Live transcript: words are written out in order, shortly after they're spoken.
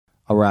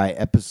All right,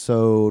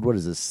 episode, what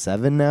is this,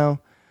 7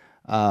 now?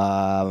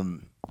 I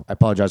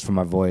apologize for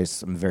my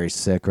voice. I'm very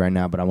sick right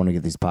now, but I want to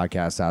get these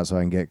podcasts out so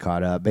I can get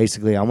caught up.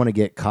 Basically, I want to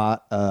get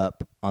caught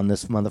up on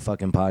this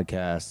motherfucking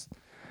podcast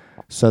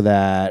so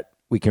that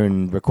we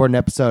can record an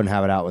episode and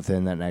have it out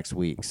within that next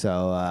week.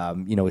 So,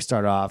 we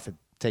start off, it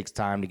takes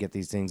time to get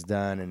these things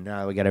done, and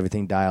now we got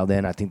everything dialed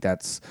in. I think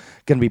that's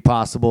going to be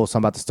possible. So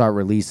I'm about to start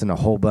releasing a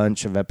whole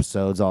bunch of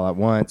episodes all at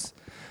once,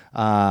 or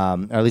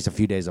at least a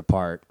few days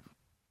apart,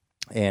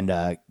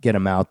 and get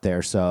them out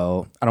there.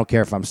 So I don't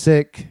care if I'm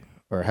sick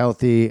or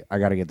healthy. I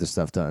got to get this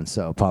stuff done.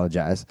 So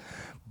apologize.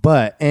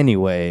 But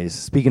anyways,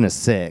 speaking of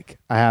sick,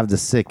 I have the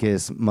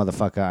sickest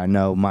motherfucker I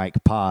know,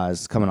 Mike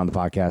Paz, coming on the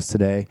podcast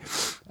today.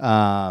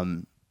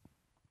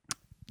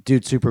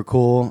 Dude, super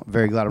cool.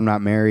 Very glad I'm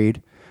not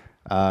married.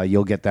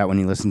 You'll get that when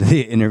you listen to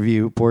the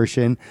interview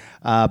portion.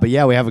 But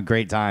yeah, we have a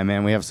great time,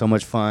 man. We have so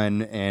much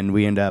fun, and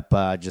we end up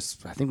I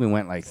think we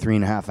went like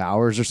 3.5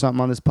 hours or something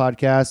on this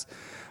podcast.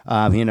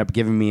 He ended up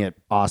giving me an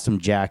awesome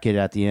jacket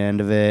at the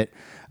end of it.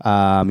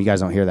 You guys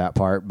don't hear that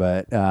part,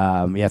 but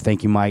yeah,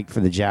 thank you, Mike,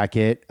 for the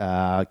jacket.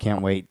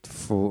 Can't wait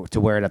to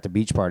wear it at the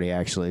beach party,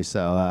 actually.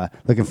 So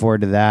looking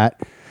forward to that.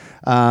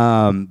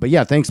 But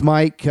yeah, thanks,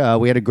 Mike.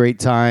 We had a great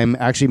time.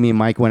 Actually, me and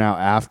Mike went out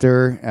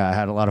after.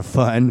 Had a lot of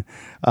fun.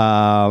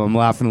 I'm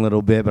laughing a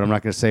little bit, but I'm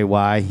not going to say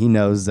why. He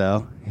knows,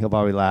 though. He'll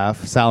probably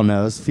laugh. Sal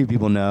knows. A few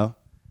people know.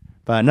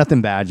 But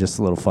nothing bad, just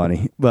a little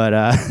funny.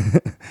 But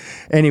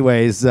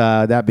anyways,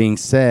 that being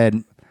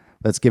said,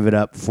 let's give it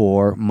up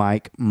for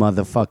Mike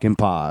motherfucking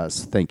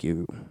Paz. Thank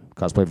you.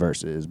 Cosplay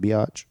versus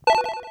Biatch.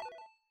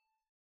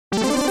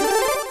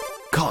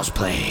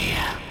 Cosplay.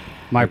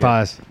 Mike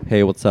Paz.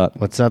 Hey, what's up?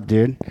 What's up,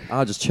 dude?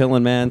 Oh, just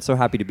chilling, man. So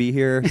happy to be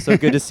here. So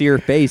good to see your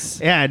face.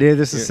 Yeah, dude,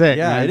 this is sick.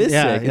 Yeah, man. it is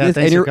yeah, sick. Yeah, It is.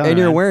 And coming,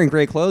 you're man. wearing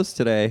great clothes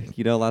today.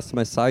 You know, last time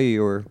I saw you,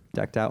 you were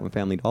decked out in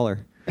Family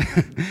Dollar.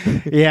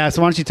 Yeah,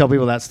 so why don't you tell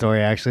people that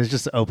story, actually? Let's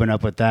just open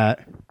up with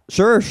that.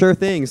 Sure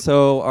thing.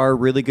 So our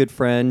really good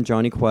friend,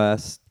 Johnny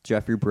Quest,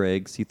 Jeffrey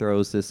Briggs, he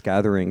throws this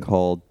gathering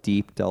called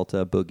Deep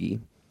Delta Boogie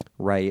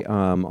right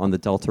on the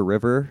Delta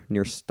River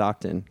near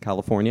Stockton,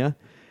 California.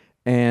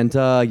 And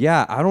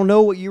yeah, I don't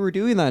know what you were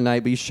doing that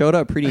night, but you showed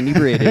up pretty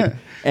inebriated.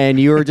 And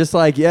you were just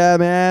like, yeah,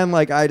 man,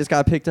 like I just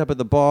got picked up at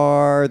the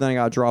bar, then I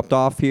got dropped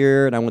off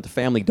here, and I went to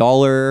Family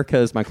Dollar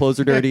because my clothes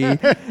are dirty.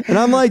 And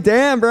I'm like,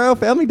 damn, bro,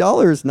 Family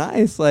Dollar is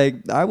nice.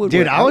 Like I would.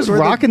 Dude, I was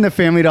rocking the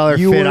Family Dollar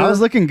fit. I was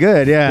looking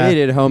good, yeah.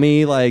 Fitted,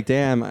 homie. Like,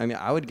 damn. I mean,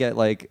 I would get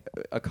like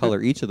a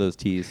color each of those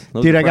tees.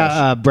 Those Dude, are I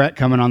got Brett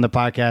coming on the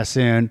podcast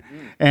soon,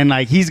 and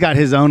like he's got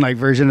his own like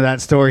version of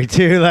that story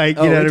too. Like,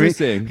 you know what I mean?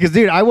 Interesting. Because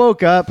dude, I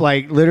woke up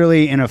like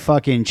literally in a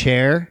fucking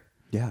chair.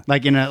 Yeah.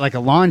 Like in a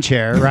lawn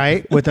chair,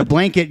 right? With a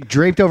blanket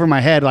draped over my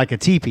head like a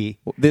teepee.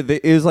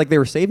 It was like they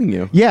were saving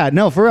you. Yeah,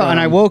 no, for real. And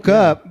I woke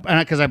up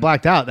because I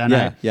blacked out that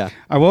night. Yeah.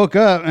 I woke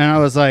up and I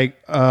was like,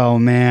 oh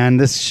man,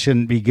 this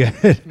shouldn't be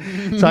good.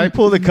 So I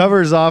pulled the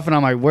covers off and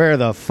I'm like, where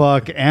the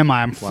fuck am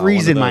I? I'm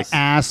freezing my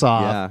ass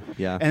off.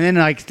 Yeah. And then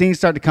like things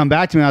start to come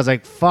back to me. I was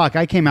like, fuck,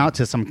 I came out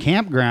to some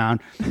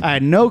campground. I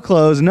had no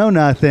clothes, no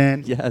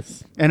nothing.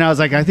 Yes. And I was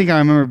like, I think I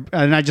remember,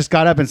 and I just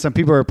got up and some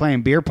people were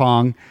playing beer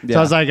pong. So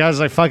I was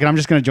like, fuck it, I'm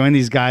just going to join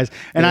these guys.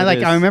 And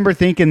I remember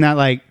thinking that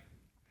like,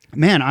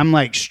 man, I'm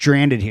like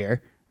stranded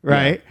here.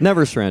 Right? Yeah.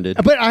 Never stranded.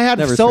 But I had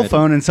a cell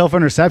phone and cell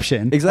phone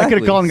reception. Exactly. I could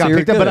have called and got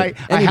picked up, but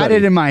I had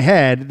it in my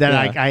head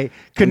that I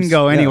couldn't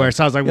go anywhere.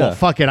 So I was like, well,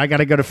 fuck it. I got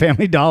to go to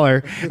Family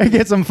Dollar and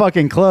get some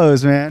fucking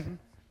clothes, man.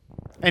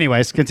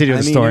 Anyways, continue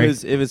the story.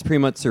 It was pretty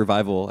much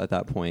survival at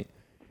that point,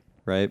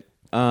 right?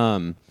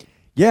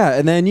 Yeah,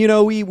 and then,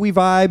 we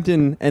vibed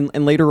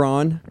and later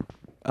on,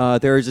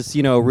 there was just,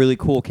 a really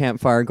cool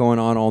campfire going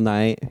on all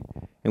night,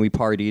 and we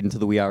partied into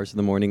the wee hours of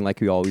the morning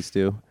like we always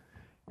do.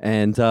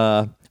 And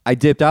I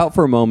dipped out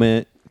for a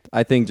moment,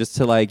 I think, just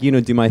to like,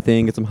 do my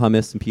thing, get some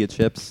hummus and pita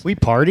chips. We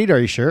partied, are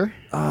you sure?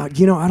 I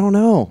don't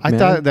know. I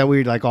thought that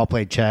we like all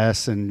played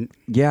chess and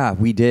yeah,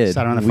 we did.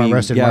 Sat on a fire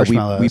roasted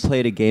marshmallows. We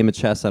played a game of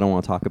chess I don't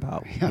want to talk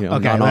about. Okay,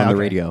 not on the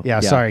radio.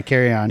 Yeah, sorry,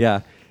 carry on.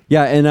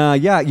 Yeah,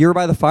 and you were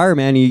by the fire,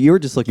 man. You were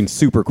just looking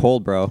super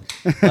cold, bro.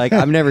 Like,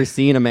 I've never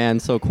seen a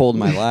man so cold in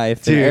my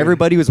life. And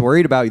everybody was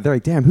worried about you. They're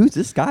like, damn, who's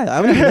this guy?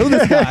 I don't even know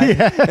this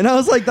guy. And I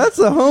was like, that's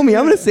the homie.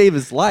 I'm going to save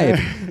his life.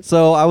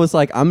 So I was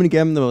like, I'm going to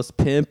give him the most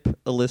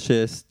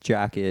pimp-alicious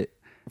jacket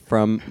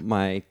from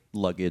my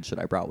luggage that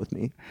I brought with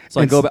me.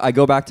 So I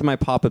go back to my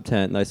pop-up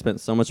tent that I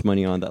spent so much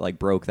money on that like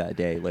broke that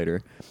day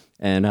later.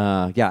 And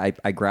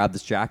I grabbed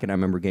this jacket I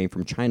remember getting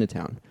from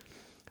Chinatown.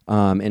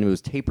 And it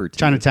was tapered to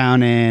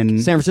Chinatown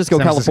in San Francisco,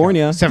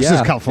 California. San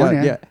Francisco,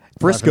 California. Yeah.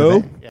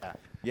 Frisco.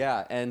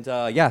 Yeah. And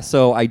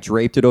so I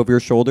draped it over your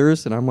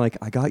shoulders, and I'm like,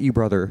 I got you,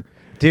 brother.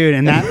 Dude,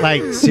 and that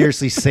like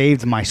seriously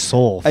saved my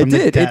soul. From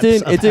It did.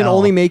 It didn't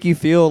only make you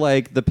feel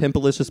like the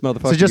pimpalicious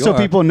motherfucker. So just so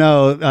people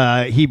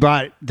know, he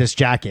brought this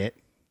jacket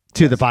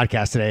to the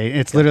podcast today.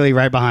 It's literally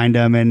right behind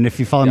him. And if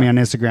you follow me on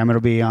Instagram,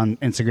 it'll be on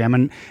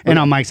Instagram and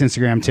on Mike's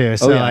Instagram too.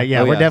 So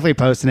we're definitely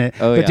posting it.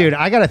 But dude,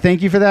 I got to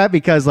thank you for that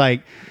because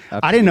like,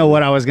 I didn't know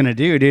what I was going to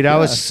do, dude. I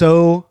was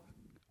so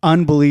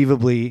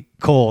unbelievably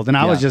cold, and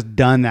I was just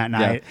done that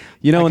night.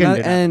 You know,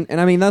 and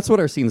I mean that's what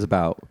our scene's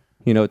about.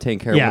 You know, taking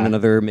care of one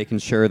another, making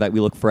sure that we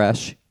look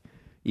fresh,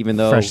 even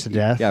though fresh to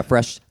death. Yeah,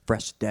 fresh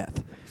to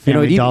death.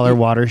 Family Dollar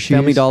water shoes.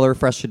 Family Dollar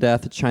fresh to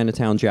death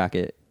Chinatown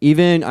jacket.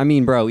 Even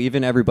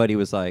everybody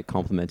was like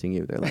complimenting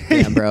you. They're like,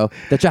 "Damn, bro,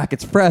 the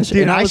jacket's fresh."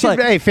 Dude, and I was like,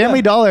 hey,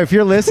 Family Dollar, if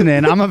you're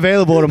listening, I'm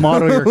available to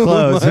model your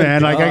clothes,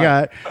 man. Like, I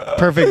got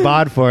perfect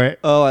bod for it.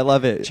 Oh, I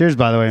love it. Cheers,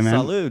 by the way, man.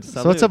 Salud.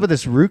 So what's up with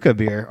this Ruka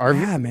beer?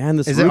 Yeah, man,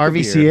 this is it Ruka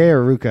RVCA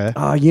beer. or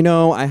Ruka? You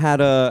know, I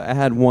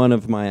had one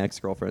of my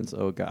ex-girlfriends.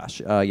 Oh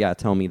gosh,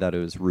 tell me that it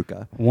was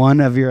Ruka. One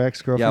of your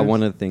ex-girlfriends? Yeah,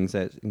 one of the things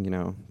that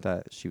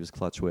that she was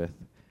clutch with.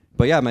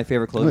 But yeah, my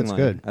favorite clothing line.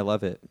 Good. I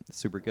love it. It's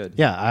super good.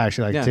 Yeah, I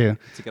actually like it too.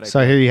 It's a good so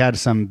idea. I hear you had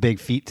some big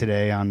feet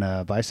today on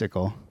a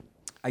bicycle.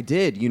 I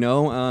did, you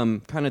know,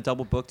 kind of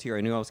double booked here.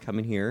 I knew I was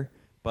coming here,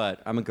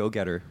 but I'm a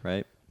go-getter,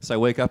 right? So I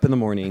wake up in the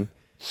morning,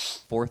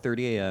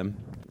 4:30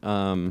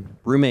 a.m.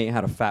 Roommate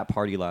had a fat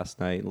party last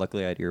night.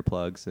 Luckily, I had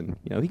earplugs, and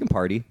you know he can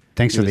party.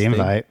 Thanks Do for the his thing.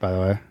 invite, by the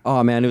way.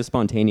 Oh man, it was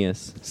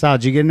spontaneous. Sal,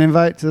 did you get an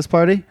invite to this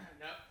party?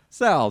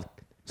 Sal.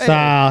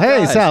 Sal, hey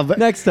guys, Sal.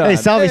 Next time. Hey,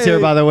 Salvy's here,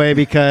 by the way,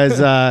 because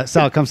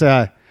Sal, come say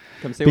hi.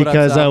 Come say what up,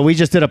 Because Sal. we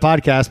just did a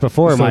podcast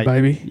before, What's up, Mike.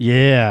 baby?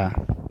 Yeah.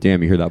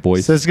 Damn, you hear that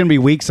voice? So this is going to be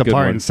weeks Good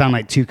apart one. and sound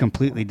like two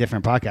completely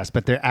different podcasts,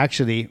 but they're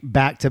actually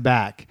back to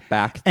back.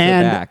 Back to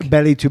and back.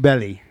 belly to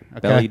belly.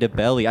 Okay? Belly to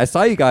belly. I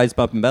saw you guys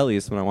bumping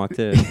bellies when I walked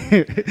in.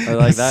 I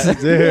like that.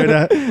 Dude,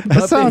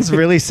 that sounds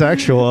really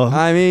sexual.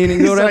 I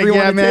mean, whatever you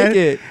want to man. take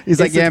it. He's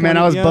like, It's yeah, a man,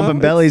 I was 20 bumping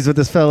it's- bellies with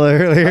this fella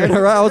earlier. I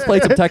know, right? I was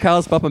playing some tech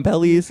house, bumping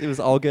bellies. It was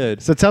all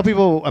good. So tell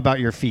people about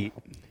your feet.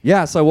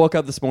 Yeah, so I woke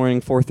up this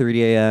morning, 4:30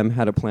 a.m.,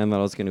 had a plan that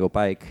I was going to go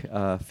bike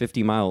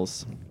 50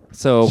 miles.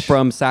 So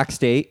from Sac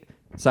State,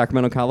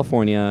 Sacramento,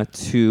 California,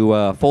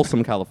 to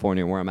Folsom,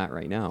 California, where I'm at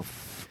right now.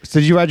 So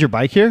did you ride your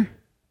bike here?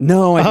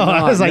 No, I did I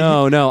not. was like-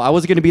 No. I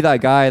was going to be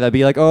that guy that'd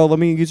be like, oh, let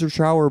me use your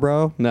shower,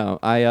 bro. No,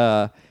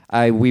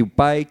 we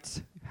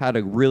biked, had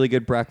a really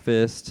good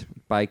breakfast,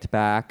 biked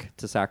back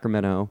to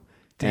Sacramento.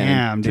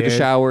 Damn, and took dude. a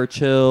shower,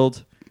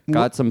 chilled,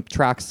 got some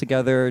tracks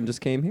together, and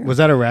just came here. Was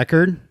that a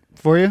record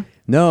for you?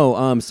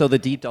 No, so the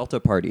Deep Delta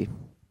party.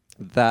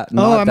 I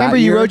remember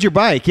you rode your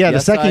bike. Yeah, the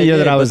second year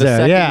that I was the there.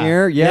 Second Yeah.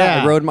 year,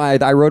 Yeah.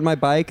 I rode my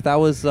bike. That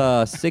was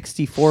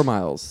 64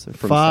 miles from Sac.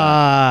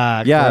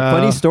 Fuck. Yeah, bro.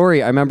 funny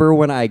story. I remember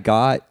when I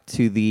got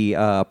to the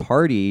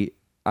party,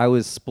 I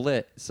was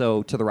split.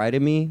 So to the right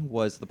of me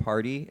was the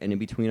party, and in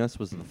between us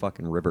was the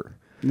fucking river.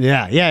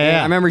 Yeah.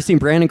 I remember seeing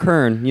Brandon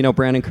Kern. You know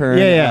Brandon Kern.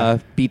 Yeah.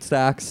 Beat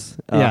Stacks,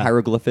 Yeah.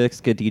 Hieroglyphics,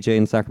 good DJ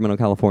in Sacramento,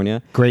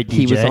 California. Great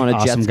He was DJ, on a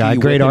awesome jet ski, guy,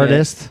 great whipping it,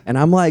 artist. and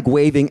I'm like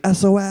waving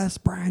SOS,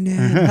 Brandon,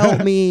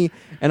 help me.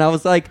 And I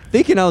was like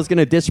thinking I was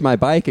gonna ditch my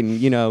bike and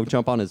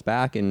jump on his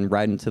back and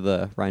ride into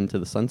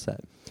the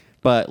sunset.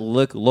 But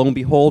lo and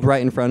behold,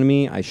 right in front of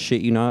me, I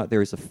shit you not,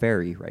 there's a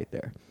ferry right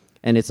there.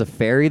 And it's a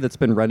ferry that's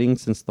been running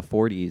since the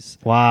 40s.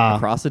 Wow.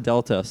 Across the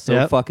Delta. So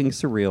Yep. fucking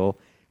surreal.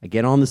 I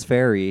get on this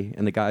ferry,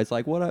 and the guy's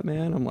like, what up,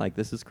 man? I'm like,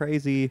 this is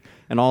crazy.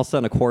 And all of a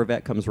sudden, a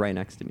Corvette comes right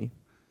next to me.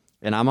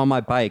 And I'm on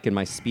my bike in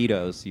my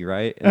Speedos, you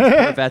right? And the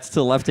Corvette's to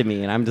the left of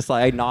me. And I'm just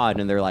like, I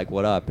nod, and they're like,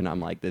 what up? And I'm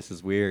like, this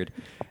is weird.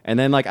 And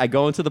then, like, I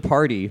go into the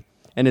party,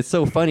 and it's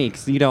so funny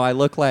because, I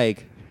look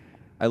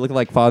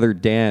like Father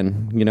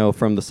Dan,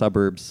 from the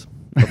suburbs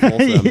of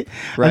Folsom,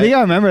 right? I think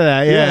I remember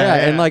that. Yeah.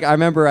 And like I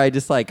remember I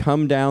just like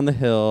come down the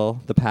hill,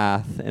 the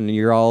path, and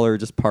you're all are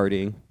just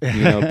partying,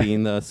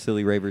 being the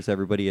silly ravers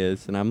everybody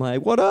is. And I'm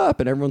like, what up?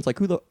 And everyone's like,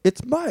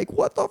 it's Mike,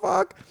 what the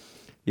fuck?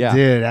 Yeah.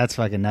 Dude, that's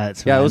fucking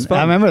nuts. Yeah, man. it was fun.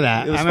 I remember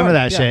that. It was I remember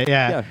fun. that shit.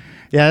 Yeah. Yeah.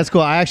 Yeah, that's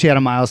cool. I actually had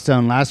a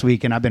milestone last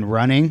week and I've been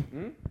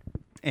running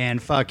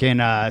and fucking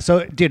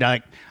so dude,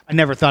 I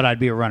never thought I'd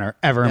be a runner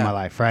ever in my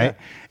life, right?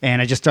 Yeah. And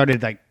I just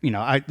started like, when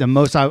I first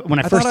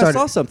I started,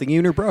 saw something. You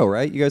and your bro,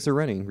 right? You guys are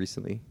running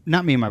recently.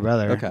 not me and my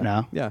brother. Okay.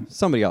 No. Yeah.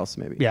 Somebody else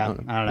maybe. Yeah, I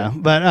don't know. Yeah.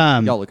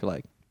 But Y'all look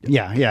alike.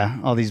 yeah,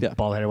 all these Yeah.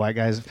 bald-headed white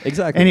guys.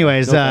 Exactly.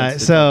 Anyways, No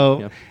offense to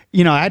so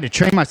them, I had to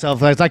train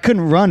myself. I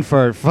couldn't run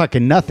for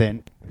fucking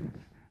nothing.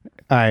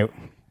 All right,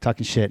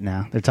 talking shit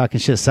now. They're talking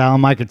shit. Sal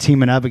and Mike are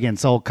teaming up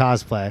against old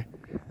cosplay.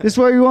 This is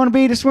where you want to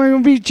be. This is where you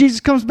want to be. Jesus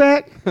comes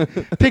back,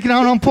 picking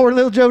on poor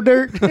little Joe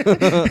Dirt.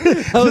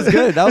 That was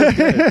good. That was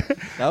good.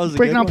 That was a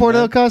Breaking good on one, poor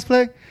man. little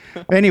cosplay.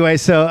 Anyway,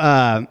 so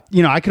I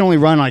can only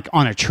run like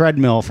on a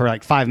treadmill for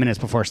like 5 minutes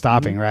before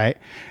stopping, right?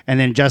 And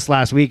then just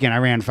last weekend, I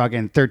ran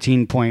fucking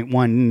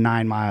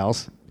 13.19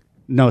 miles,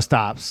 no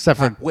stops, except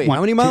for Wait,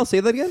 how many miles?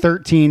 Say that again.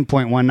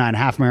 13.19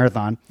 half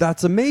marathon.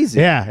 That's amazing.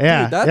 Yeah.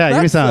 Dude, that- Give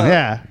me that's,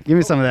 some. Give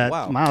me some of that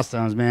wow.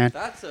 milestones, man.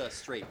 That's a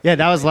straight. Yeah,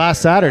 that was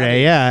last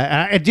Saturday.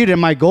 Yeah, dude, and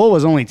my goal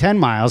was only 10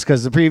 miles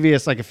because the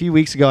previous, like a few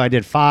weeks ago, I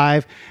did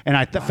 5, and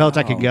I felt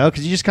I could go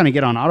because you just kind of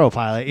get on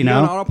autopilot, you You're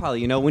know? on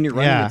autopilot. When you're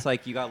running, Yeah. it's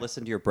like you got to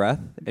listen to your breath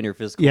and your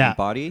physical Yeah.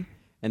 body.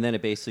 and then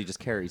it basically just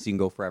carries. You can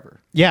go forever.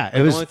 Yeah, Like,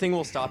 it was. the only thing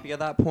will stop you at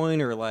that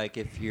point, or like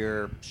if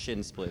your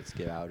shin splits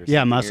get out, or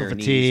Yeah, something, muscle or knees or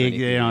fatigue,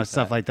 anything you know, like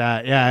stuff that. like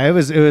that. Yeah, it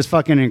was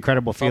fucking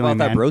incredible It's all feeling,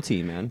 about that man.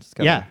 protein, man. Just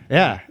gotta-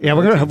 Yeah.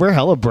 We're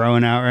hella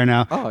broing out right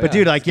now. Oh, but yeah,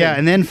 dude, like, it's yeah, good.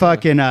 and then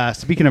fucking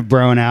speaking of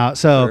broing out,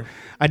 so Sure.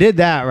 I did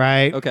that,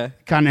 right? Okay.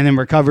 Kind of, and then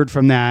recovered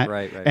from that.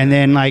 Right, and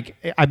then like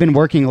I've been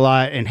working a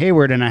lot in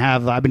Hayward, and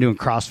I've been doing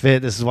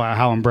CrossFit. This is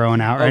how I'm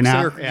broing out right so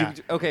now. you're- Yeah.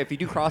 okay, if you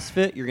do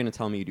CrossFit, you're gonna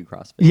tell me you do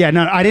CrossFit. Yeah,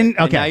 no, I didn't.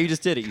 And Okay. now you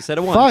just did it. You said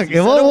it once. Fuck. You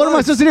said Well, it what am I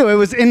once. supposed to do? It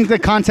was in the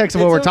context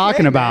of what It's we're okay,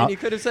 talking man. about. You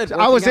could have said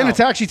I was working in it out.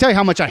 to actually tell you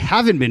how much I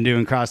haven't been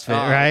doing CrossFit,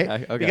 Oh, right? okay.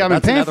 Because I've been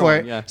That's paying another for one,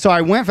 it. yeah. So I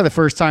went for the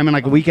first time in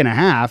like a week and a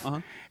half.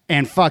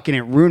 And fucking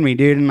it ruined me,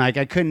 dude. And like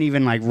I couldn't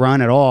even like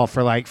run at all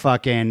for like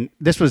fucking.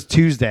 This was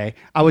Tuesday.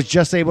 I was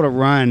just able to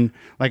run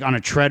like on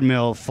a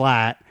treadmill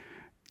flat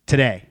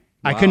today.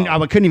 I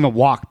couldn't even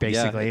walk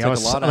basically. it I took a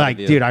was lot out like,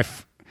 of you. dude,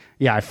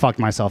 I fucked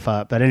myself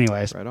up. But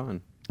anyways, Right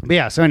on. but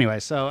yeah. So anyway,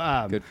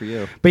 Good for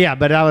you. But yeah,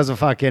 but that was a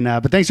fucking.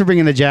 But thanks for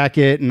bringing the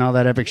jacket and all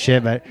that epic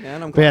shit. But,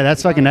 man, I'm but yeah, glad-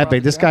 that's I'm fucking glad I brought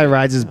epic. the This guy jacket.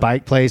 rides his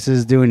bike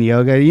places doing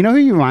yoga. You know who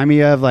you remind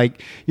me of?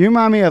 Like you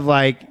remind me of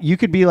like you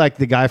could be like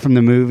the guy from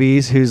the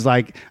movies who's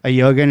like a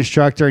yoga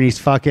instructor and he's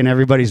fucking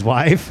everybody's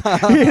wife.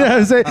 You know what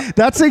I'm saying?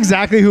 That's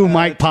exactly who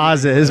Mike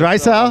Paz is, right,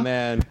 Oh Sal?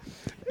 man,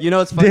 you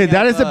know it's funny. Dude,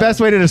 that is the best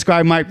way to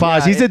describe Mike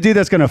Paz. yeah, He's the dude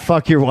that's gonna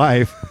fuck your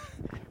wife.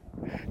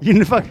 You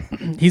know, fuck.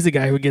 He's the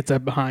guy who gets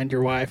up behind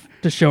your wife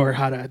to show her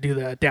how to do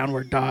the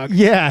downward dog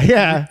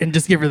Yeah. and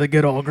just give her the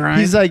good old grind.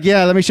 He's like,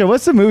 yeah, let me show.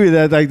 What's the movie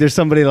that like there's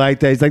somebody like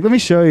that? He's like, let me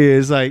show you.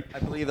 It's like, I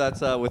believe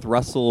that's with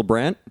Russell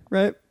Brand,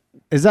 right?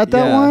 is that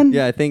Yeah. one?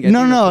 Yeah, I think No,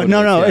 that's no, what it no,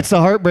 is, no. yeah. It's the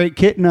Heartbreak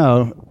Kid.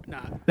 No. Nah,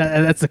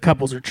 that's the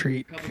couple's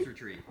retreat.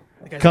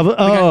 Couple. The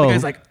Oh.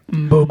 guy's like,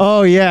 boom.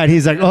 Oh yeah, and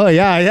he's like, oh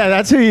yeah,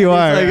 that's who you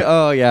are. Like,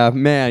 oh yeah,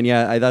 man,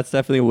 yeah, that's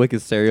definitely a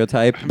wicked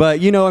stereotype. But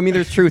you know, I mean,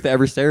 there's truth to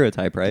every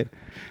stereotype, right?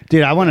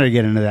 Dude, I wanted to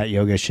get into that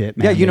yoga shit,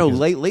 man. Yeah, you know,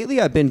 because-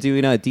 lately I've been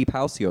doing deep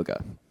house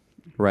yoga.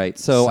 Right,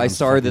 so I Sounds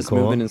started fucking this cool.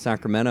 movement in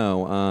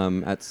Sacramento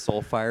at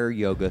Soulfire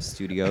Yoga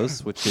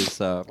Studios, which is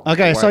Okay, I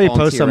where saw you post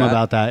volunteer something at.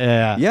 about that.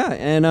 Yeah. Yeah,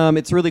 and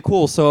it's really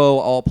cool. So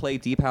I'll play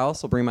deep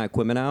house. I'll bring my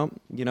equipment out.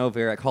 You know,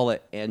 I call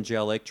it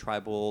angelic,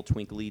 tribal,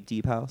 twinkly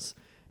deep house.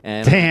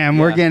 And Damn,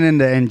 we're yeah, getting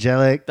into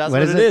angelic. That's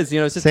what it is.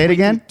 You know, it's just Say it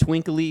again.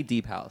 Twinkly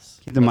deep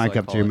house. Keep the That's mic what I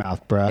up to call your it.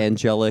 mouth, bro.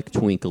 Angelic,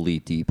 twinkly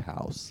deep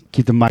house.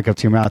 Keep the mic up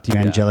to your mouth, you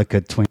Angelica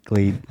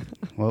Twinkly.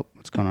 Whoa,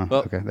 what's going on? Oh,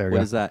 Okay, there we what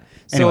go. is that?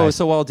 Anyway.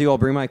 So what I'll do, I'll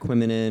bring my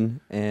equipment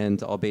in,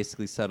 and I'll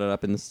basically set it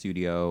up in the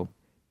studio,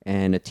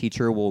 and a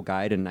teacher will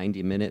guide a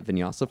 90-minute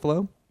vinyasa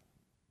flow,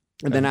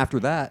 and then after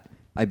that,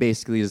 I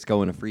basically just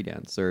go in a free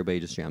dance. So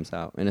everybody just jams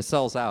out, and it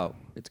sells out.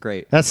 It's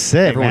great. That's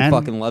sick, Everyone man.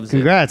 fucking loves it.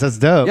 Congrats, that's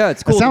dope. Yeah,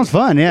 it's cool. That sounds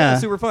fun. Yeah.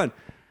 super fun.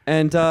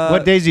 And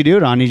What days do you do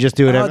it on? You just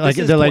do it every, like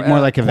this they're is like more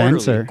like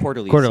events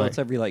quarterly, or quarterly. So it's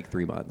every like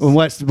 3 months. And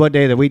what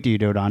day of the week do you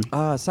do it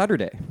on?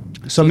 Saturday.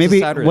 So it's a maybe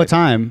Saturday. what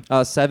time?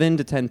 7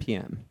 to 10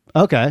 p.m.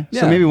 Okay.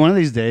 So Yeah. maybe one of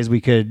these days we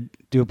could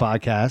do a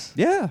podcast.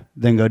 Yeah.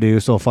 Then go do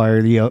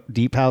Soulfire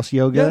Deep House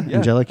Yoga, Yeah,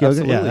 Angelic Yoga.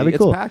 Yeah, absolutely. that'd be It's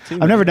cool. packed too,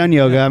 I've never man. done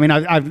yoga. Yeah. I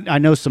mean, I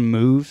know some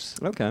moves.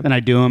 Okay. And I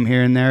do them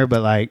here and there,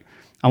 but like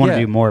I want to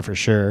Yeah. do more for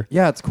sure.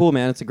 Yeah, it's cool,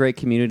 man. It's a great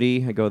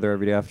community. I go there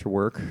every day after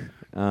work.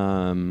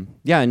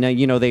 Yeah, and now,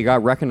 you know, they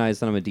got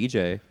recognized that I'm a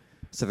DJ.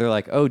 So they're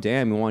like, oh,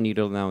 damn, we want you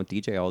to now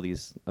DJ all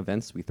these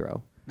events we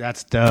throw.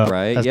 That's dope.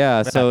 Right? That's Yeah,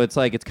 rad. so it's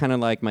kind of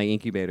like my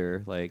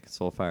incubator, like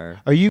Soulfire.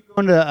 Are you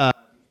going to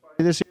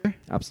this year?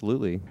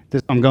 Absolutely.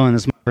 I'm going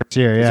this first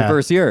year. Yeah. It's your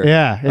first year.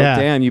 Yeah. Oh, Yeah.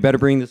 damn, you better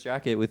bring this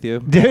jacket with you.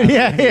 Dude,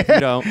 yeah, If yeah. you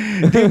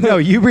don't. Dude, no,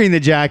 you bring the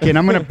jacket.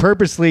 I'm gonna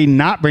purposely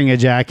not bring a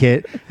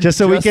jacket just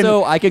so we Just can.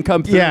 so I can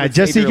come through. yeah, and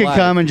just so save you your can life.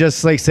 come and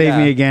just like save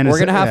me Yeah. again. We're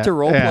gonna have Yeah, to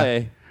role yeah.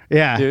 play.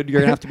 Yeah, Dude, you're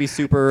gonna have to be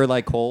super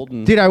like cold.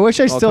 And Dude, I wish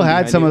I I'll still come had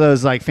behind some you. of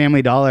those like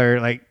Family Dollar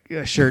like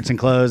shirts and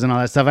clothes and all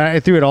that stuff. I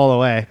threw it all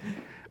away.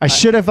 I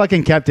should have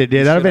fucking kept it,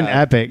 dude. That'd have been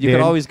epic. You dude.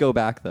 could always go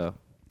back though.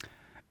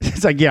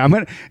 It's like yeah,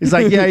 It's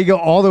like yeah, you go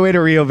all the way to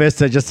Rio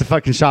Vista just to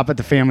fucking shop at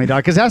the Family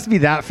Dollar because it has to be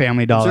that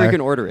Family So Dollar. you can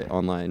order it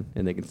online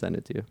and they can send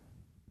it to you.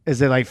 Is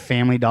it like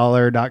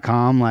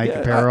FamilyDollar.com like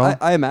apparel?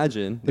 I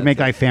imagine. They make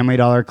like Family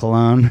Dollar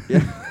cologne.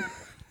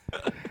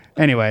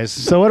 Anyways,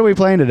 so what are we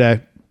playing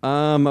today?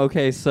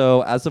 Okay,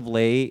 so as of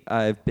late,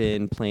 I've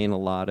been playing a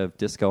lot of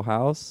disco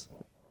house,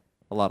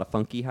 a lot of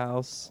funky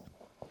house,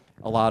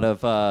 a lot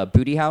of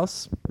booty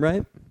house,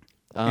 right?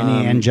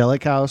 Any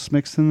angelic house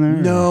mixed in there?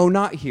 No,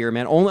 not here,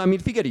 man. Only, I mean,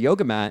 if you get a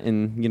yoga mat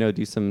and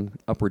do some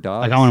upward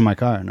dogs. I got one in my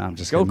car. No, I'm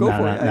just Go kidding. No,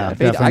 for no, it. no, Yeah,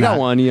 definitely I got not.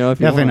 one. If you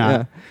Definitely want,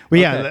 not.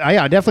 Well, yeah, Okay.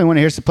 I definitely want to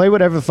hear. So play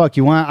whatever the fuck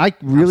you want. I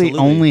really Absolutely.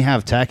 only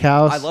have tech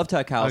house. I love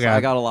tech house. Okay. I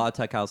got a lot of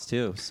tech house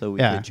too, so we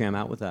Yeah. could jam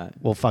out with that.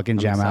 We'll fucking I'm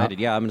jam excited. out.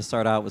 Yeah, I'm gonna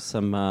start out with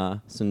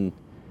some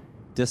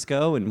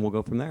disco, and we'll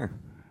go from there.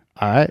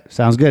 All right,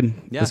 sounds good.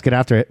 Yeah. Let's get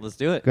after it. Let's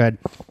do it. Go ahead.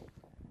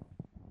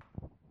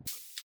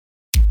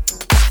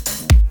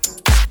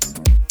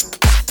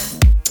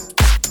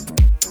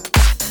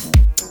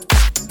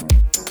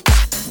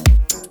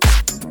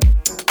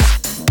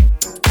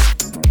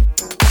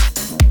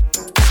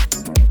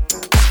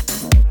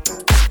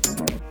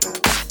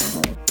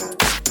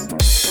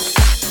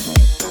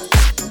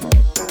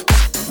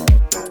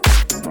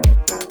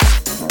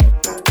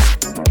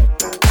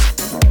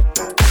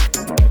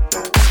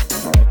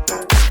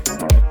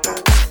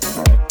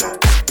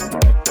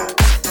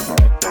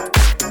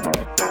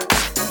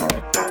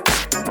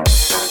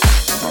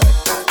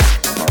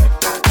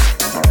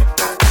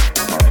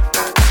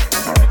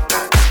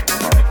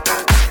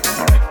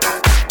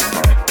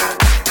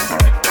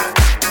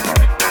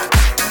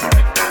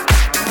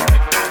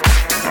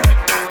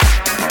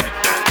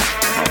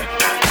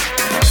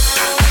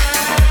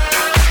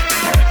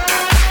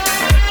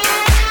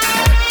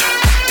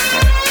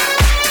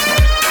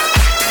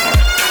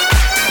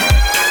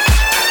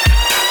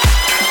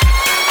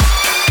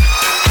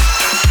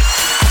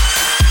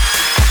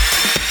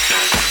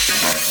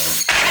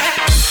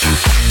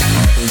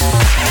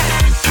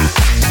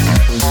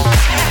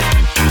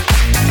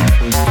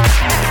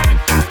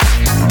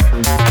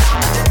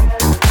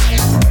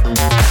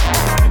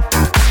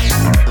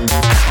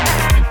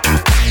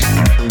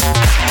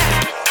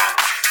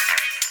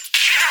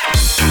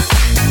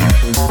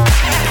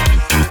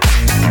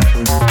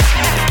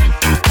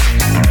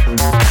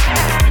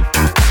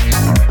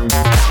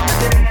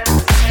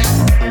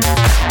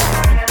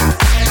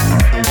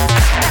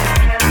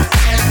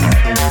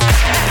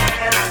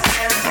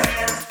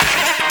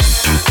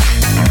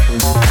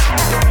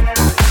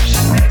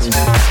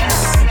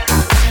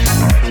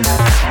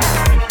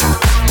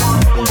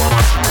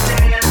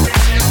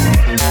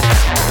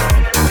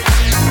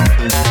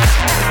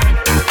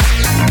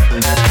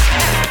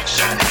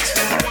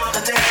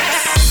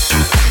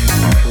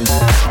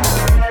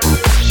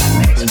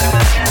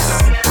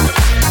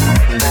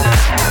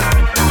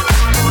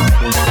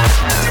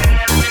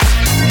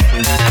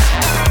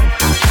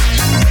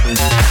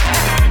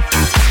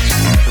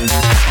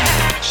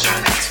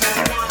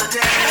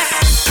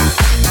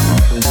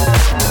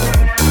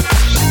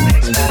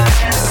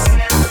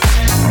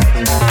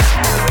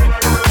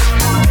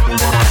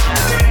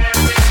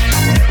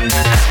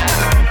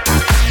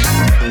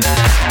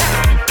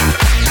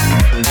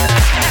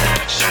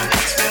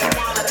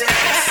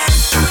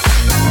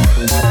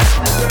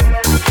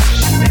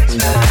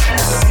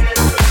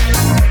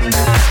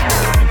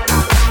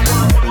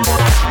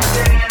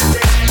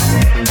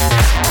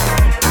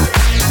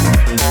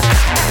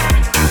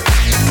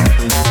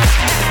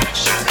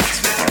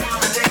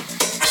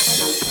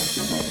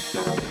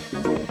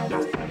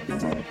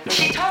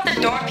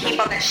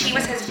 that she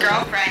was his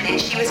girlfriend and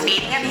she was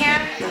meeting him here.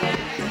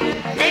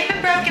 They've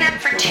been broken up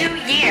for 2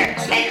 years,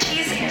 and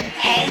she's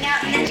hanging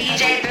out in the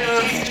DJ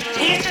booth.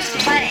 He's just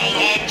playing,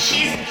 and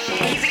he's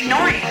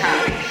ignoring her.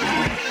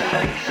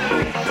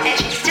 And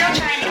she's still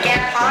trying to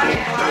get up on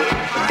him.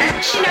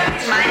 Doesn't she know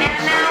he's my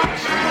man now?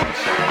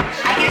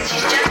 I guess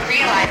she's just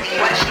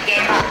realizing what she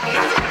gave up.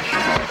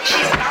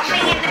 She's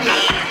bumping into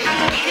me,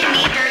 giving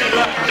me dirty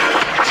looks.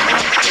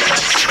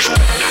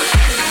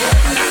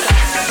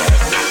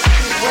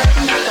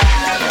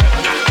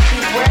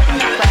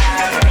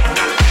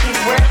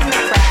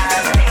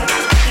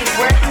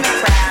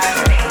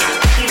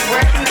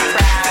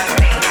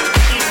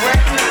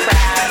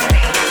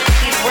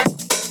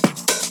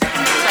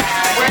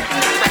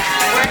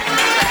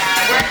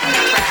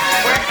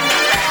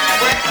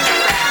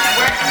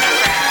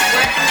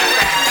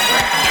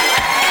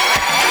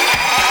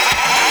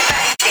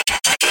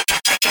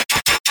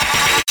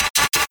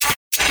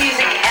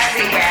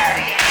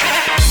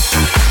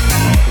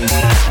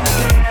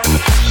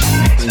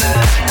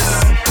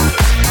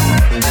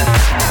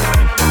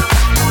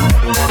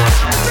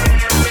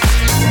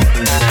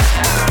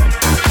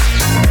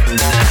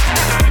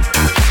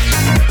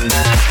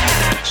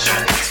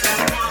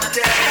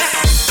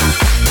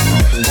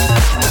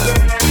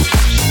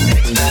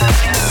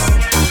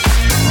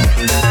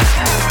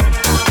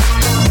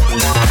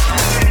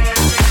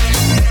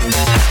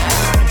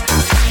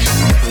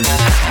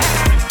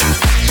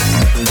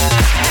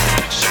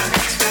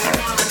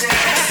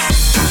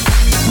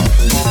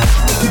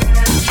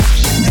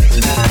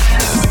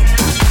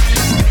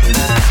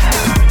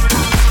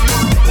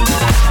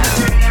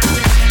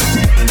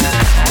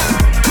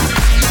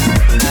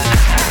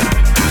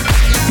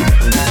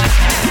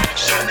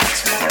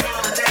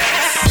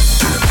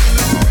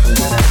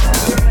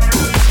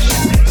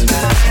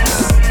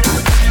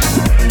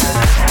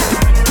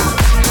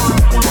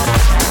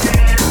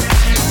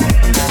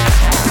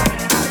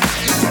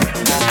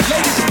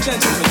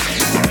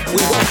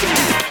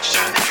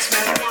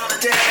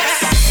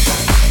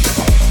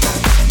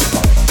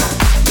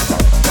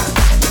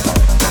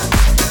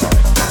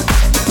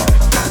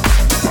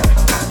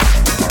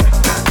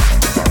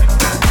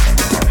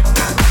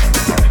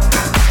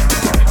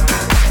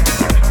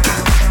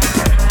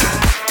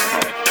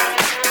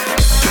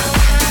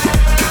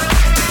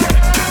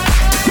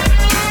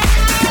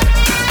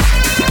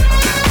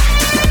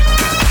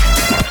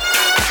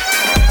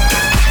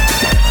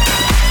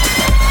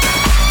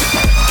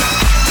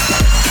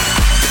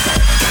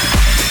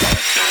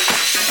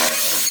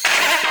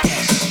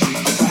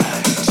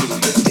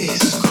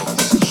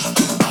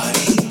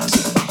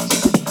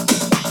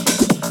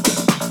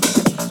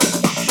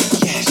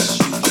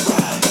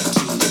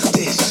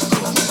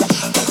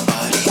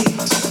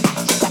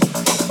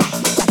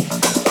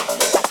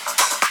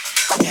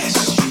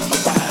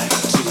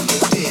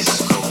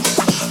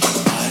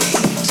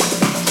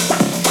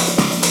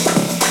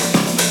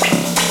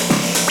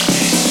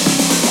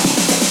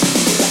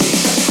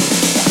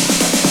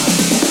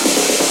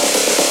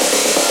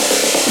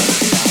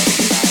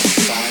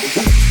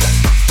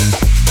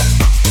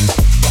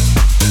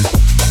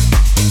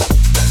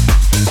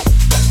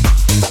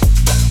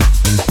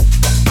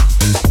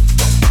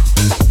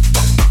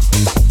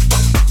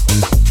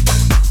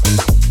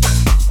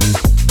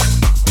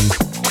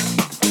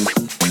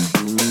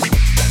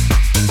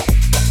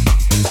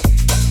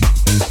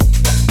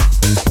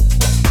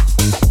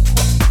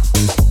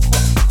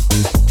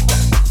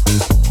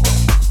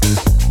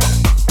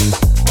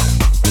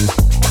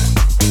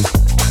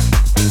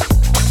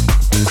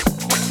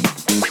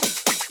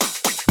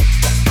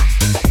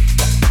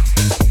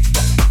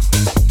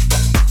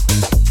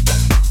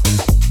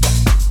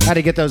 How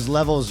to get those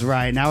levels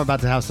right. Now we're about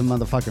to have some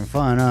motherfucking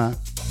fun, huh?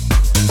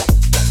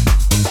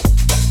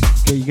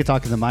 Okay, you can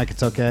talk to the mic.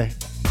 It's okay.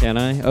 Can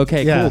I?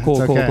 Okay, Yeah,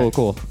 cool. it's okay.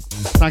 Cool.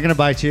 It's not gonna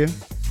bite you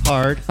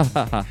hard.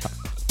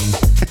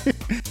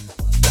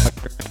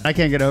 I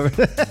can't get over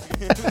that.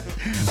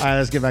 All right,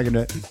 let's get back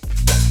into it.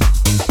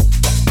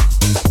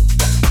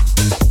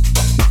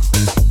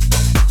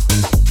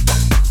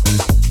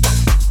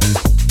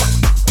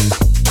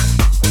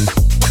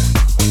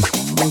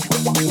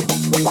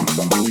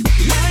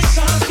 Lights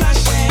are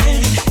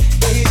flashing,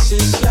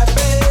 faces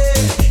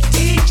slapping,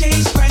 DJ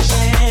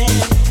scratching,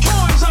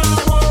 horns are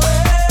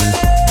roaring.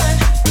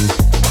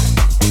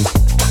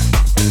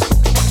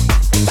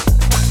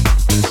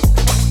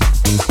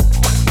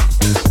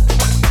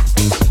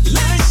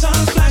 Lights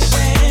are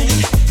flashing,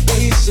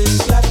 faces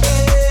slapping.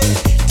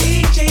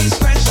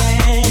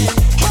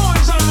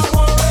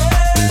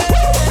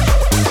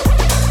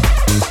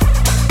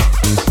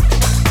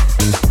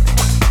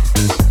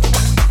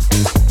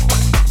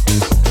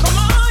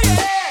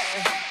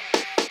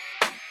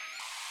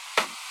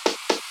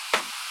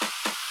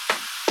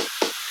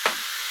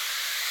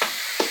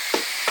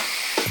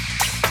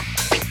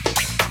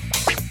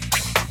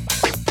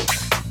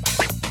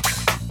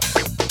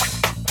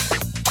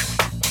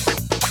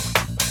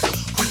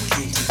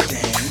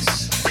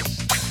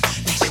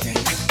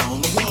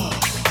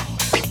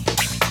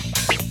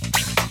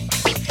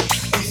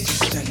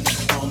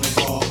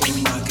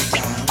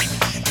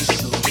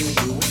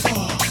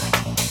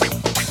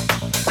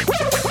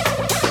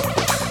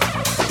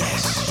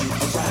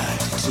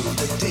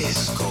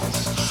 disco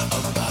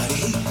about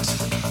heat.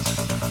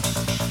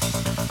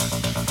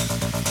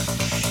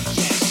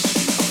 Yes,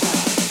 you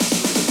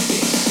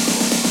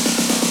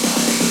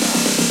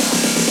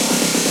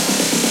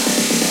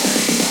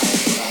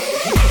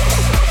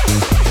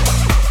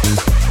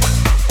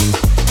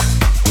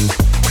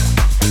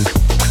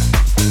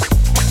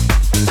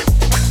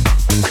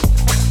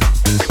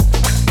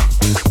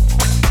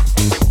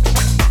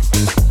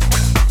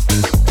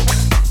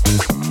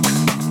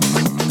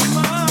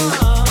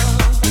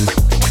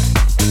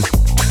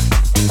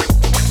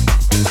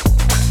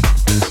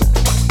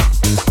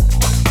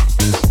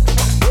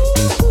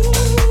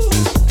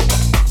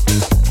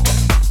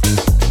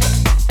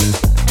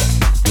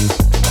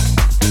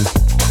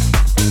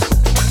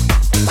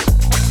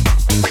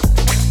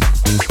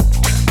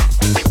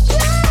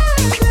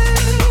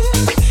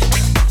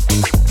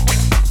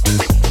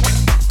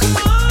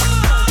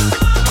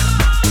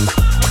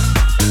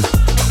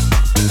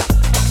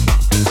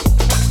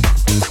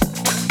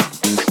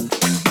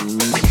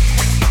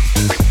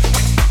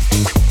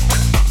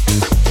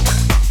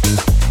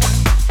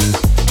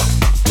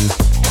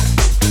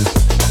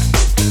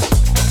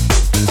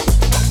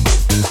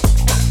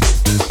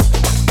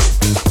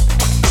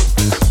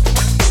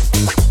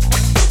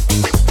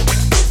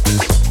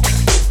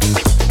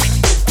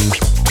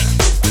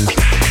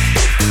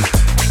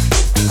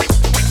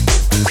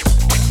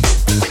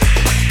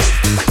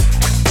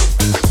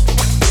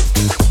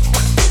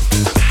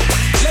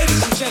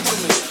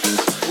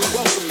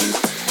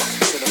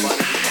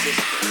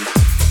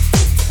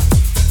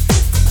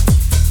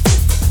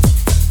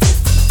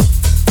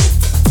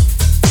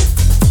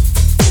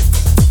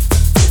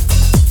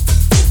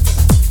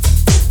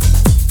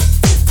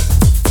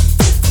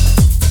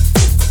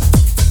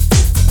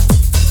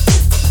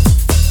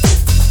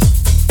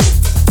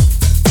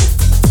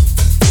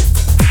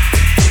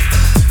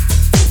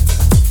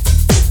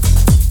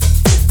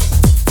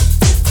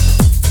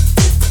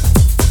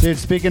Dude,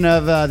 speaking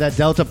of that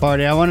Delta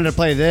party, I wanted to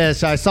play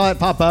this. I saw it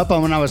pop up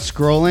when I was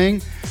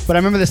scrolling, but I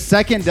remember the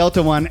second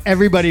Delta one,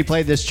 everybody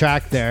played this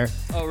track there.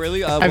 Oh,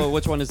 really?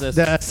 Which one is this?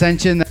 The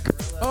Ascension, the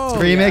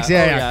remix.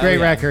 Yeah. Great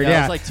record. Yeah, Yeah.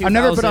 it was like I've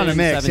never put on a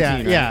mix. Yeah.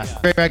 2017, right?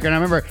 Yeah. Great record. And I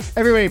remember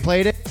everybody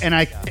played it, and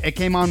it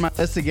came on my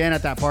list again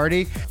at that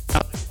party.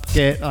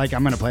 I'm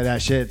going to play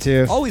that shit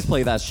too. Always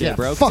play that shit, Yeah,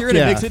 bro. 'Cause fuck you're gonna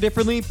yeah. mix it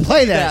differently.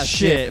 Play that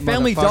shit,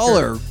 Family motherfucker.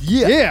 Dollar.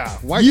 Yeah. Yeah.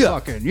 White Yeah.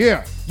 fucking.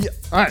 Yeah. Yeah.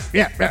 All right.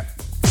 Yeah.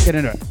 Get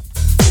into it.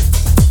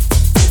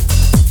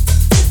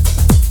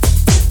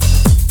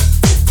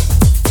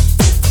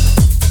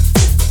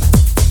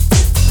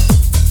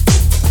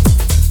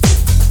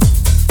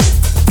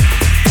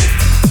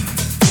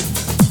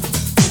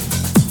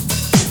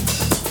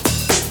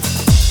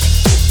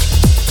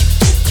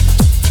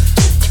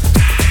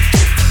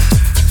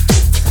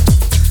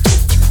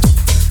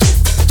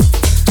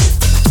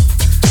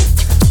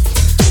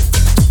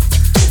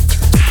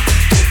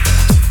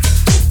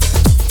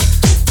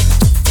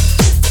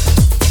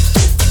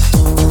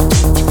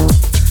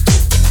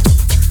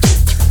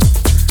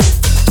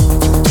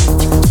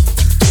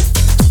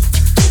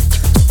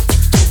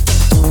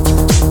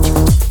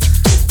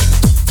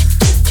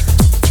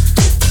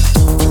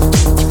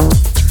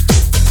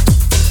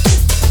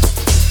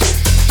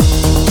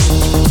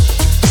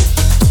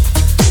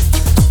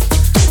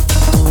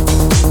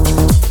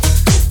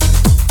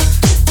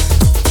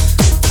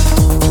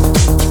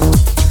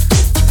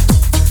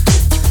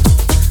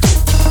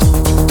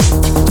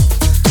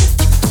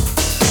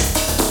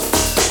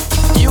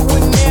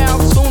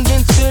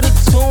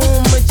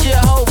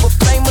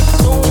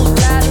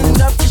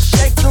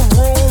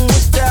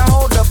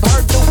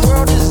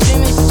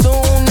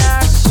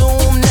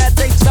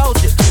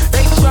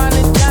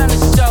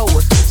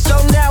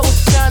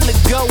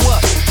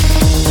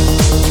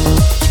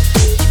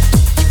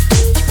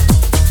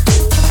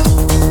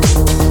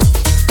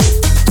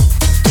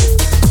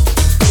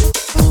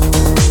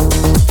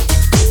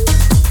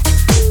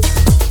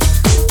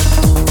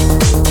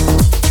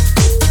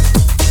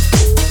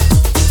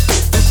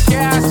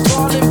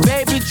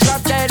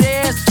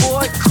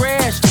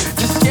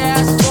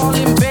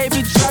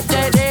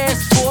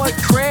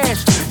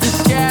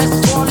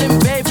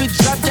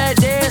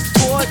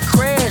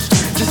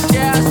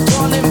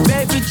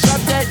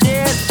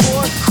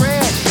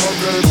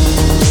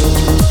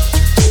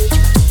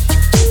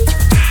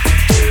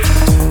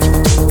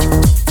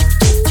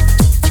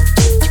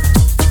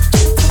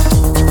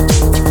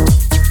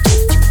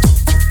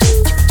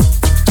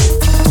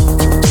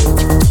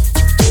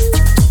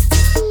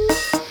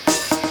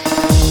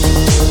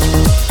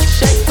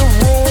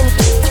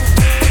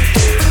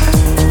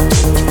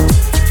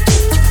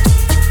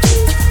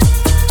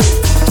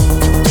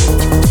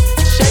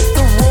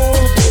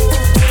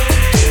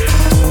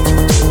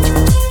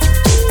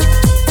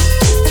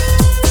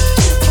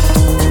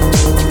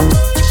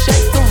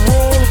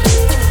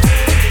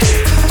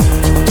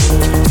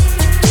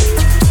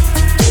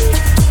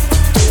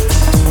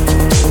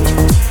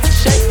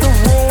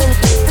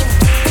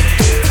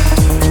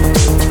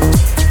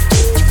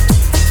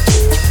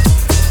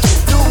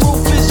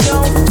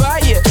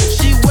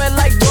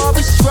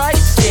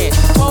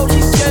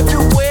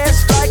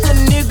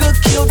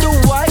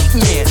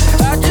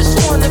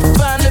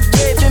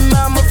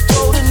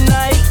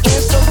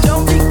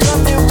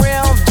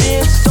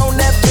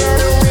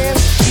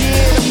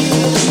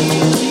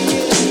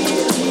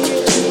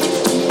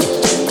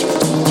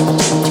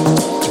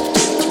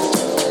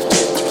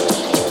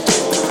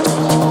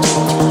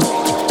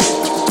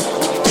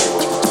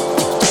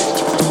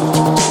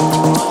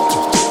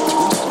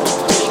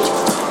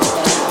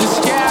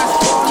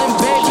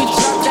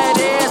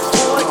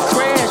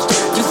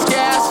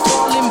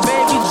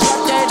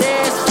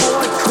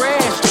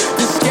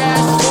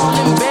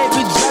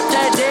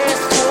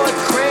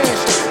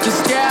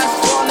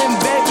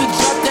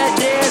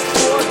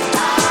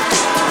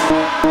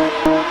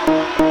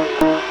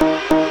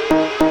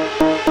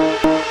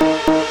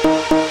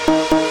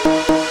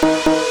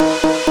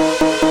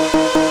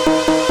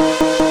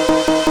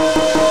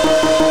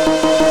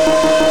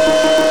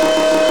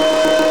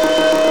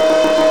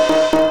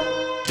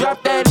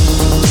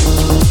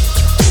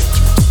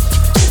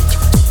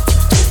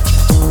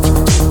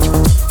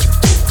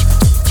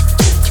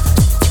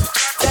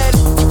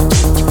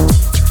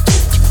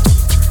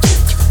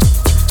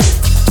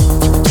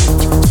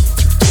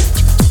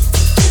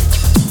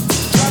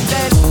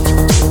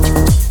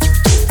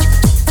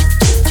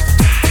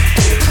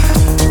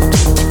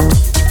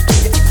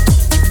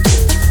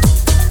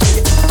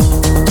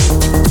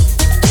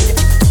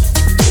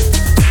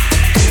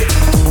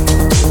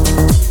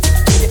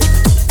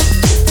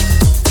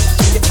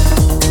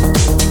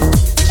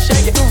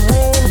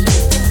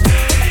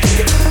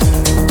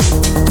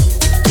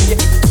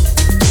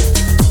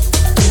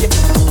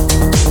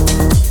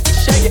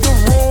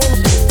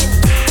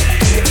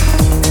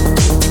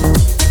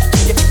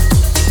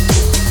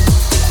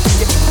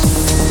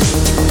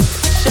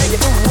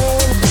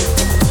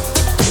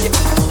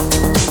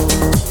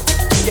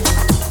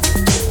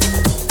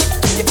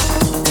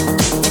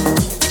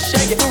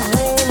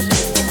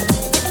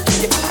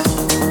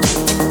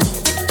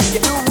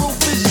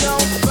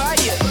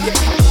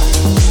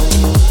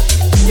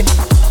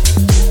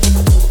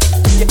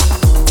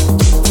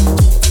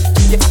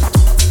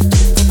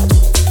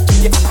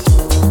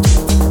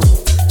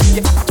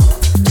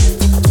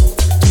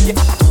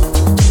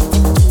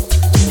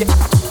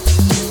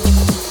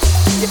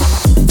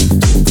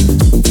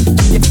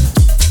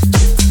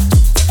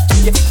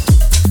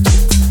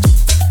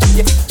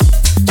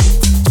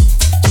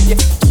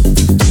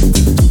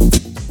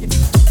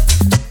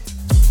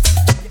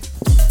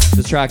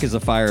 track is a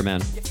fire,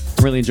 man.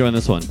 I'm really enjoying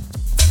this one.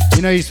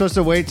 You know, you're supposed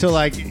to wait till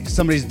like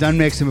somebody's done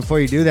mixing before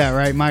you do that,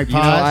 right, Mike? You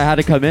know, I had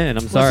to come in.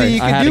 I'm sorry. Well, see,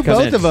 you I had can do to come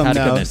both in. of them Had to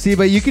come though. in. See,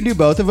 but you can do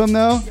both of them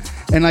though,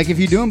 and like if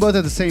you do them both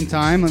at the same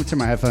time, let me turn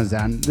my headphones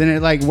down. Then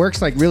it like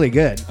works like really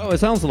good. Oh, it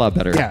sounds a lot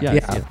better.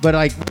 Yeah. But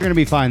like we're gonna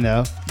be fine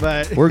though.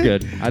 But We're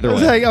good either I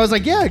was way.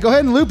 like, yeah, go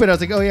ahead and loop it. I was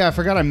like, oh yeah, I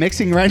forgot I'm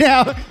mixing right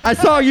now. I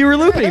saw you were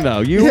looping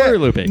though. You Yeah. were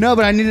looping. No,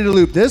 but I needed to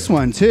loop this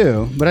one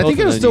too. But I Both think of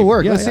it'll them still you-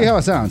 work. yeah, Let's see yeah. how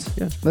it sounds.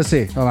 Yeah. Let's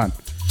see. Hold on.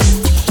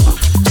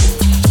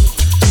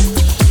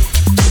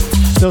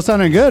 Still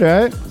sounding good,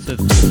 right?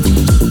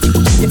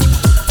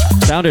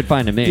 Sounded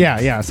fine to me.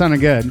 Yeah, sounding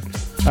good.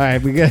 All right,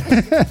 we good.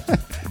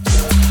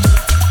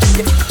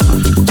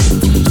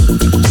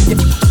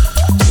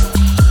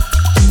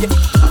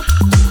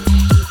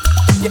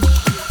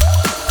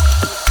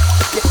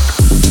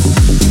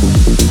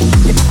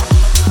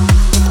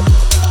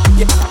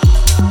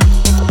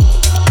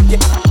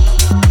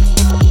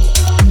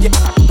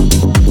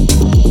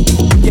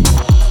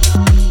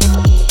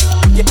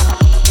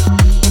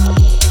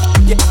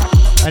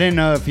 I didn't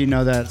know if you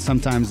know that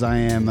sometimes I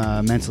am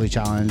mentally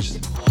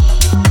challenged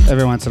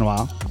every once in a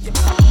while.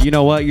 You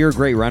know what? You're a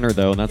great runner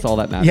though, and that's all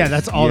that matters. Yeah,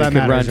 that's all you that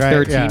could matters, run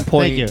right? Yeah.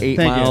 13.8 Thank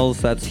you.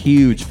 miles. That's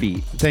huge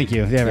feat. Thank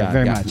you. Yeah,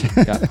 very much.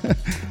 Yeah.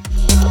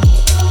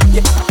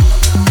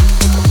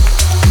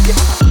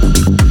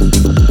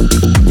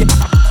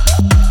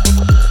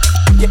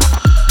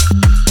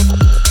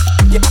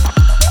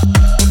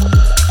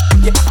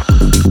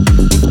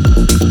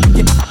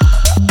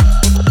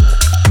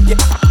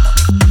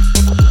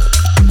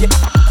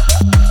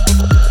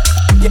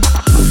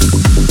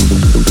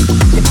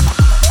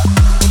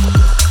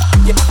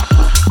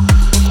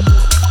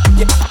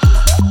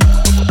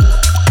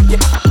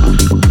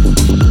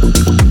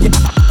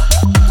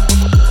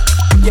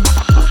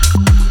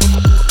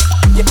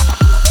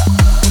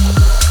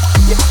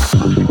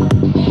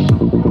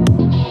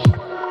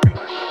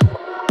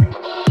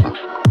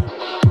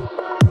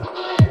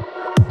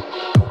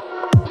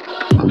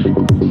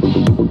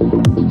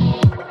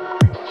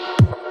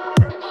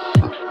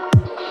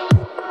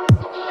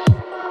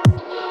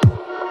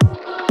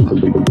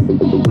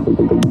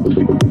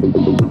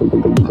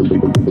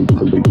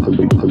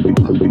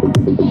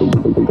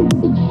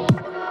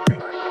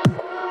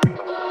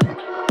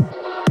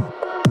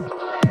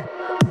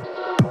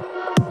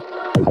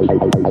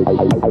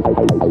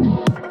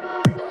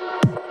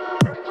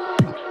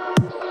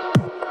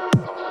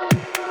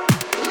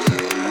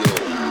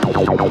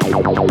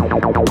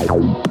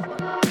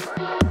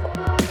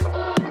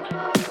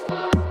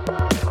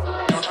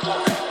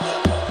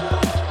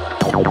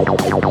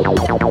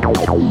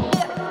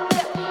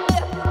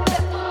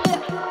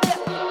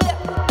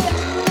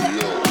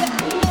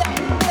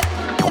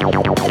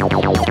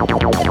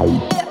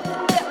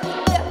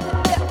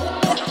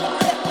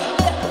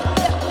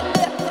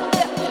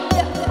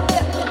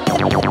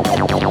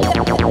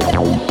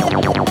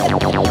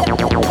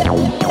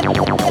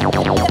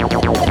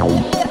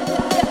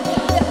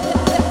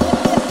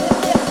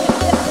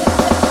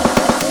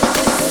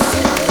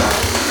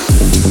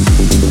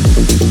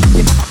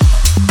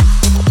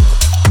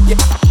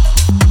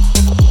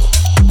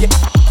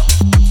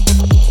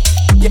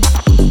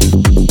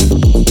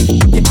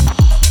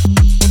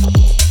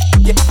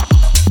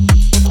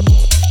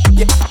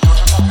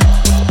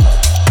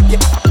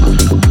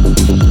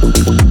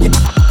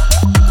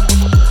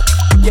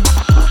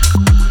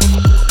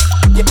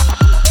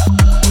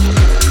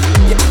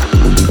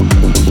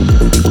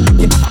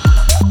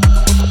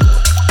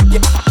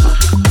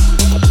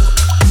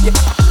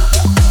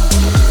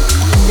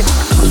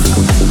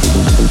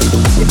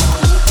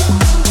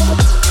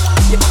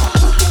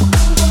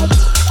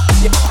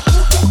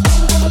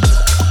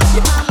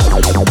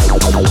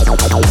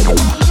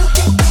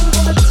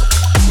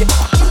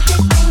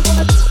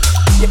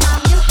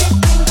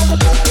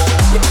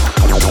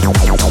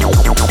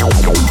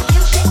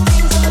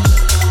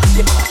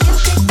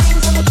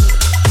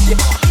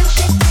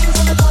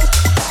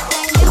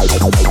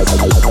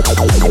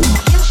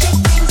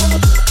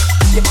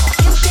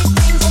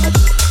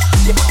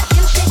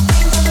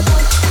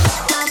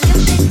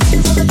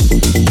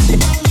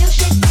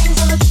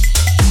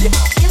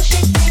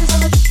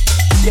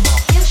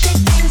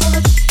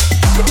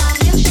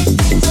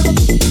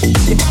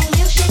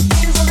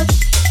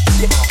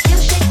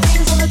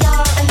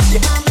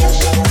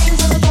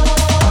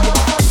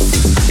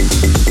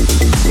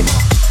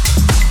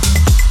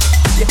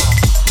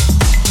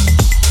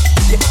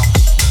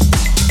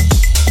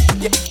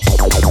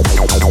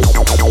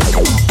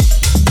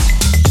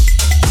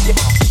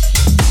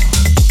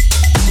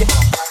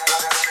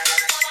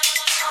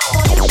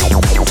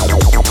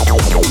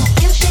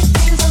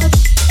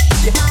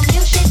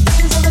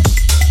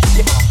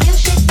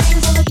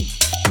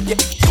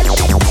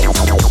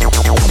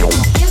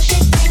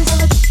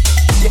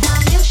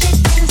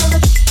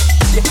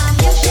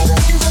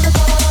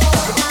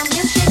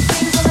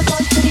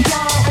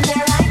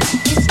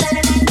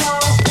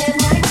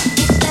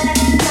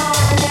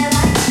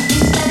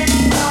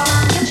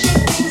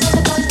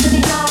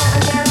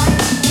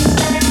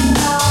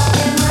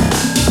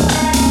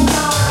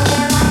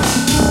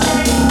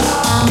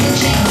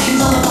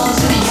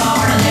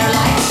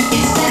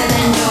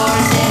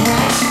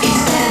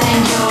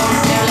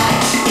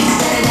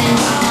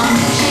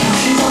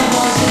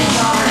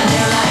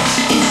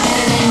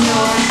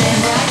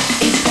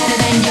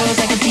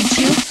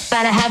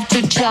 have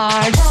to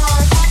charge.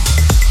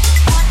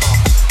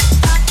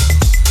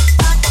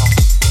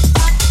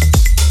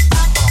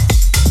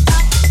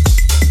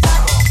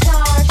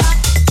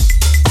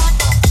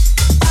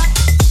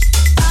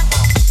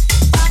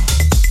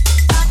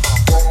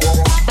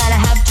 But I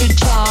have to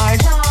charge.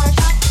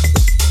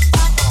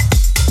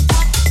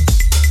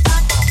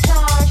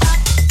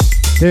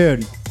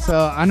 Dude,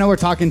 so I know we're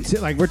talking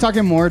we're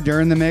talking more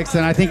during the mix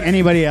than I think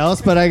anybody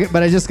else, but I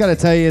just got to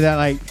tell you that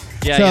I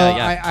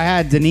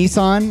had Denise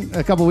on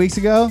a couple weeks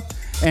ago,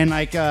 and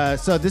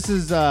so this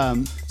is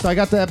so I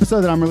got the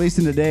episode that I'm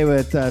releasing today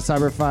with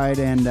Cyberfight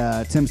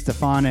and Tim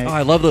Stefanik. Oh,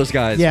 I love those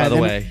guys, by the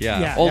way.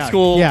 Yeah. Old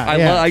school.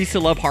 I used to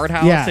love Hard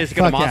House. I used to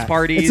go to Mott's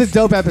parties. It's a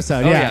dope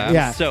episode.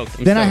 I'm stoked.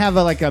 Then I have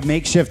a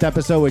makeshift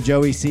episode with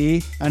Joey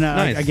C. And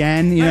Nice.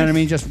 again, you know what I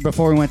mean? Just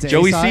before we went to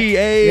Joey ASOC. C.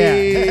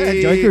 Hey.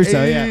 Yeah. Joey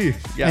Crusoe, Hey.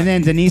 Yeah. And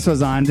then Denise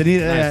was on.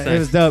 Denise, Nice. it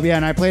was dope. Yeah,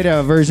 and I played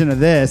a version of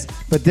this,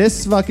 but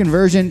this fucking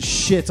version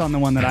shits on the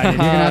one that I did. You're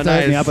going to have to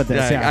hook me up with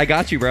this. Yeah. I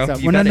got you, bro. So,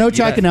 You no, bet no it. You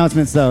track bet.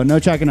 announcements, though. No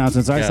track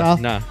announcements. All right, Sal?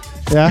 Nah.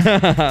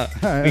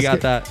 Yeah? We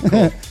got that.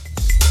 Cool.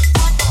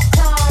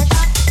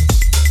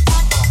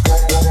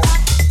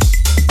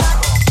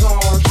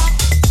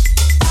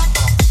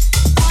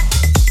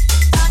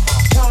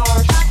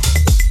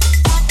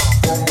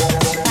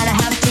 But I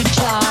have to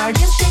charge.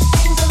 Milkshake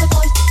brings all the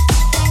boys.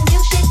 Bang,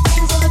 milkshake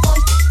brings all the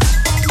boys.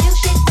 Bang,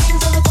 milkshake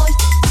brings all the boys.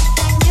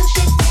 Bang,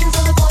 milkshake brings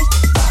all the boys.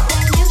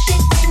 Bang,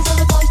 milkshake brings all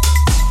the boys.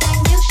 Bang,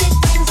 milkshake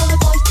brings all the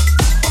boys.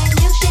 Bang,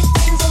 milkshake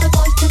brings all the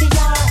boys to the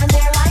yard, and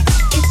they're like,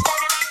 it's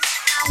better than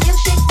now.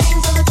 Milkshake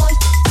brings all the boys.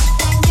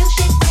 Bang,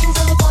 milkshake brings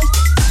all the boys.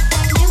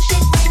 Bang,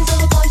 milkshake brings all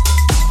the boys.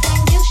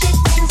 Bang, milkshake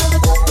brings all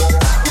the boys.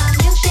 Now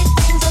milkshake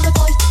brings all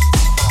the boys.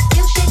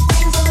 Milkshake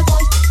brings all the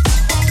boys.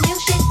 Bang,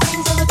 milkshake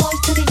brings all the boys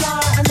to the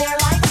yard, and they're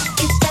like,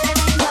 it's better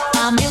than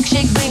yours.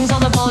 Milkshake brings all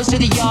the boys to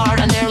the yard,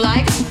 and they're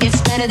like,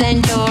 it's better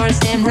than yours.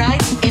 Damn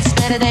right, it's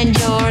better than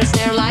yours.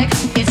 They're like,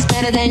 it's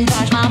better than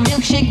yours.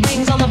 Milkshake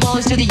brings all the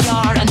boys to the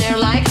yard, and they're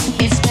like,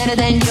 it's better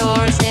than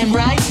yours. Damn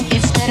right,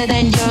 it's better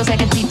than yours. I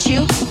can teach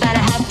you, but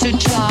I have to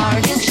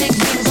charge. Milkshake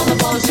brings all the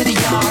boys to the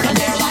yard, and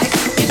they're like,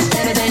 it's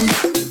better than.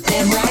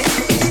 Damn right,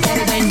 it's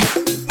better than.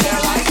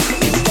 They're like,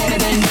 it's better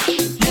than.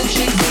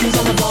 Milkshake brings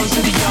all the boys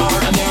to the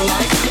yard, and they're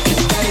like,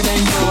 it's better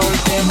than yours.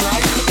 Damn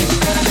right, it's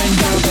better than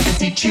yours. I can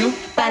teach you,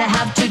 but I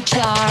have to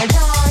charge.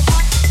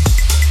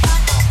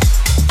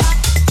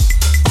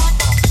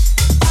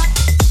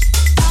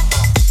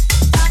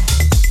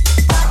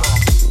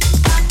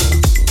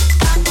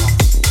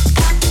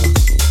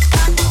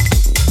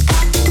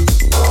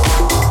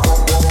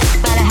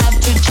 But I have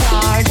to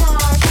charge.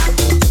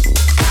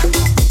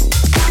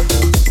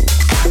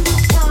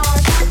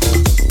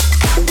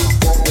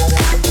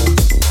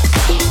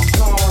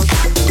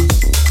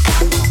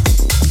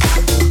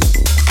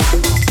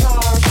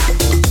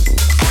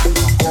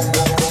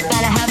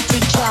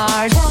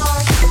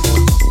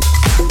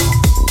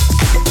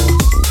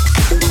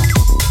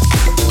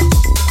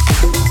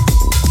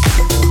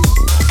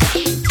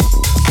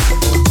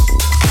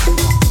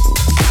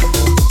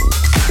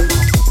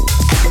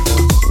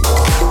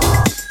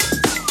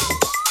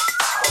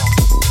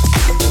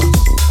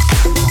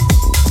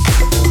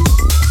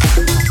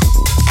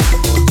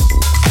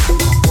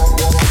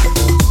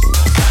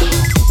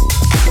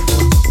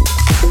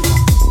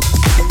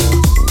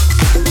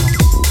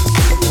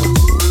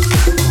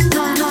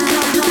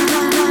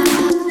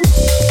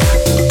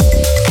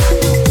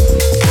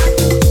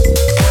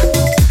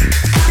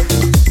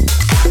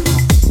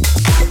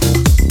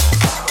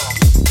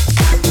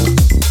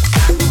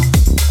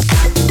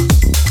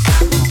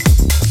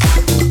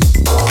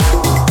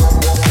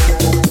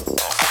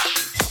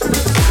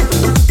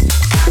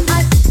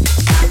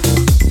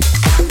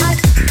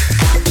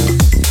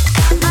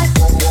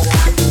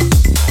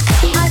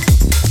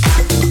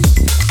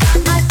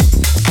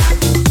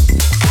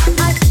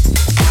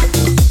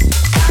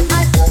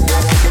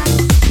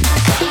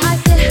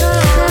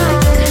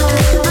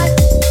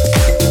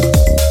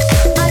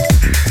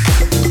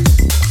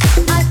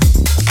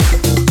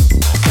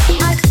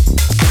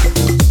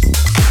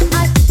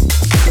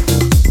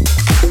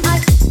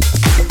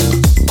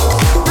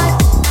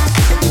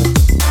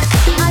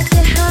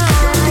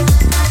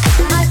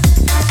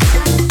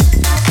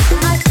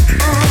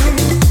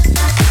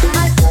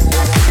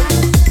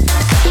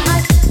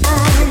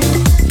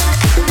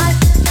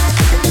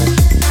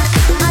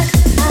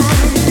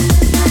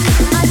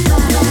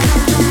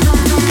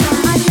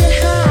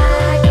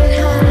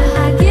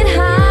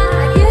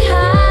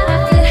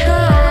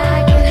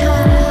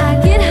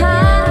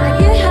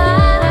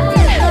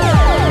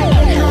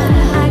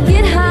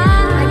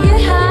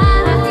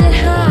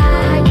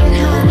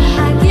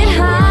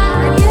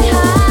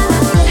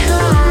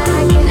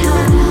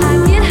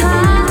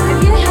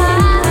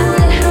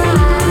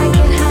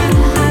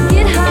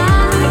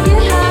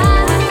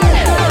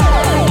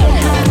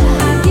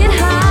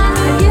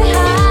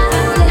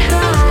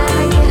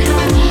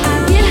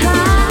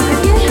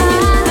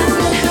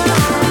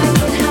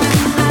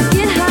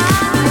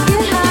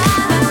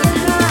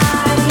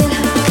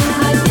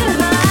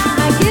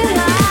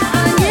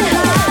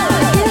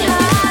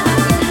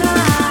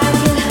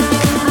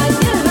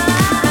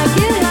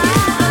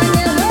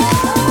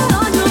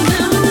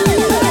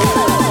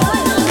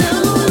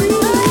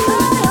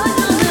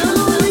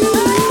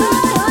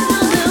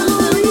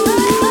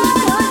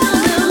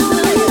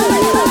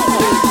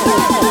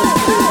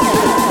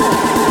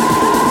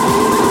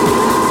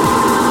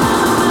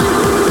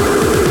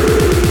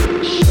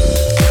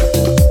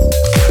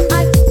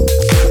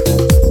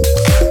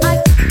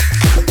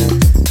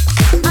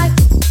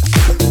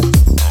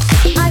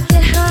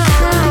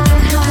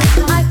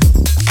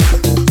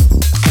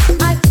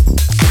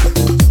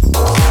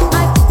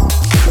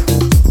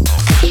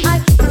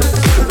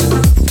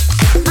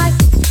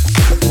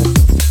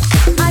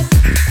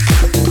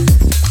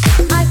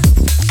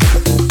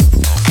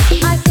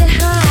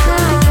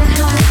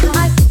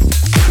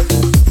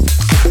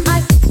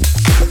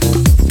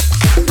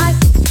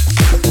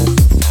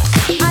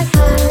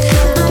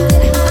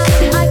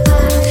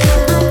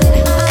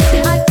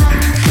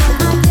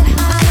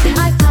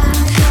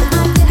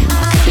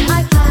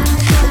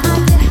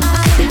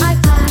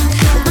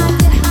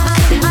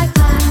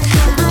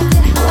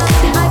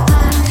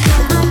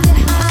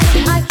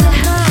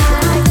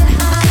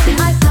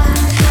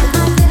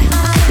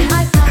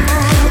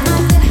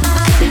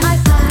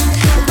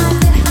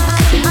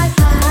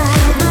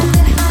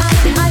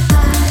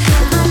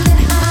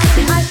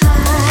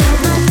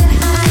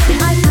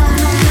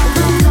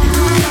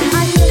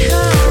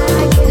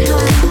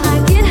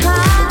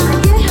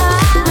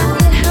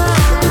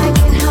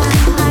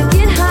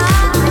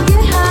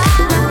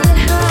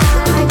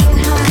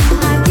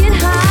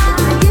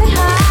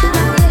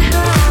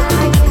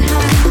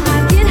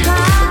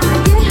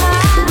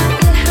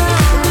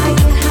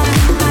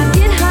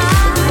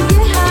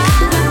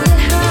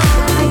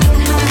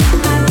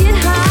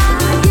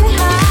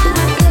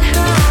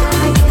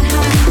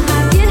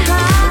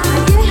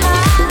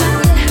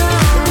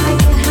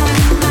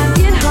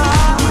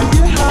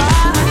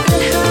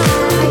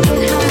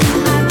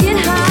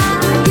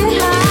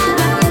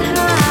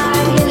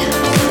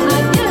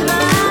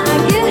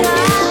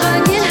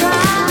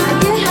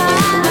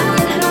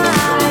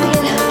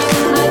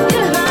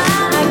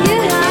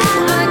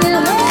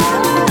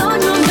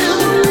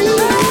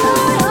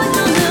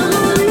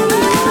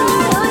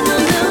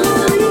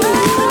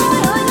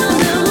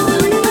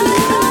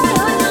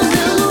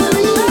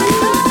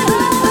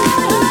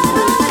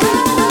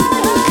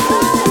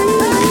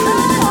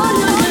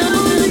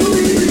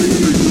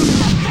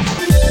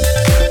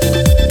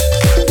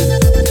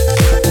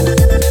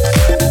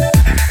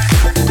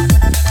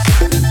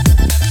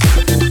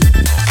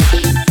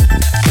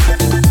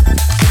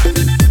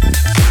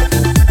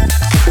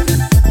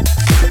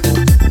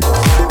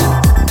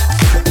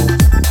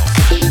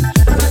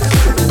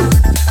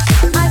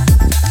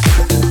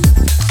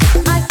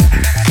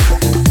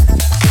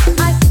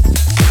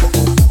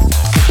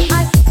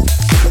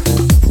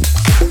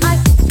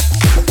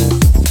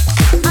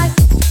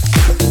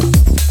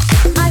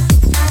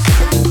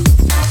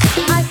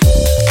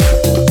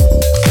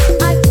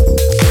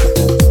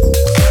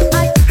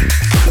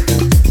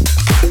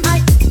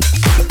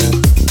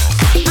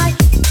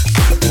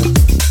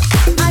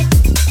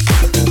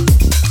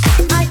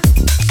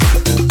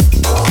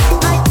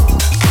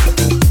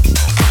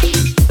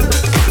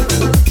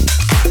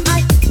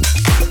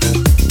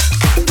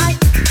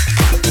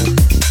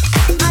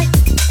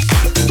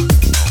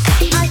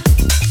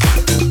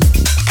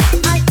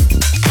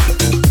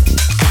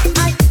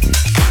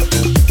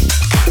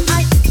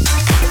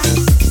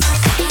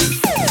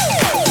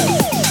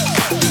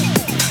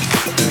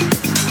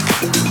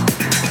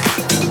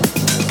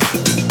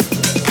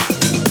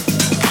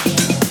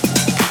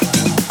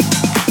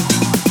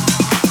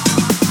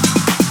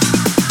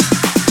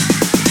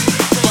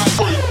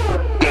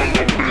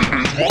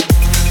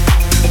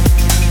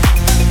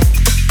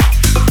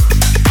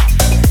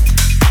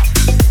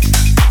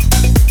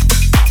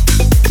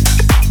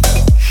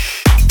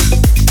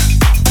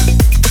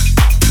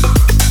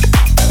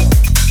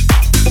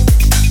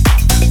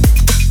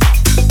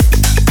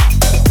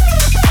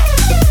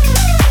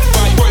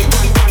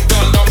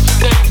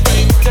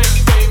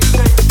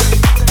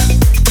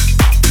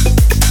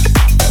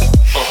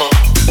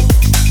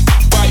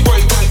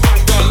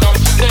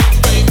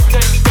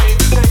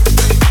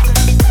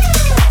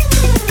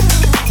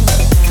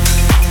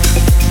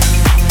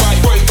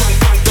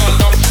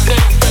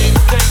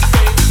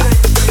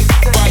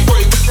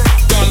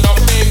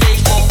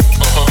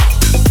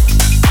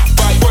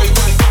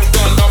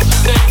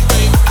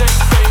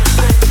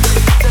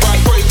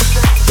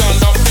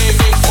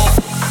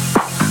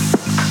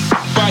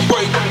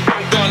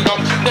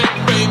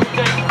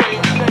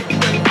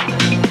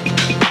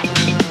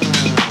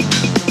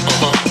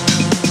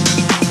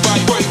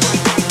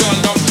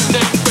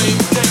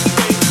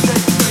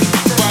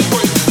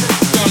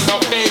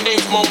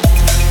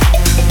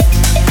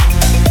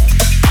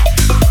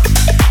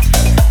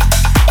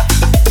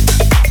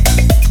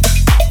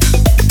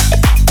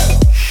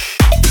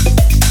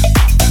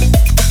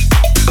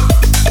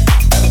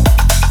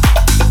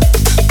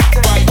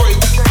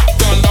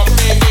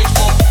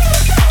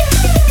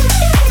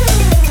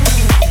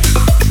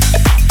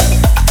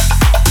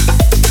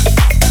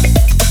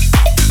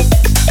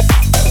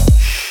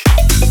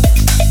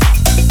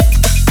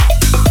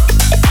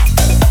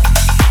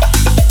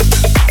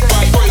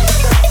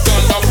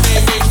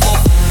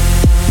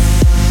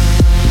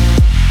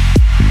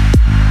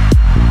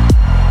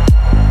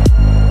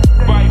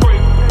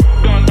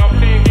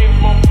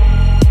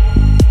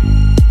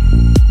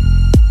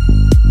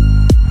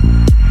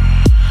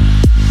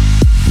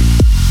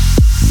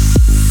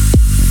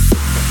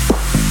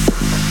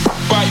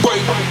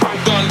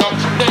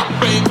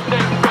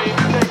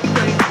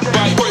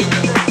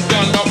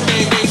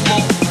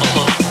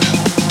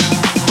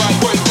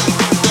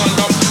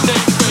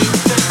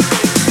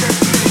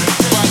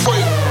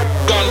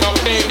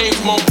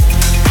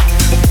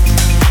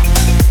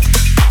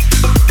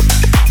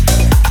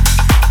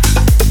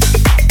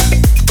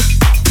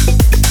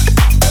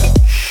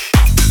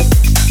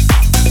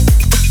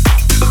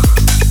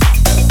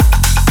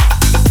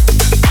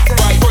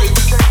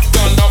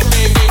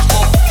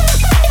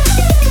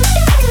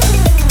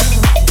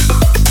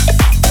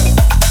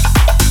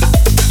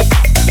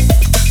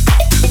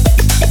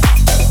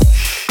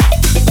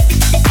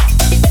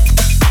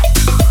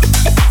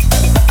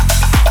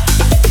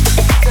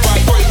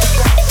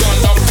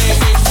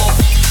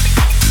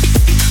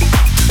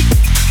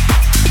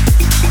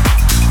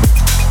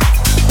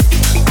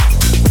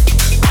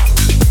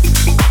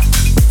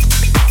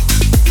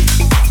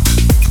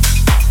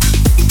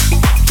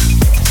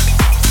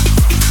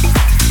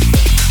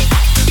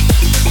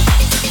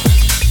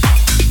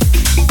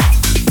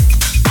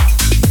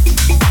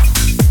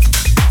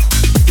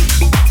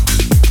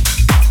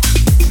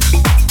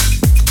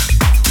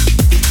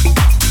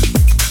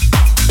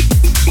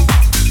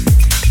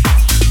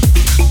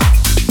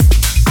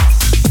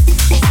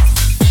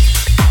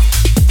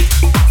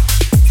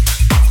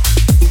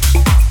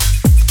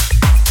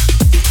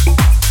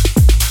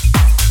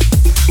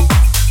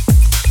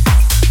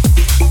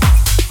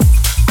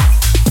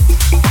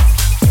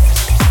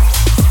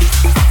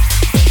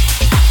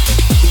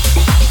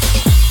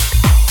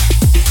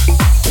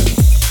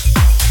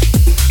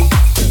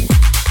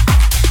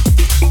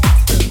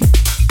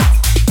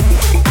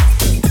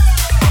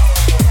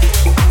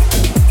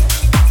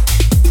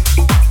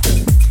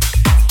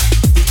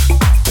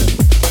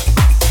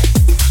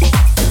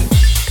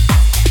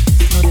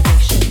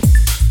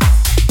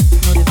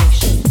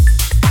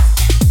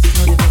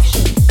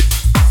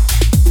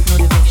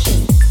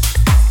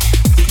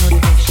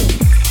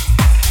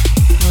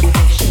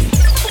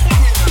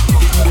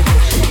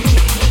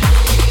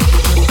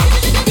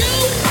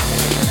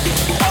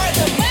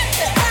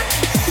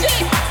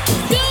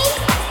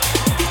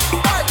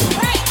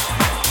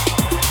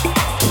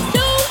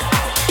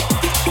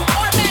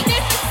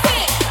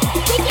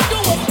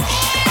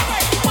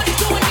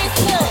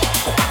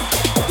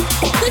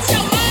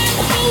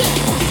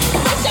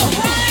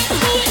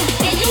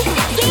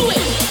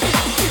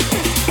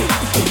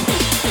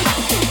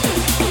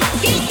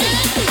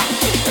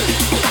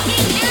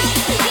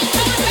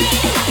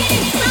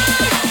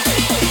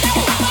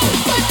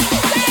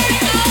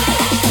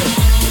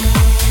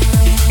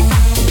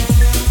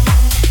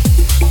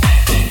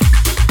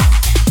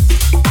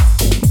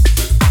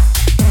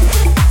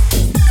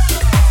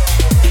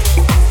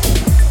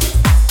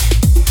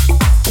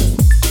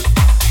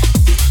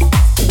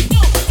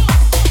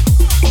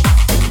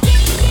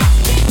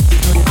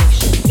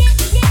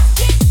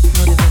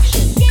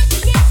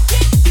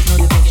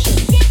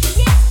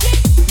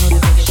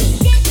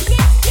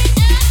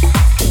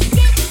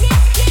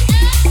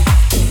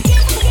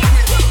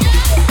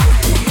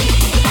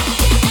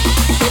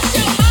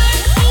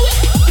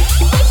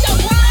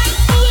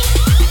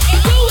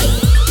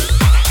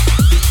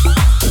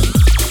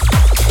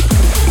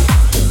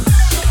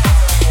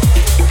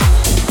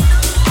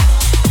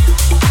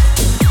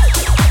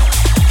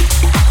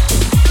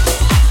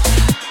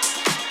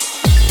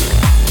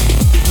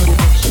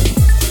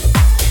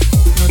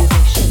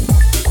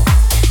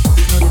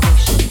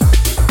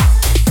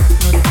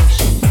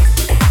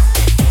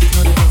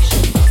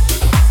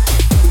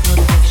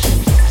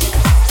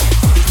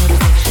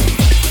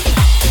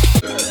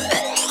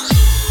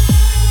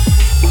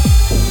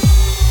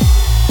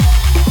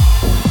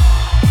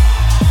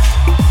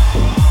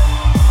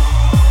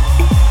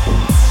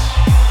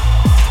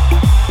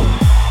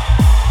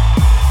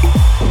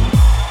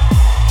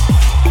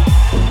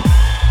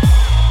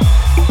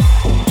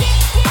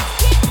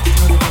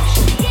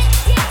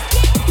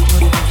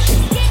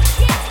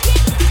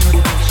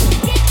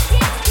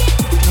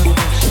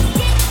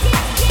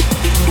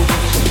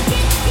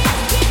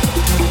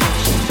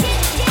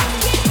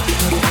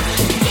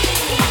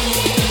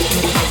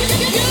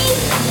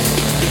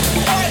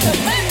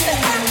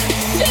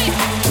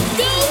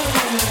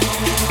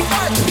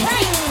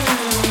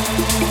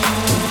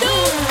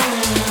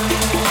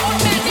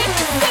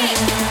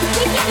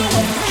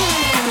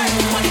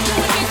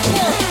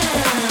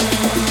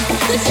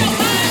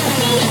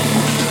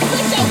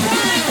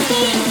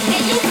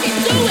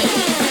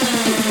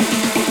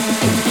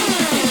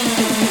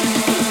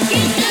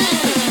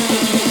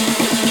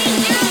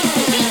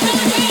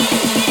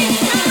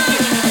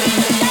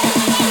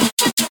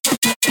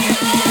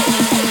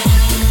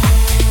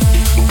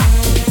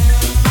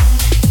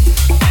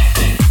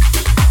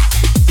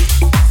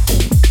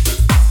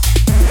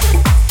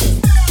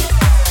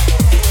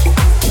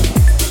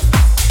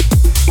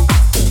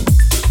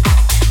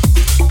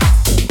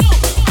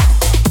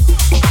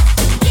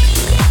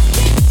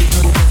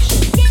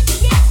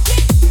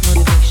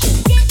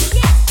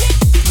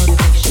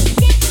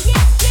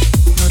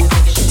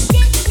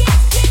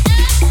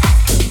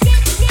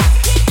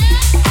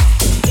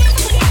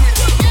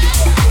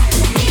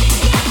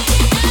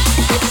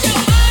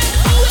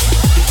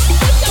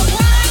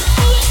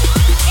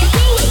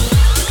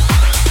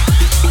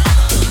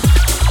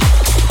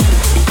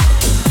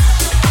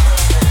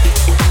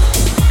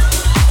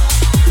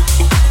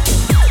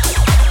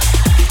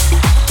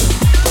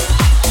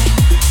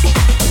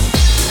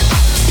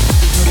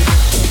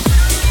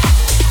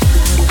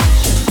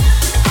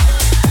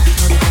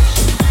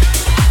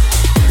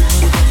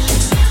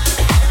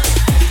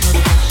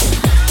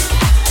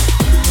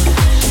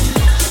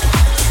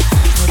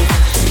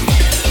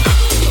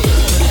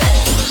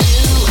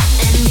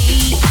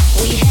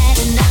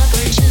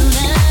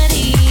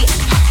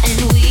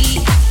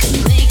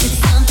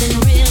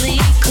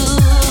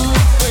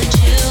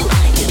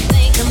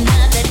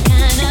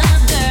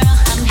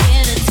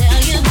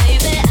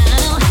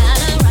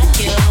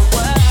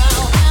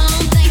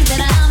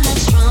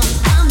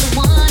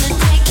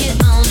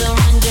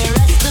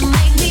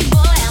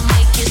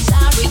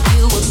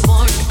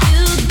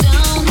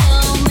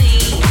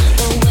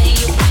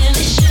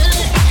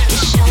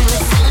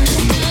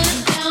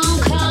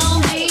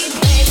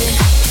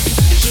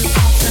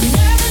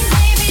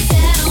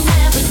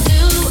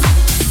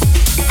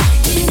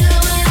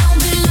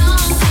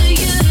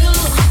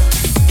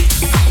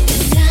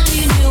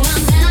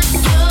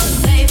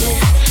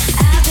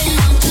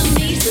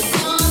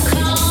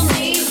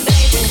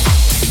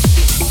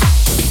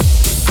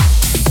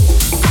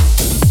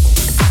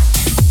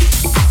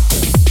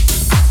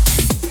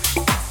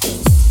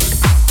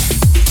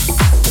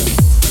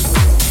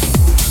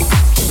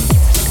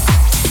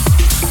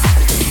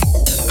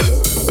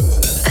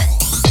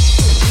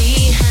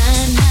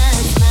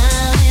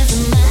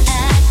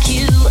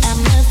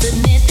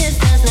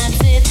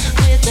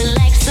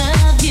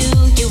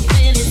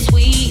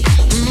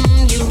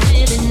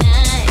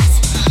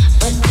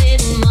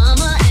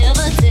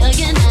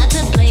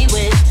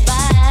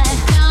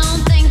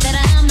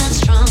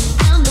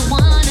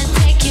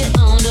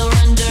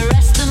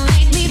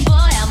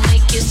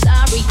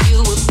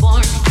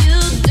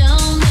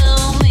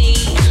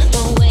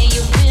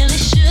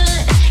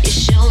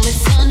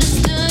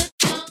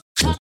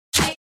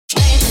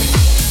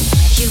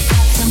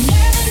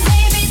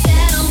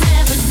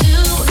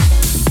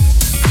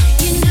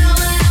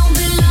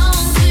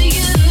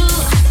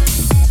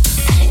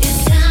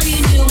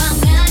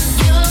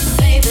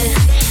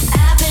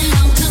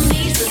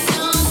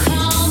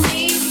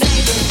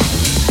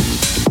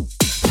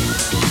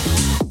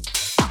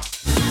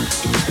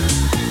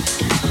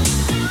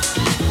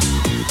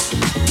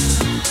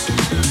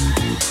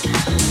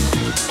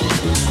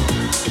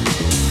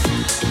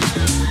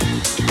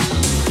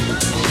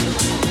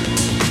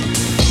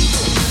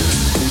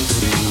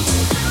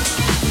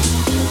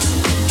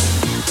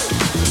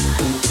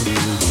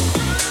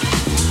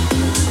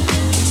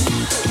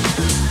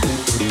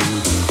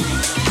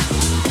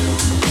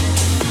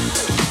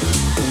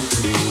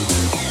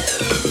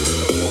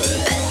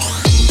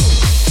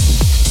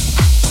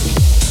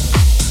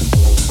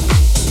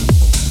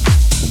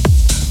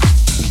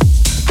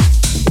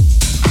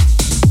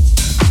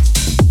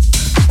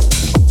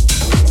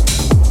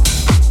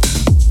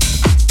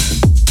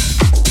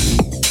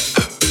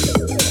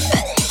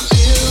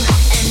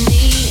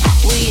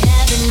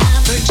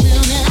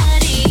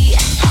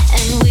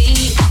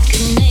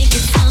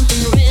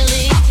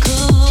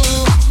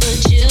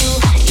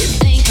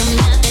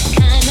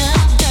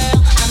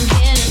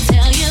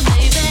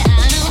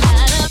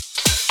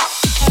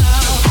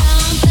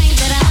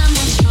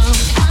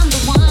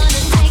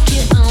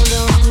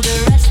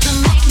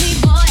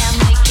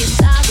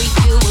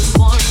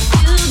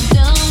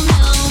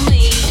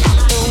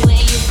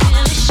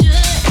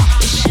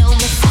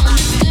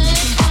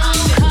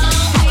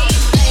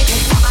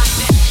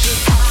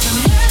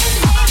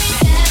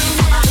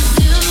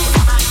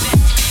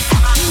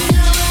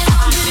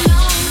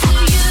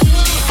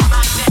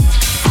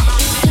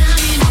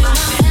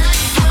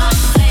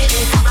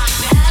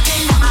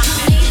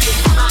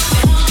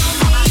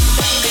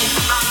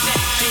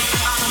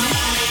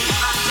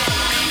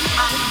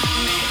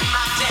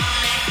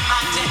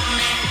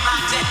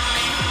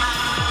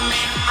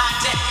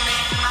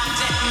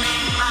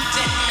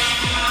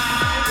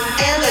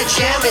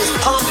 jam is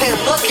pumping,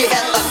 looking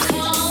at the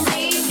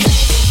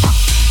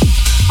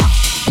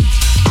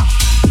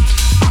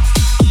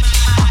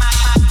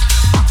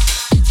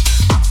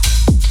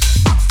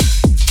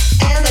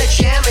and the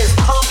jam is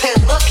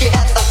pumping, looking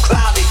at the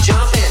crowd is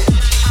jumping.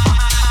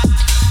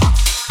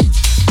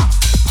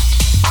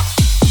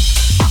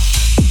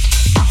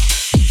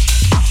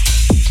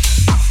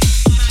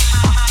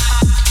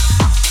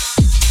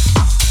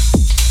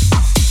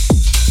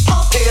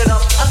 Pump it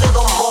up a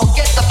little more,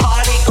 get the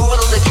party going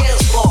on the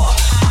dance floor.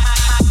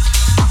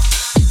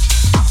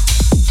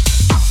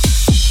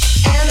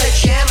 And the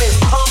jam is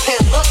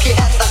pumping, looking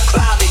at the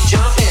crowd is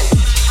jumping.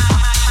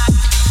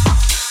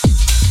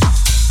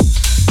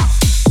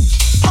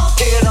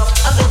 Pump it up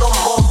a little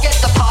more, get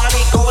the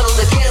party going on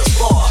the dance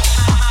floor.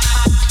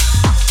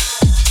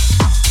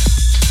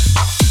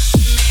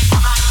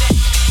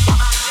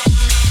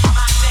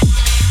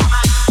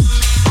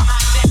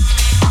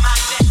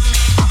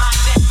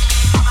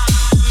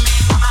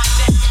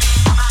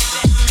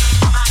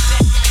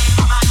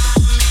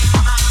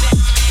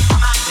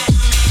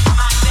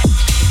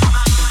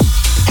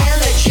 And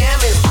the jam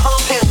is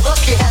pumping,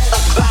 looking at the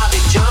crowd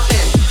is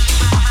jumping.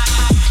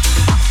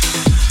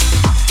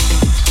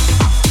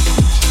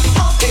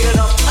 Pump it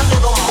up a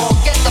little more,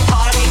 get the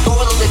party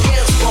going on the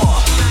dance floor.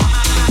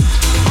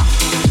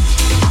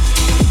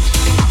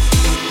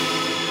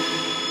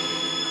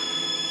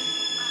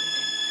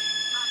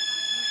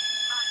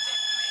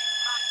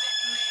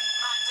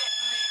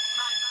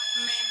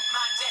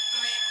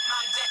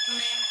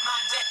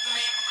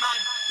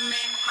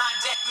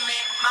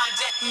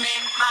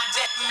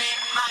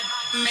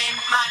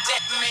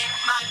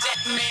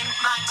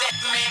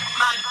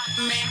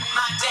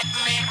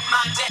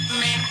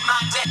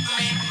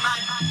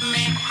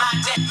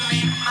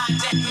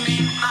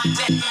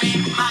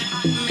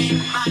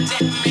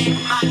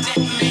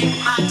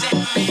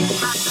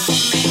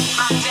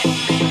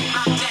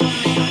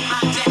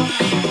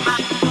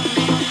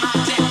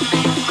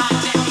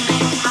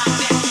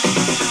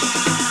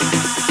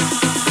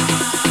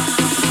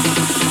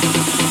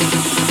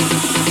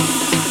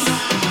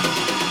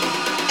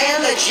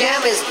 And the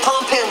jam is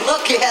pumping,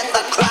 looking at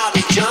the crowd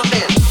is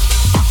jumping.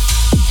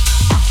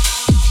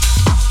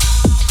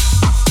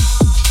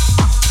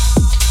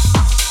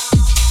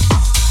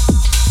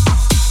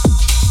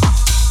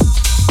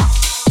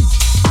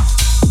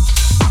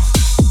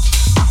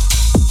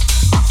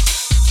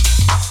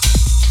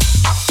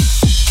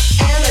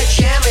 And the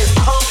jam is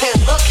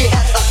pumping, looking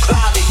at the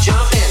crowd is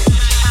jumping.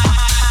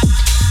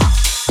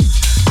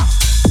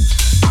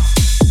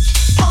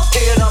 Pump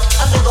it up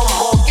a little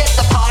more, get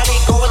the party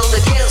going on the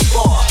dance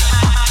floor.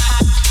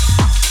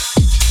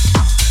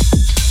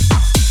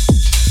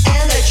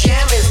 And the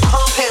jam is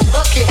pumping,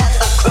 looking at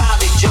the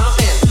crowd is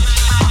jumping.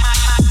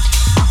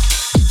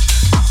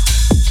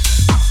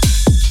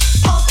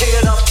 Pump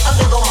it up a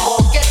little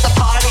more, get the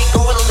party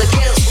going on the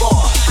dance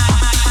floor.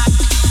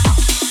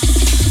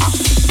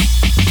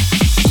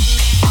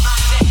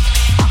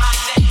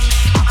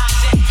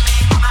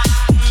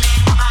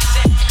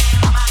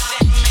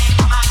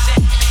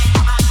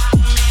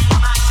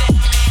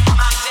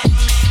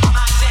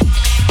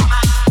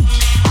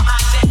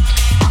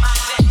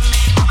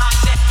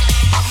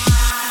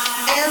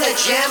 And the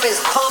jam is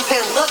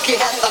pumping, looking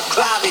at the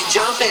crowd is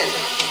jumping.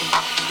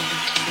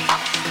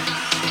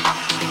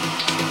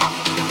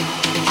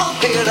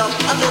 Pump it up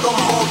a little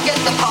more, get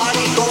the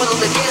party going on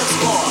the dance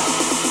floor.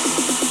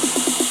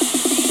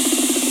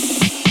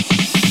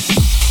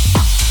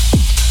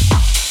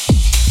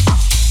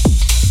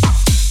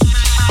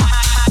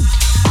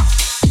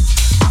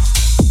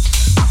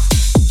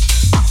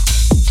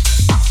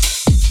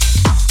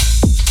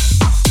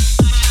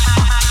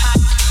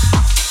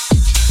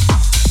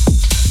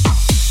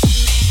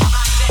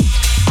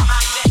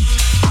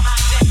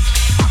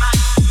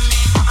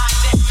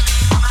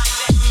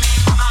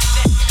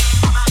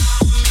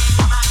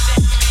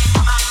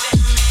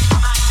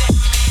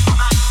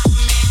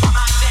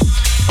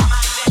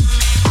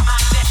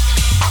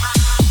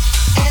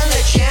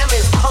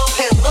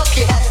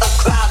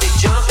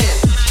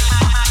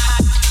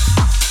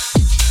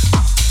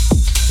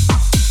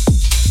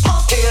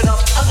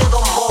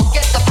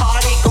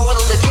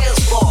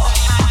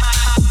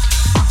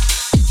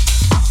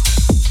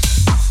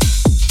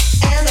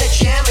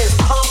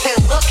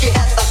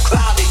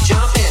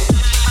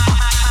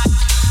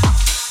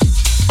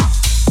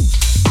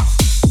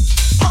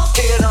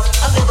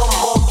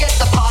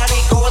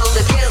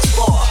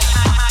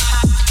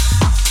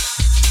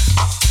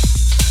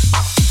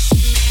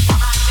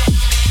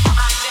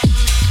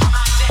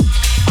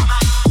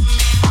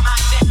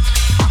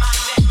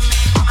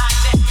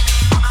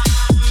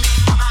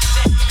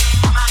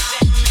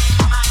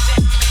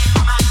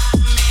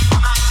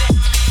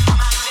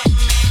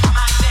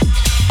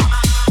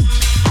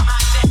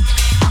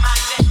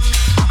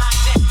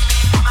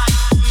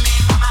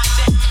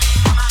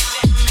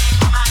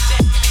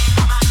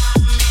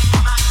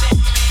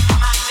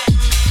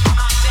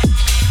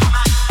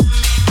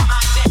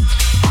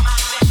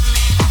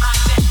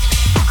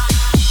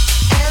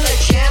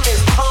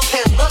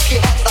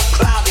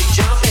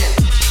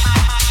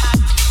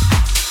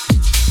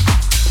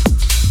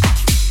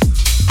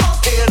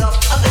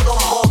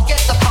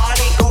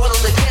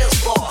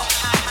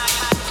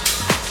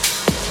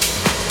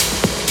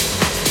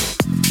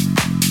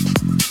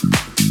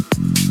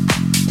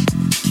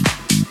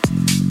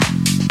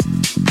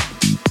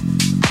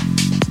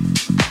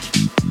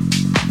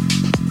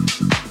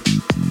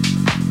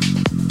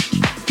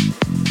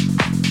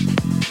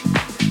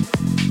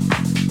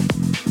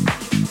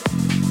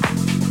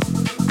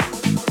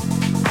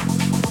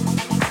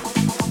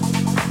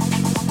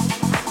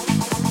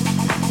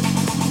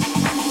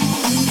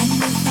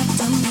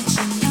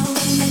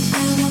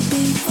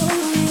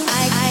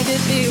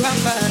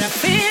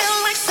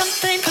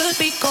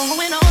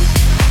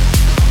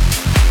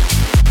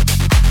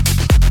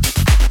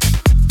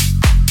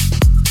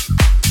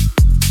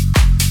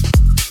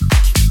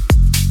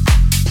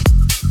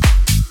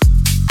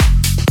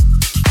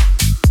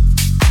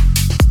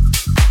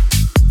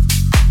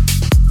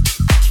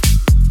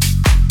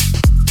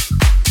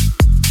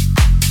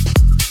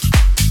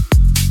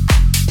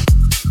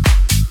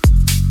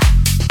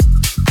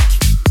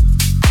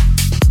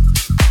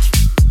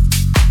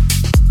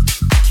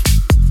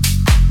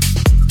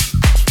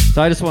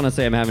 So I just want to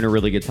say I'm having a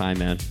really good time,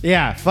 man.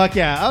 Yeah, fuck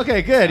yeah.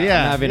 Okay, good.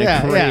 Yeah, I'm having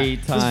yeah, a great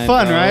yeah. time. It's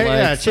fun, bro. right? Like,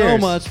 Yeah, so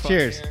cheers. much fun.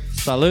 Cheers.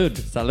 Salud,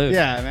 salud.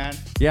 Yeah, man.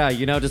 Yeah,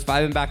 you know, just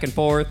vibing back and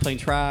forth, playing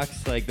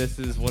tracks. Like, this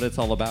is what it's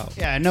all about.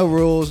 Yeah, no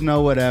rules,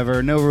 no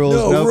whatever, no rules,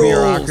 no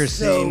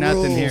bureaucracy,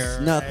 nothing here.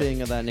 right?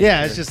 Nothing of that nature.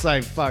 Yeah, it's just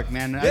like fuck,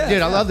 man. Yeah,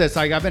 Dude, I yeah. love this.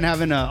 Like, I've been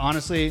having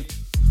honestly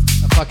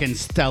a fucking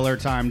stellar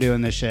time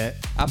doing this shit.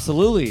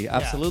 Absolutely,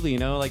 absolutely. You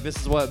know, like this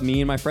is what me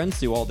and my friends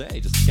do all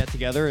day. Just get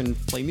together and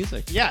play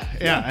music. Yeah,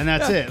 and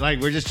that's yeah. it. Like,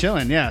 we're just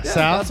chilling. Yeah, Yeah,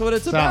 Sal, that's what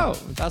it's Sal,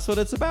 about. That's what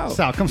it's about.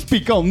 Sal, come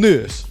speak on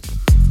this.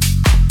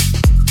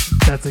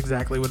 That's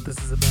exactly what this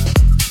is about.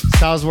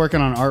 Sal's working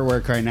on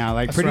artwork right now.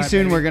 Like, That's pretty right,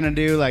 soon baby. we're gonna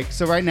do like.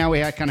 So right now we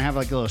kind of have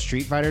like a little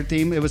Street Fighter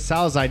theme. It was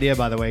Sal's idea,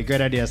 by the way.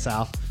 Great idea,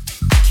 Sal.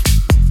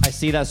 I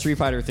see that Street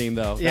Fighter theme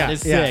though. Yeah, that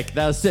is yeah. sick.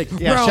 That was sick.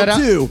 Yeah, Round shout out-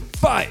 2,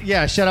 fight.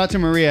 Yeah, shout out to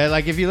Maria.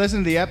 Like, if you listen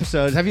to the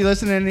episodes, have you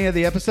listened to any of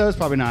the episodes?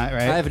 Probably not,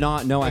 right? I have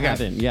not. No, Okay. I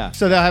haven't. Yeah.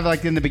 So they'll have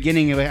like in the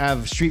beginning, it would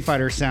have Street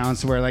Fighter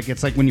sounds where like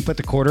it's like when you put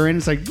the quarter in,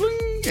 it's like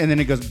bling, and then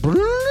it goes.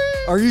 Bling.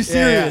 Are you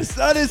serious?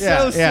 That is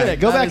so sick.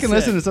 Go That back is and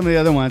listen sick. to some of the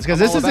other ones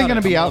because I'm this all isn't about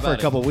going to it. be I'm all out for a about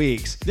it. couple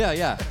weeks Yeah,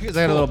 yeah. because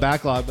I got a little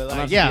backlog. But gonna like,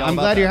 have to yeah, be all I'm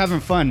about glad that. you're having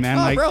fun, man.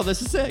 Oh, like, bro, this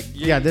is sick.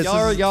 Yeah, this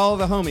y'all is- y'all are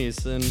the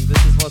homies, and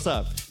this is what's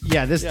up.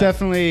 yeah, this Yeah.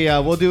 definitely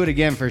we'll do it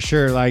again for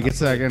sure. Like,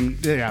 it's like, I'm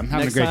having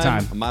Next a great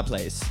time. My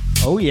place.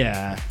 Oh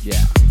yeah,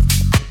 Yeah.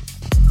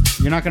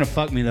 you're not gonna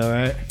fuck me though,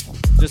 right?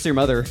 Just your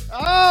mother.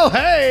 Oh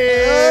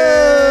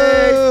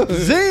hey,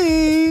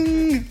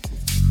 zing.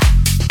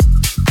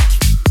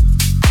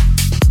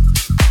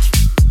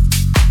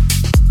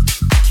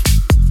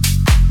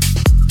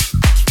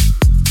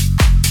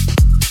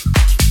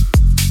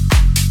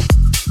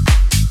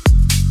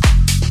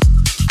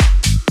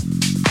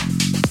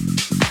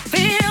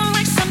 Feel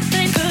like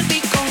something could be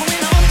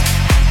going on.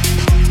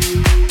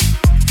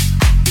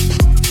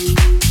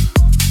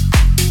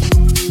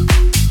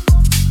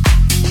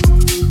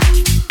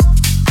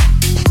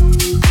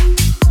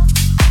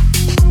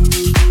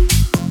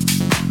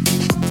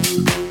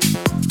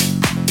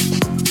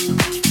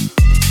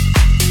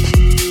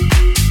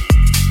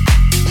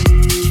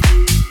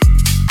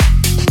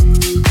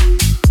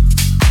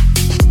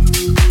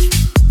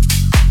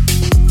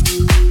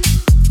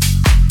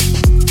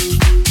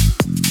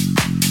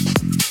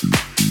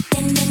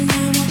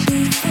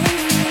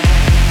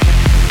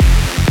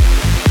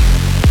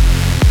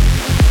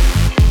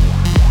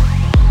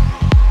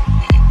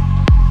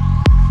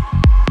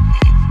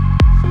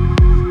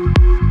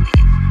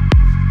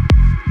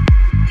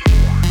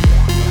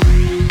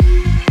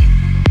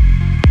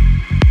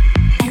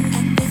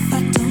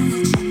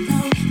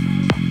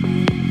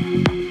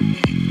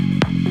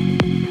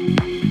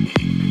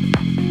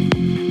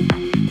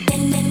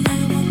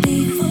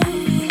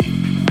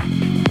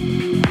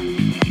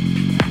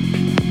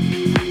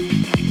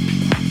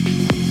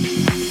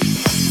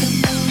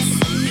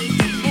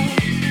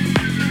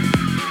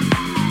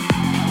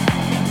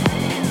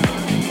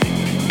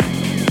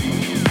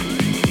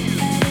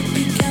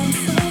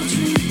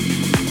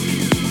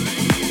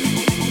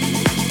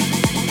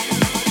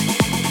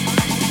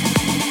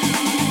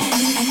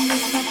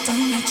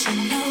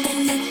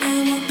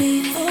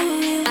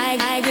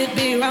 I could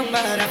be wrong,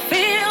 but I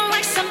feel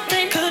like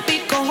something could be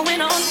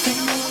going on.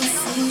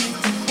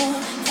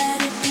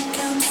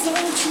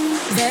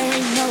 There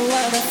ain't no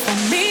other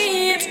for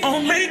me, it's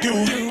only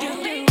you.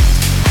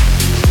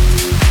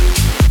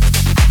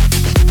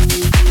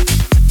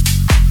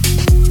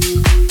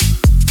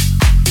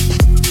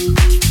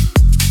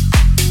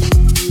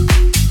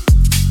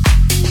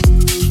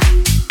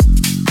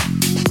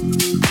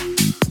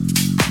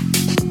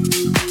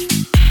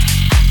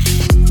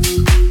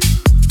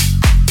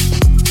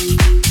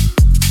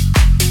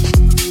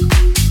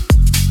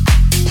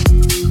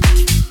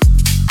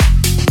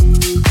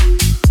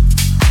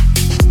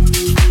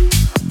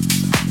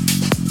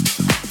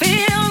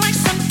 Feel like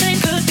something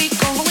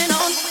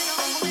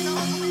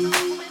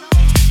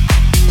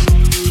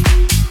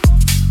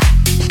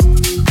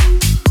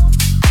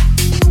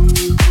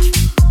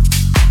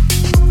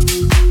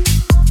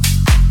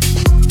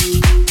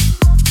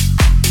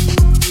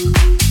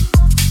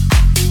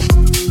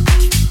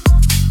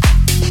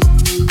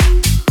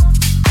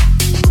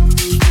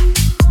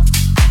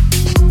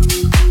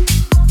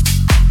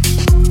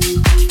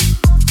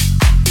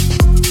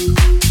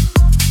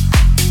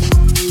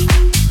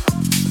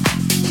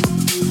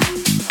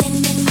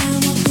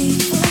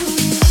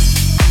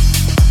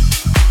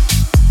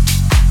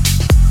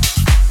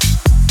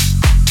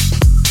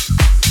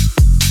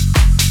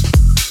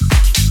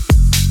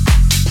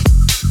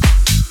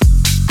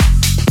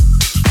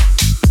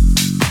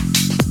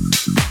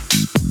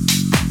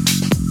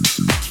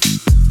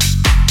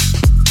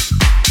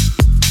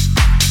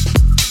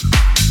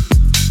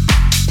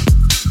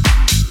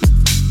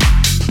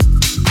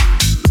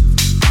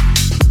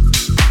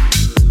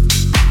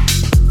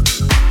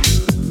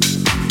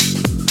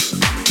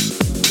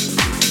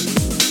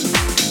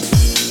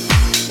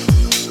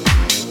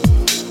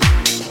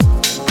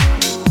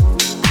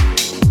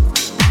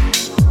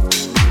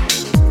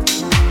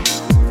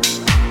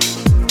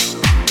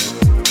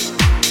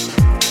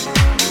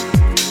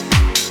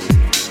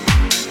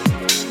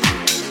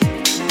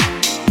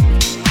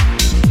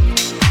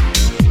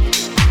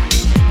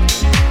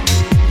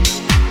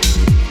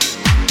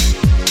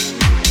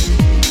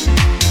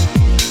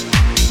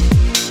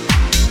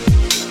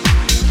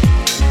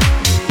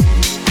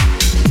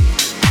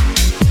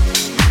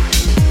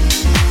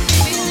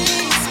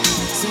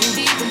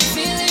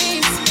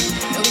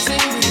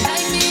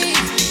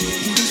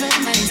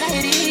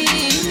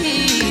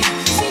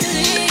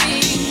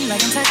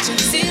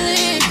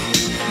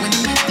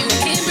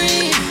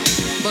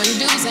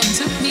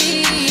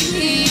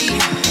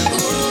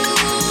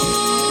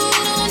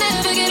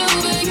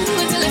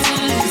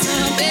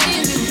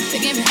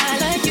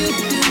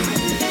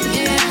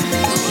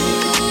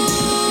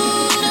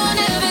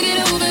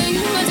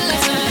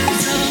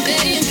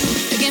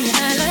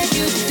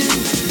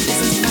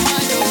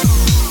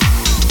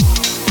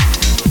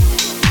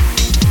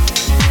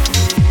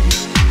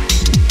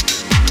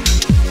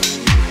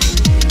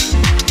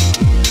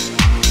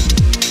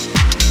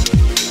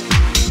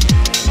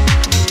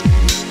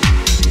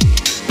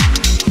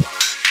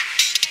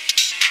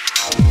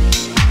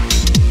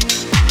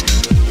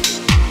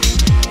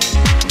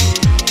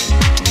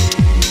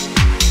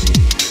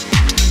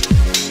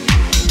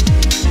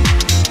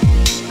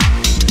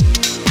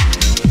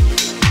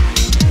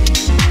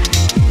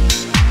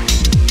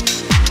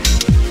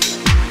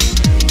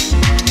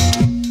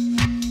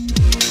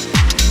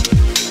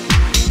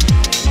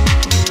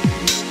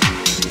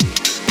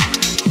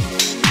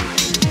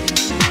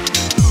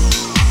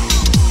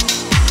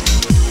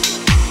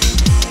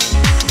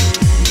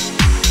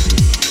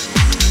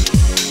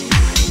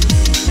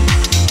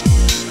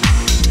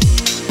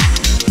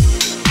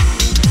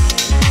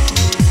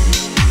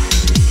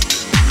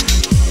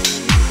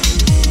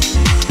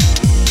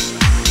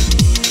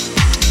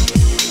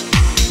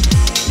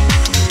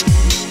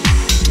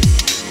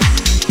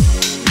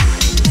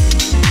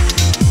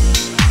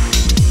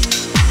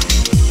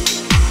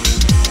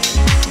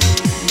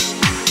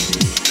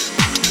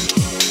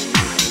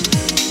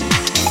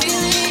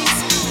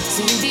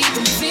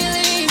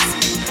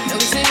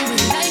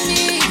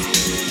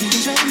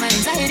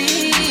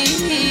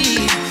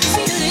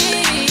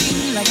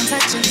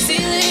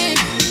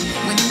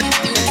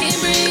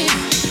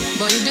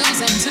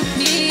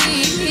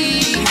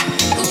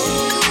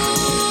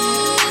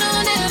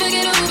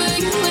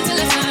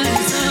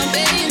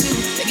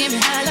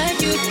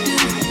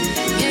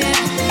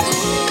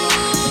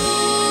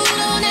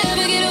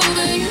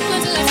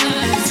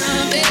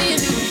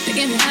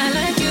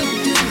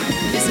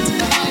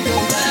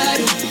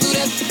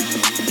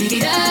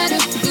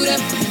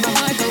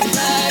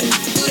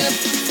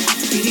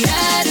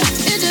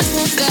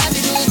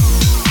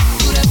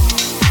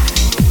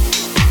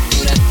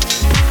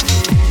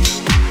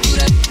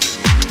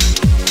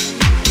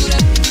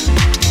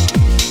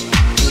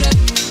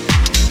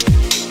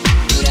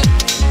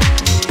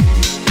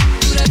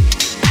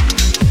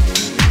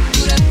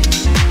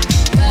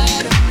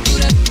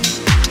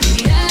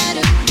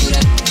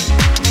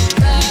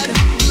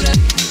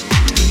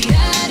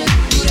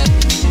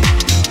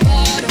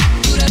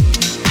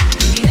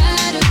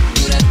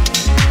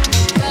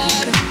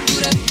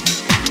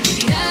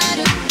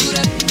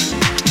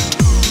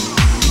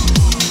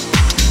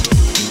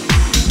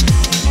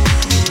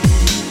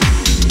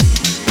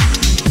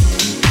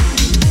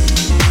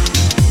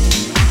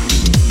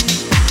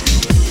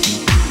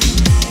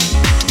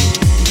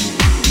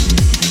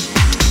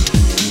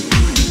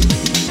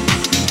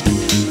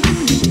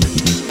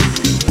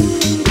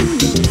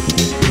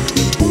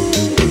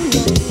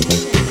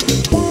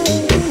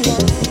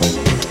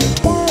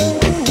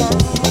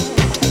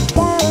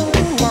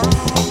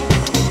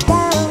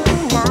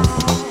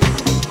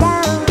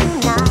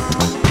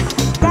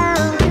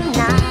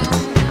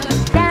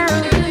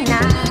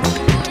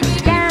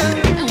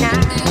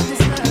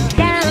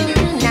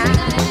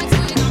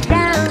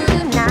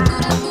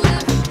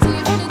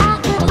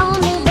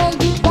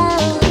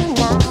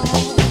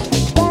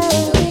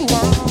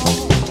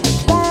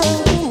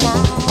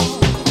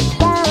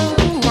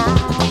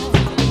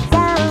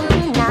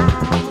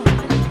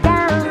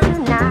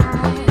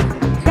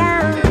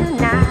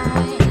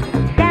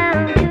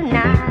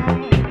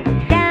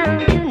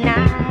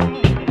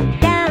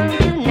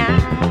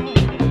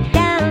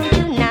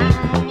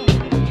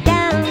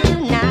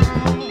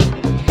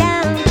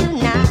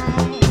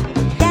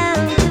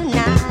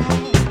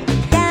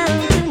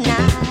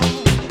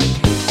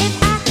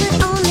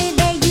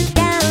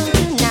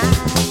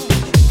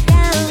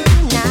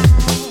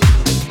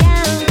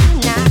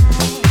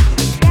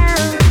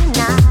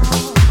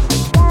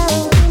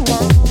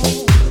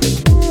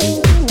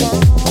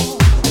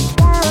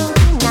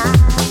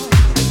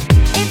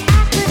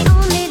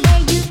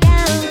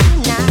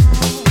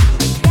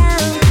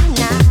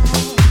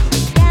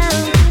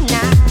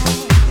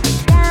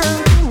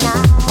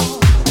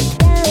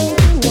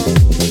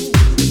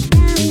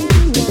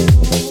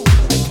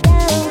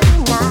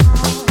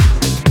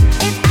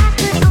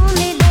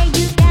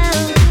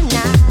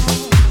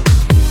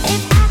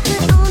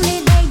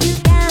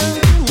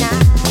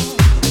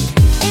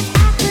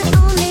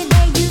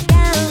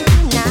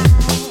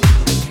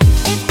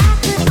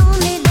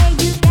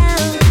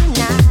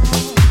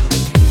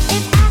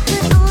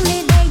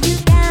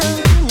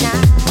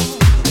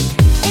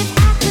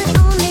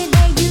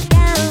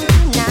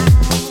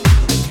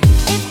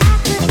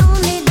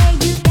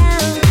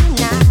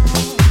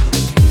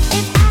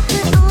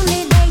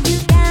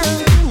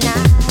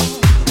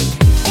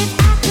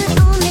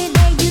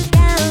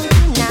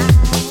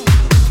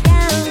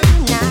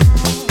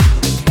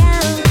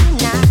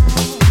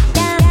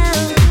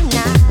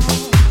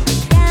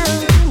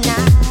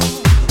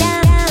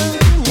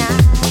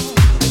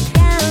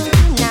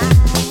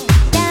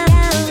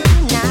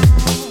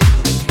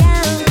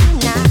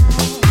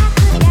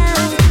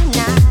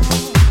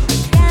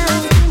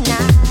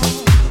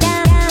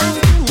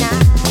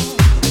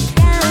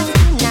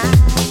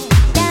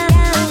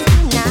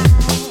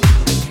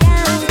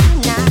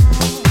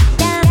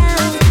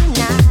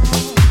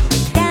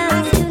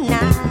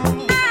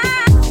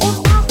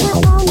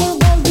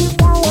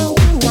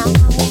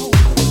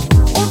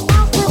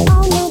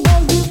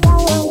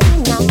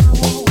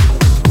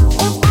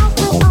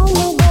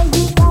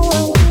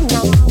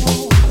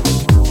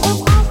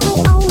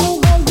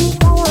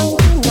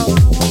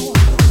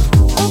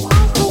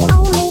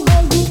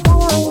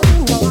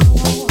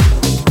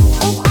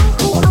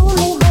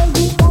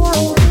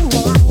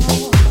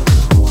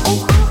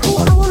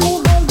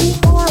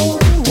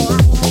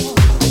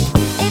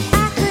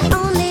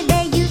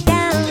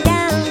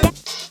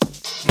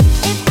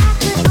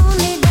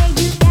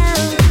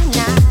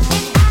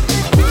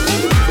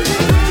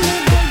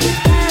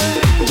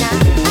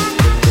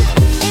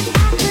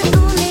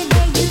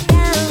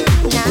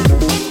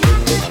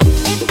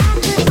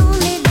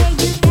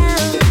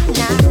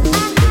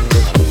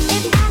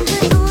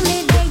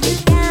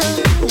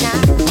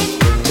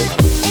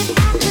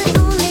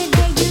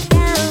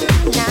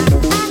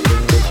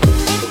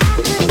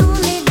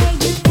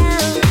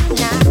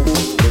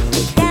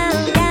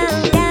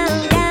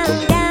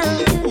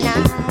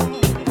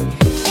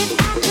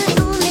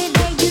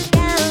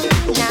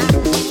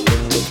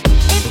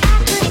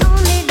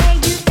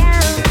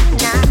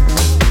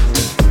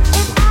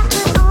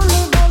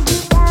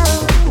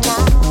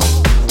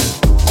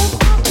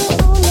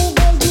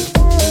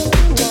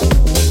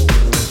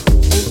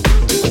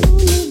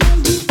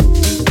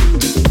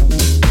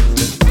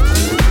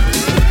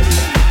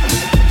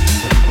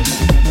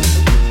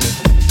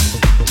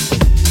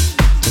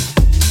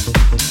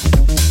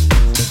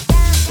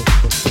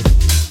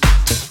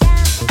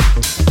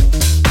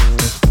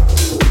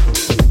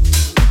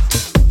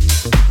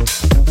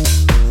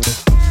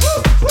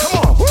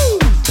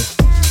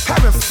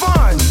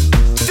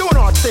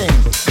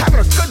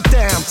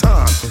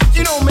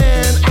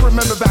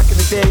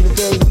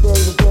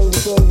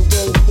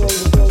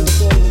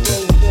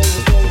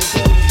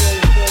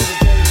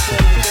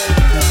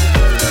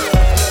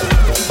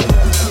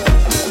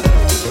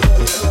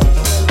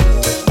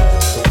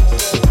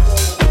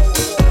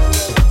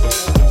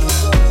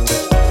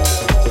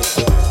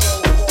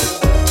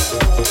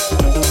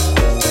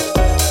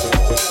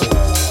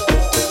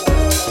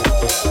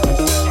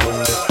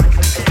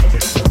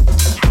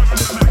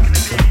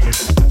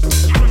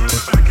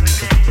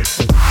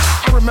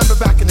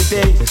remember back in the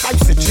day, I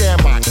used to jam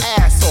my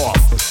ass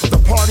off. The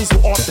parties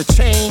were off the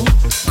chain,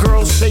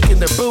 girls shaking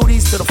their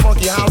booties to the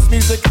funky house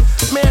music.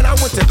 Man, I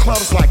went to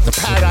clubs like the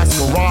Paradise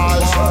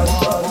Garage,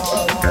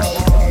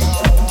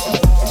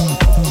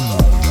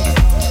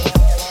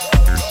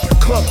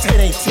 Club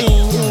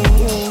 1018,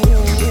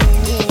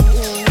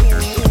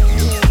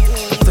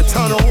 The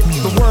Tunnel,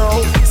 The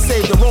World,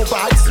 Save the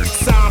Robots,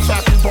 Sound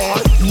Factory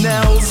Bar,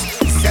 Nels,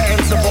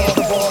 Sam's the Bar,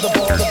 the Bar, the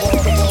Bar, the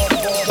Bar, the Bar.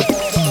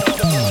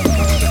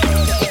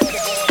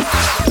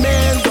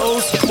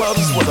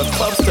 Were the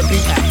clubs to be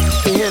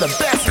at. They hear the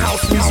best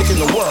house music in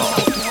the world.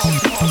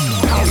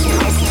 House,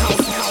 house,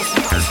 house, house,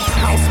 house,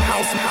 house,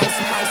 house, house,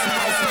 house,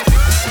 house.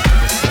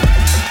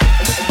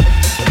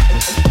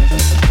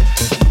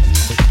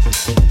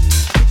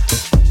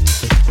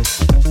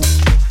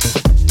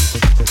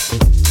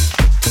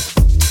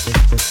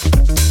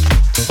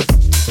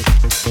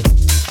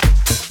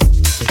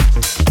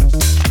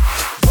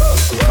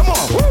 Come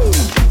on, woo!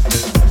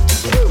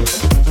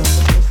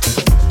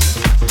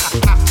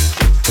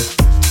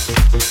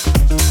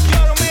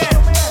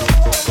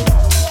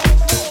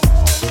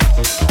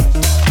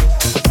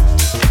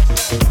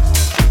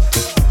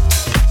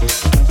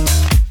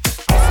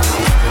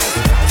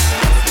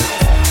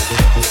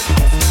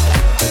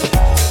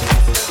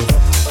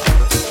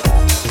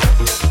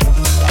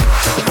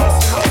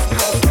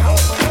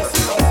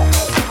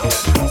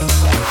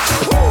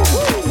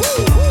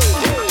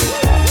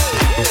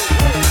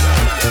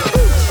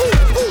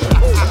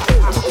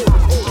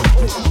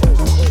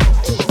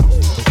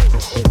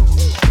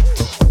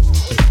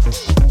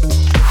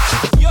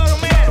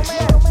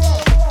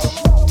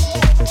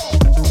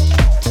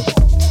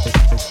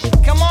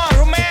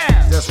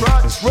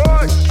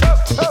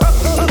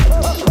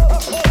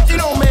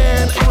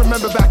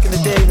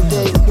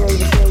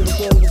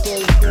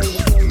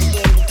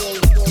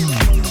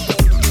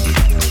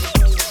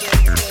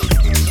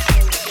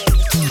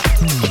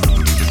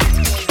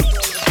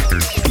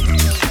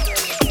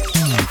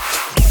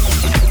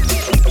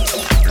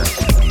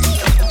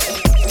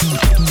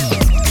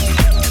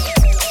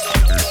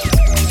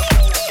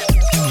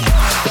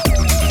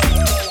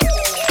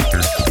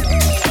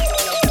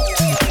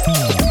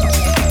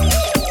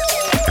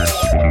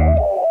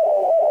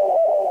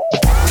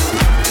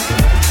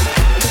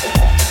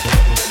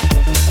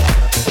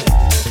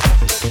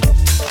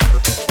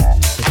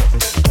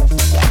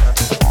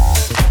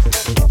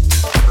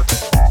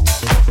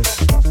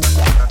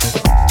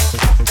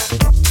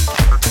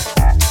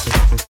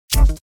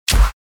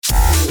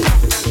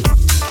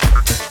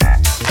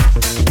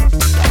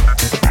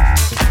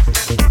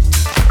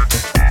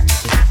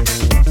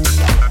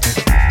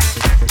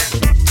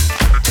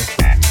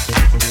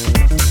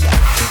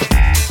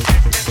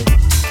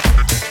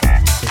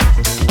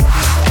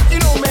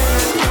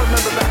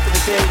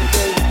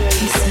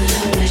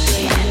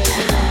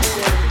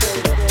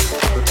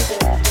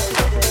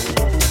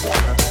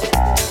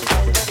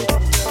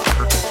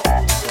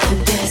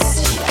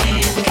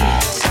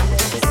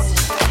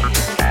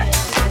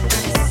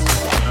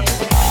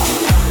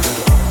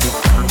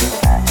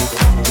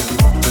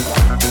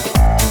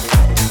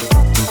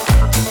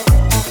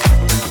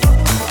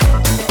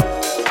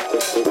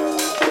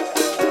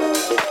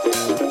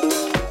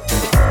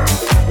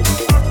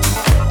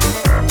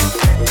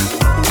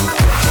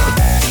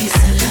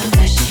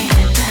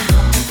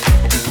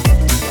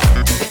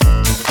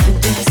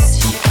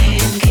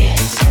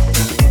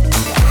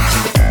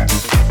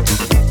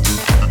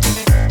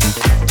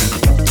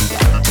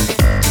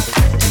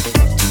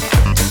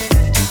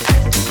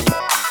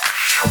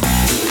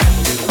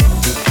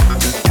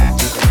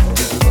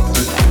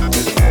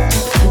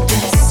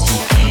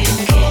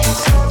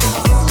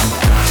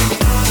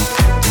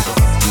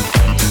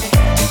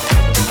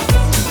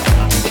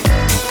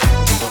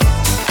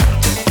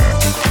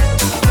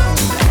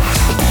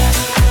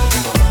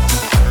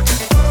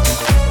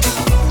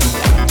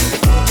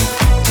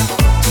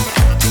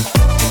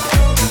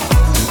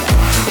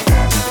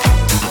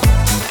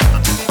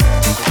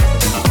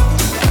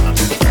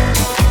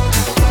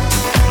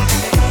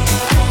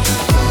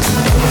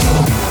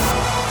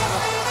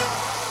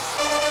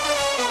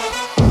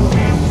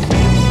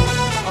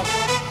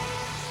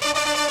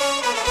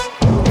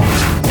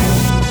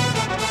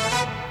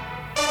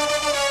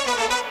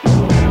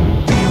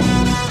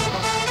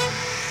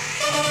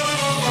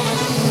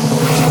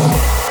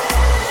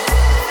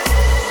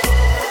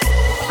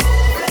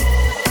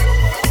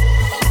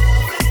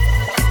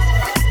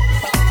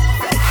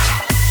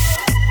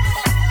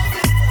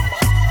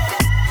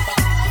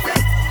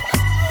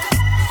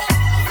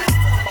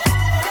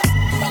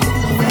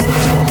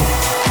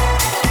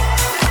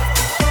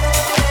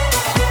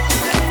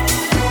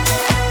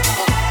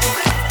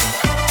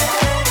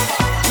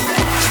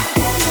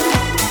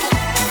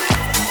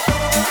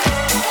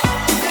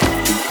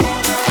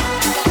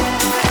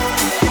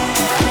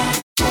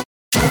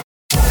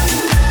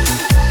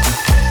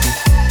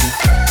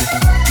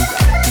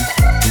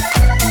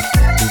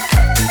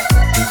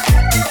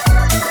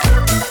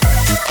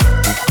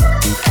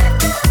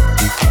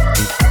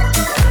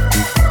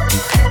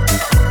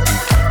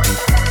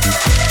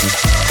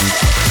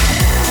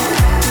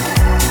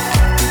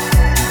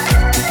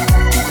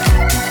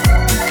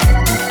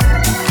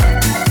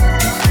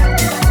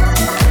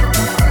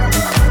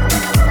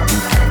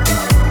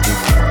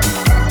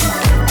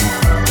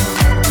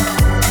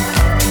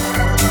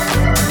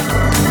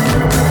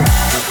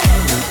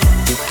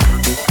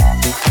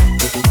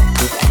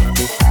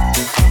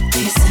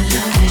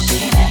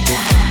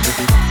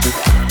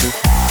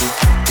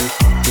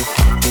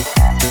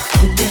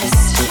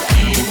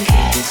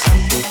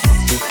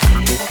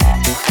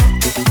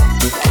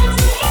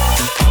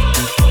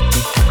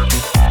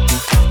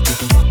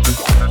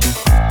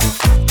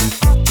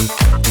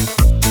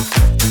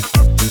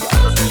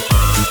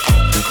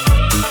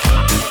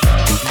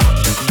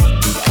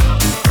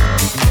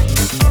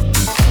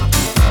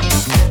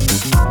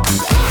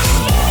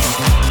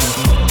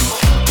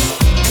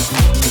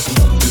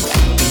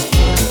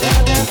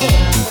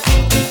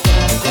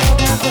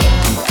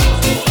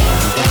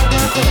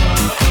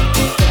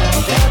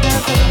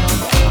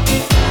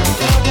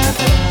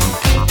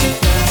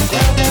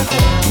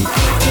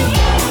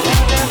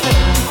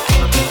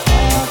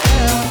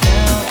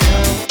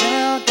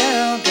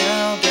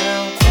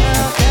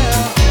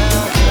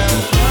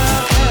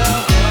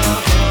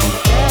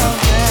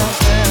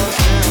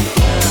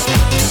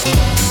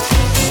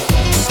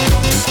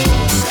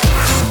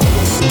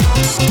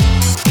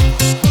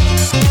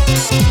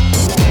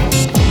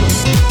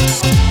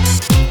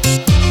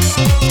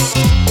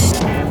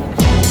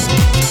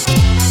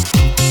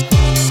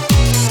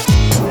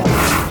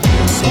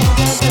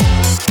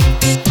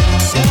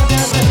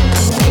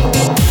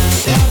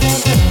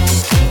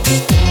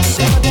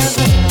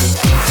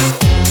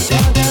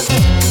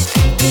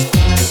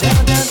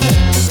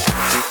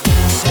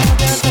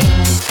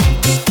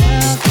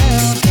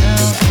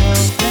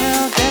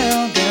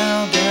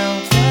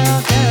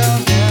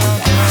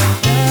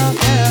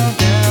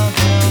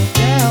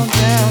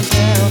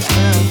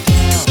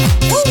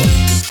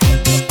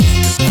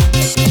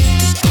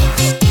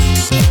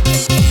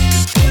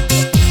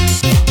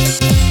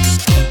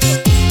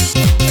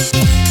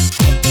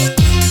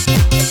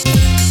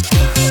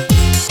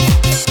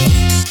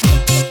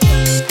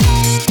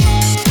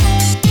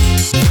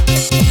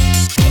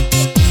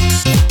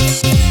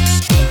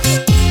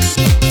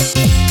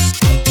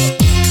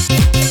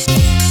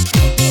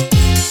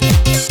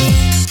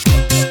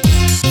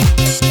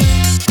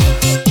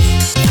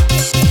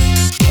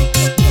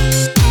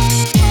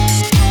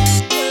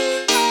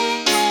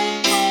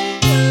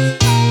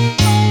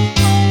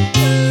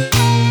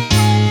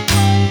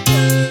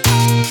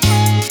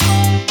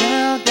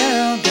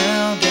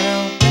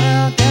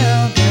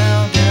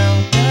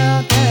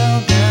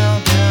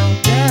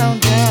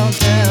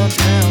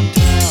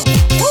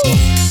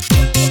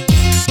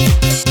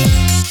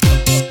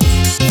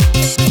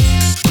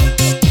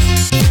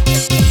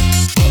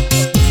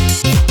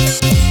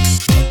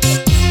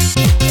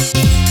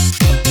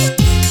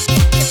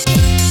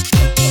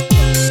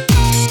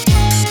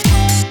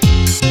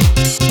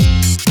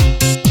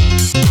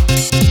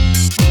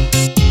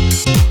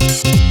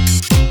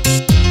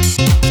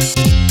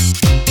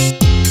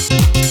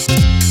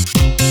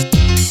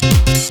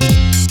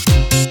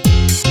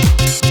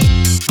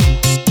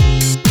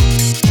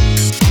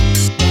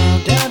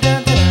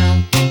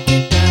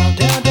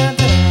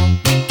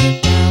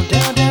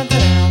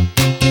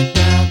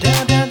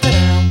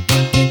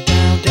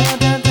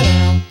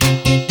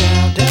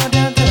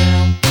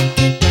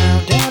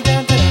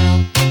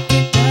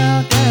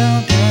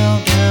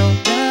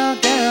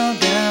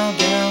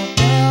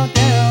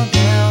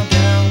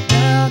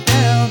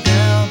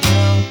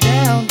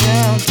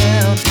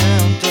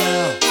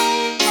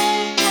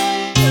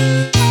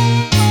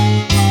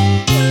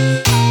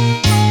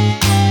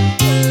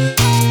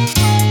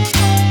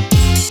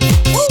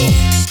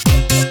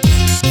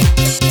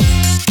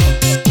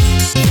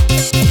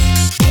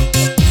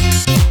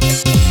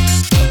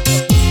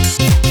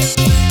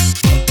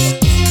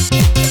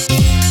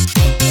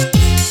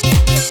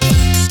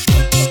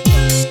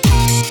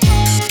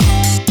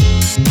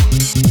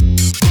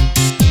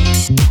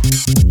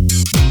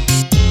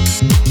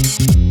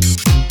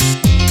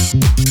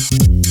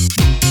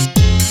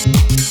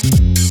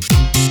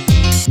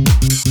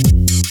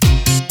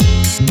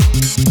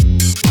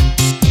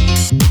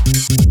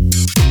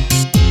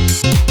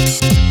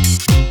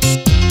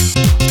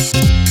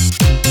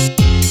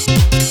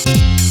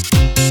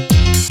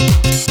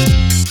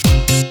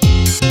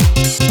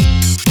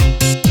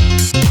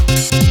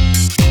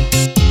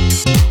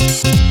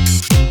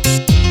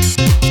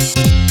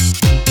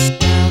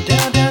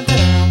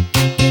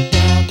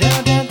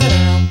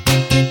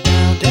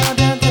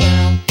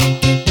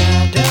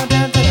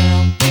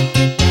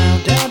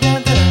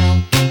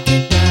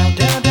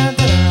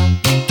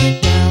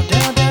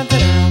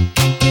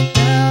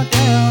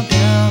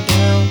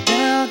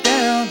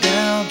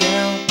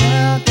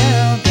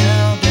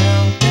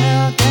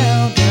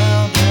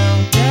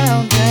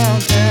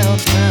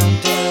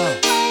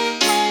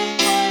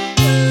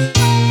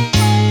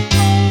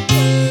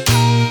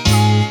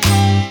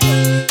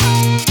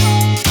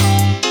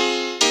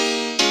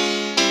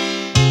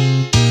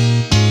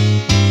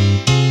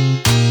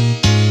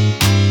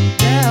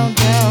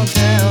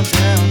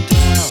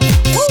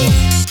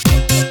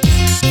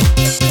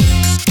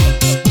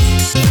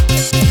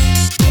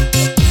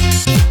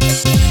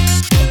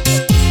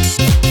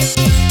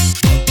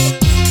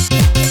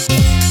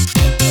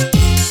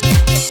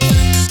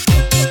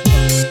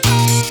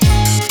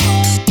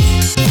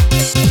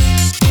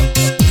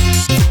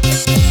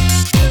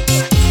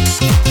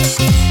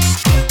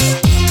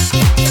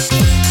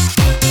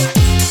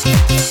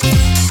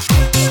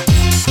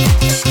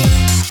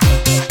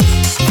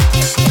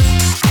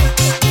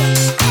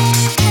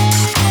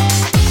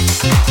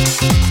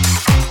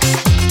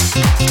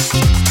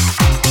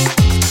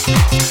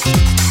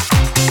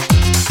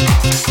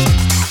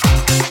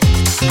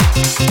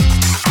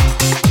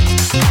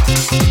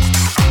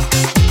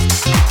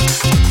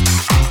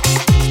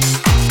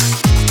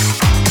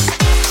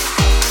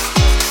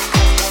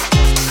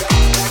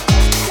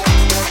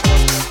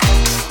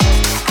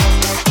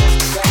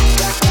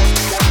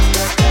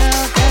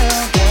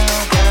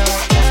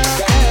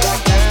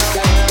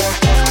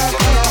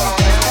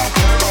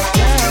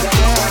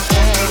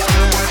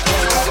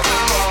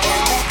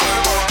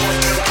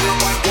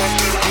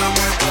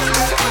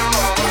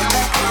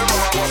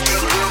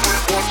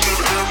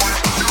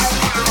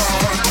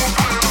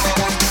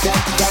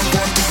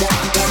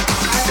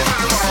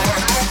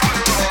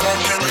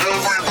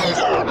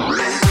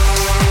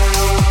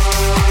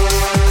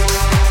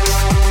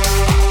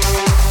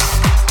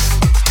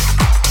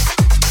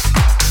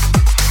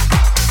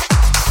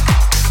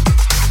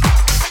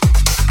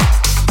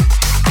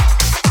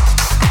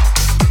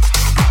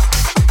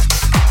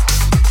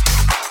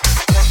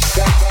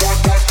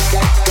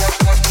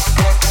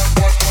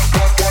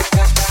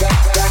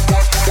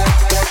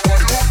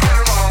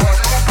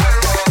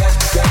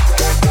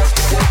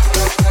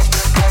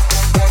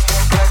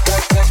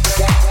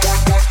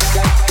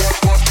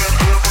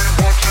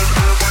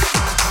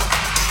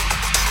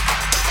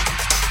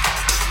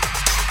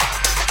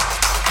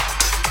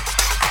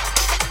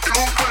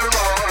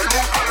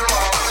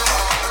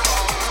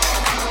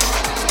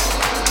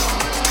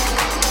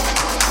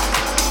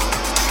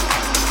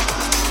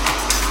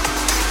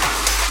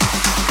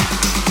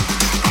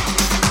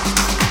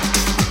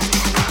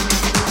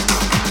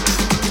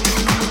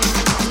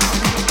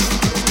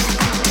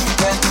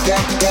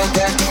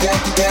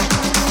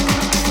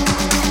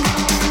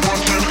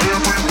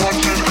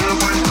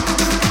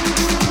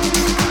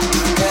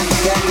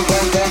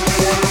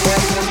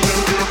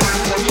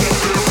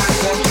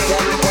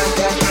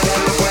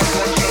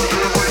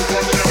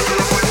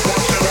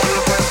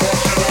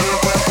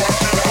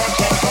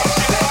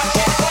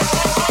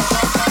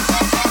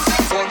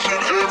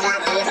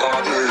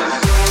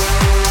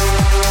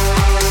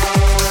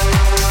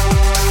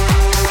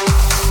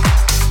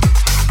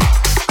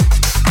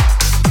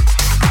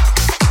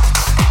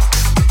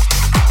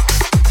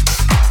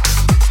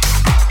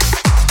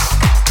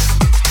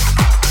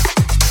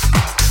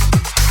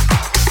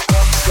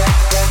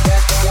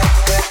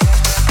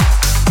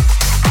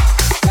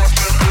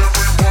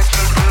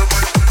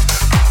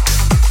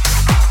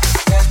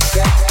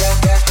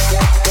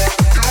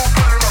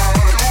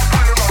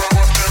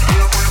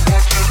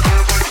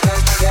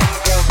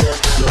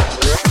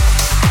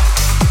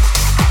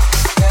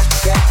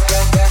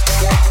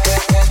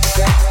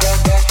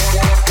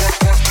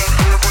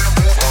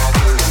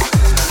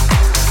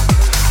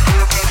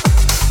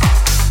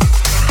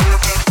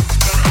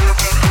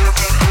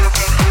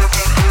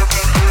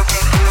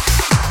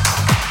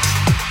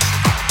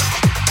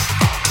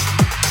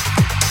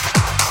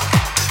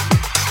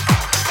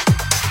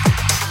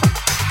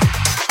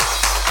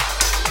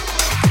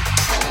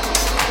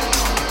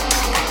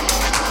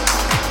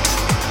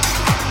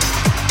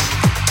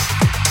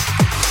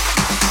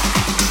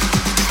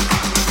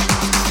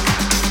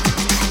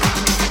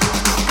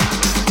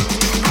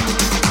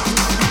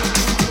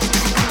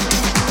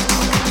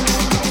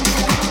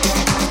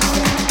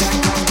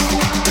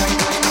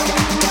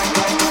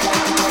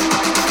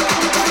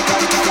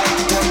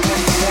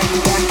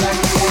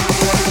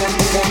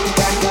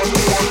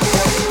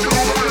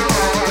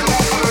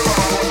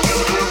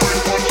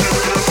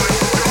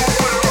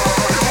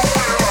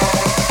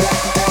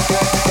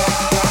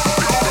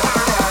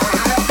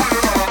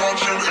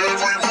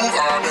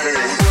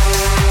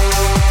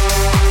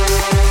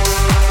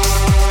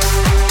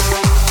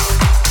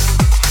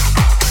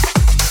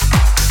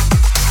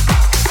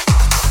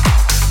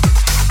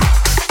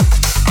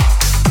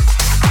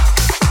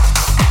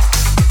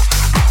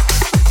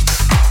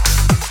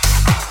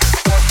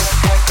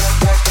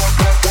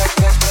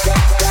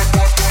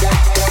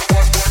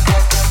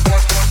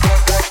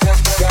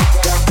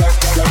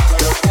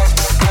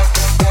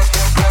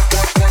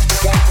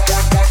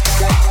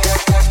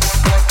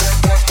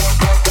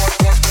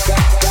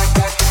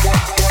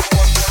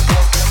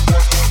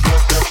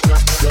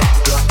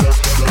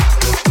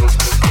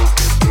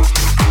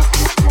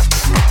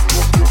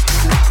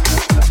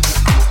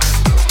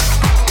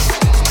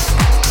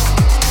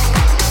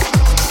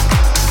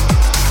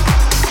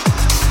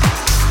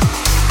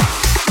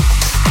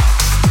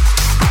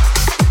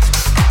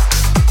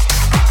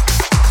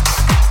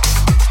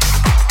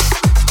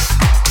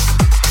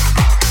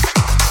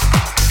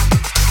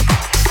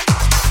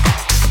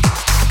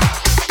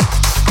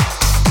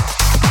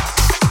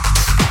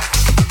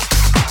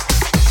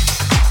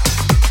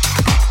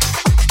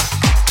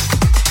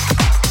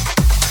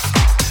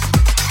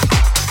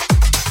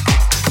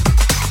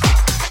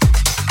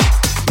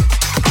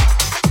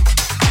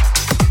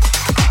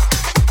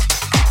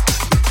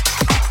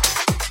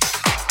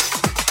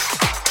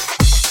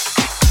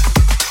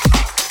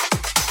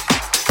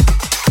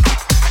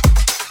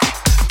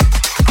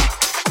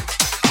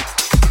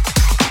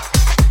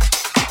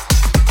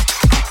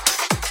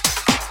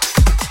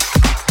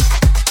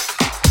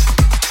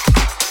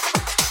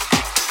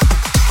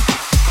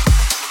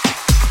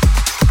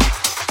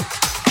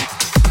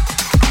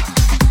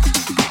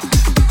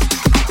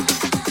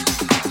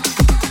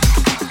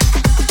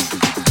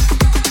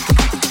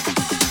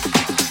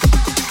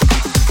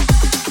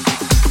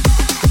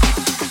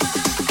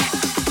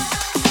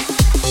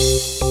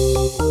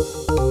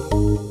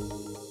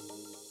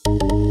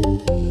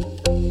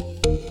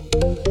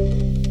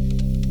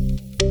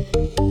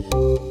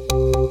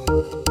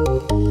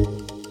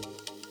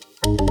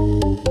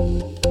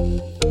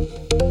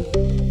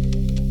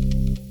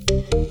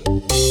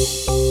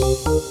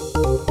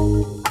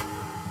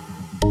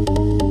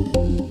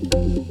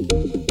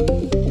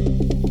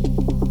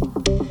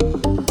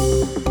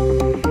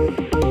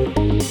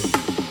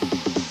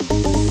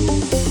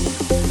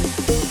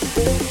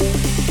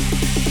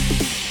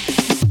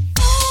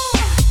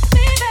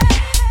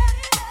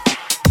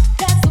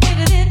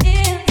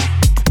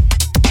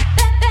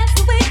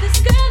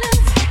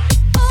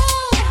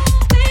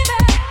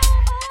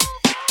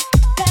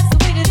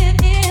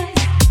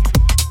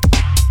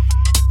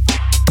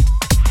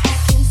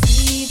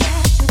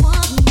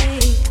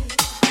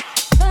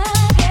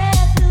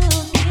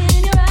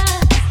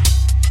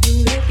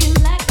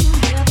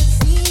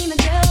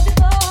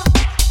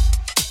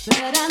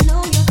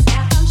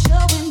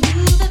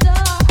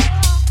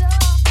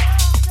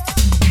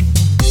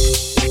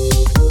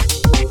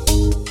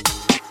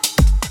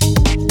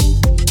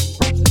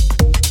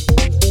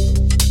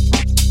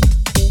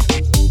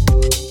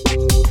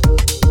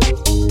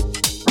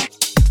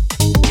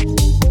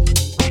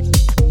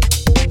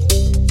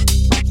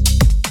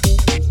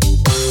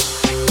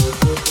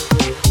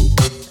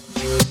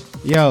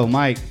 Yo,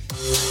 Mike.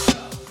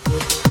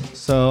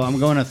 So I'm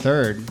going to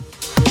third.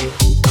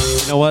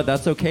 You know what?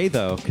 That's okay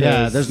though. 'cause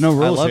Yeah, there's no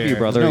rules I love here. you,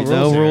 brother. There's No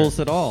no rules, rules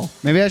here. at all.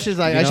 Maybe I should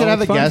You I should know, have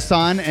a it's fun. guest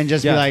on and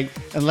just Yeah. be like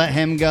and let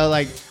him go.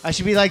 Like I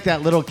should be like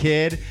that little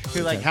kid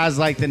who like has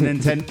like the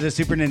Nintendo, the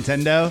Super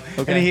Nintendo,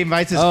 Okay. and he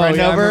invites his Oh, friend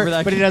yeah, I over, remember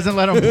that but he kid. doesn't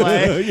let him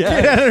play. Yeah.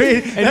 You know what I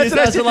mean? And he just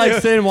has to like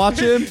sit and watch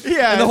him.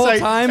 Yeah, And the it's whole like-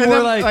 time and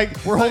we're then, like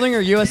we're holding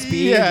our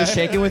USB Yeah. and just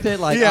shaking with it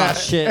like yeah, ah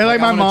shit. And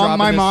like I wanna drop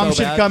my in this mom so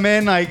should bad. come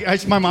in.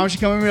 Like my mom should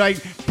come in and be like,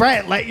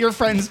 Brett, let your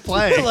friends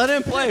play. Let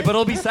him play, but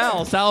it'll be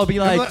Sal. Sal will be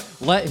like,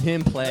 let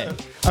him play.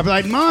 I'd be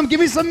like, Mom, give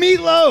me some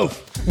meatloaf.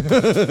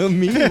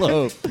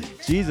 Meatloaf.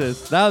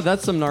 Jesus,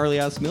 that's some gnarly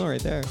ass meal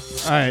right there.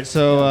 All right,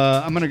 so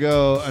I'm gonna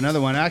go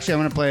another one. Actually, I'm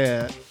gonna play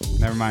a.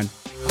 Never mind.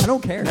 I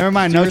don't care. Never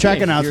mind. Do No your track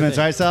thing. Do your announcements,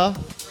 thing. right, Sal?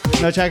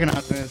 No track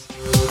announcements.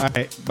 All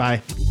right,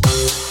 bye.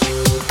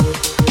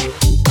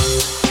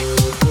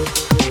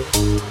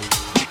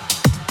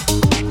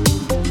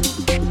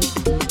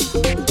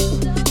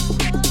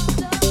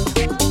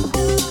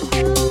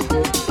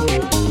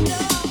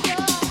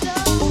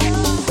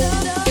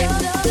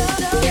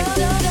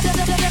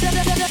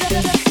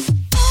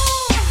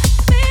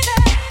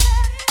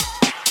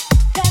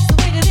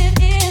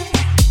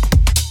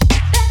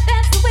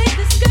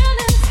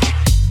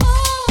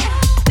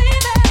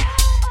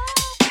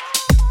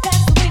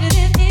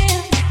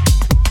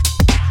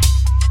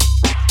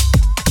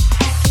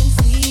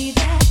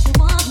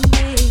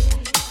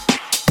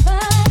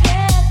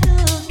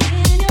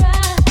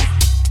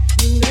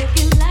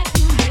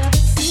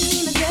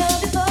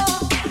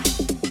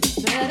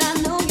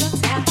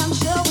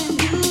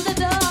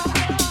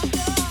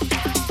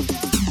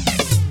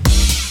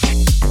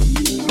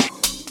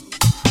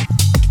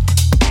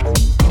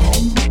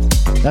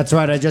 That's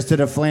right. I just did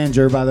a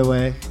flanger, by the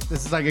way.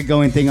 This is like a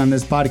going thing on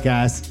this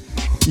podcast.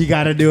 You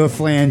got to do a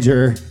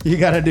flanger. You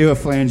got to do a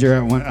flanger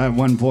at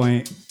one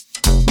point.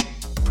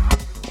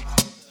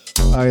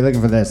 Oh, you're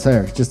looking for this,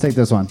 sir? Just take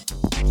this one.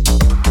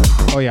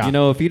 Oh yeah. You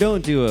know, if you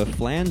don't do a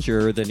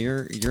flanger, then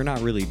you're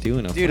not really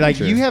doing a Dude, flanger. like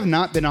you have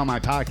not been on my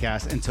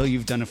podcast until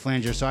you've done a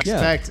flanger. So I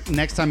expect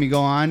next time you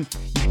go on,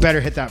 you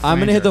better hit that flanger. I'm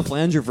gonna hit the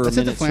flanger for Let's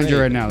a hit the minute flanger straight.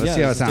 right now. Let's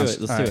see how it let's sounds. Do it.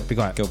 Let's All do right, it. be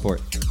quiet. Go for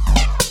it.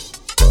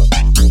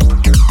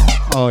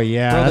 Oh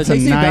yeah, Bro, that's that a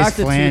takes me nice back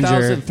to flanger.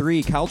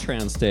 2003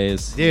 Caltrans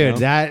days. Dude,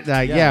 you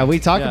know? yeah, we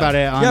talked about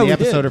it on Yeah, the we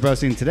episode did. we're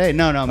posting today.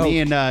 No, me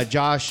and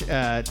Josh,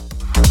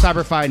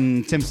 Cyberfied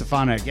and Tim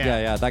Stefanik.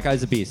 Yeah, that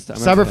guy's a beast. I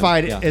remember him.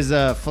 Cyberfied Yeah. is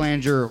a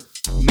flanger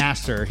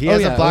master. He Oh,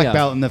 has yeah, a black oh, yeah.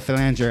 belt in the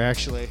flanger,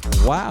 actually.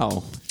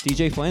 Wow,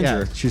 DJ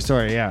Flanger. Yeah, true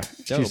story. Yeah,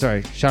 true Dope.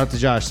 story. Shout out to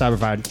Josh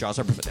Cyberfied. Josh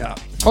Cyberfied. Yeah.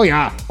 Oh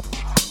yeah.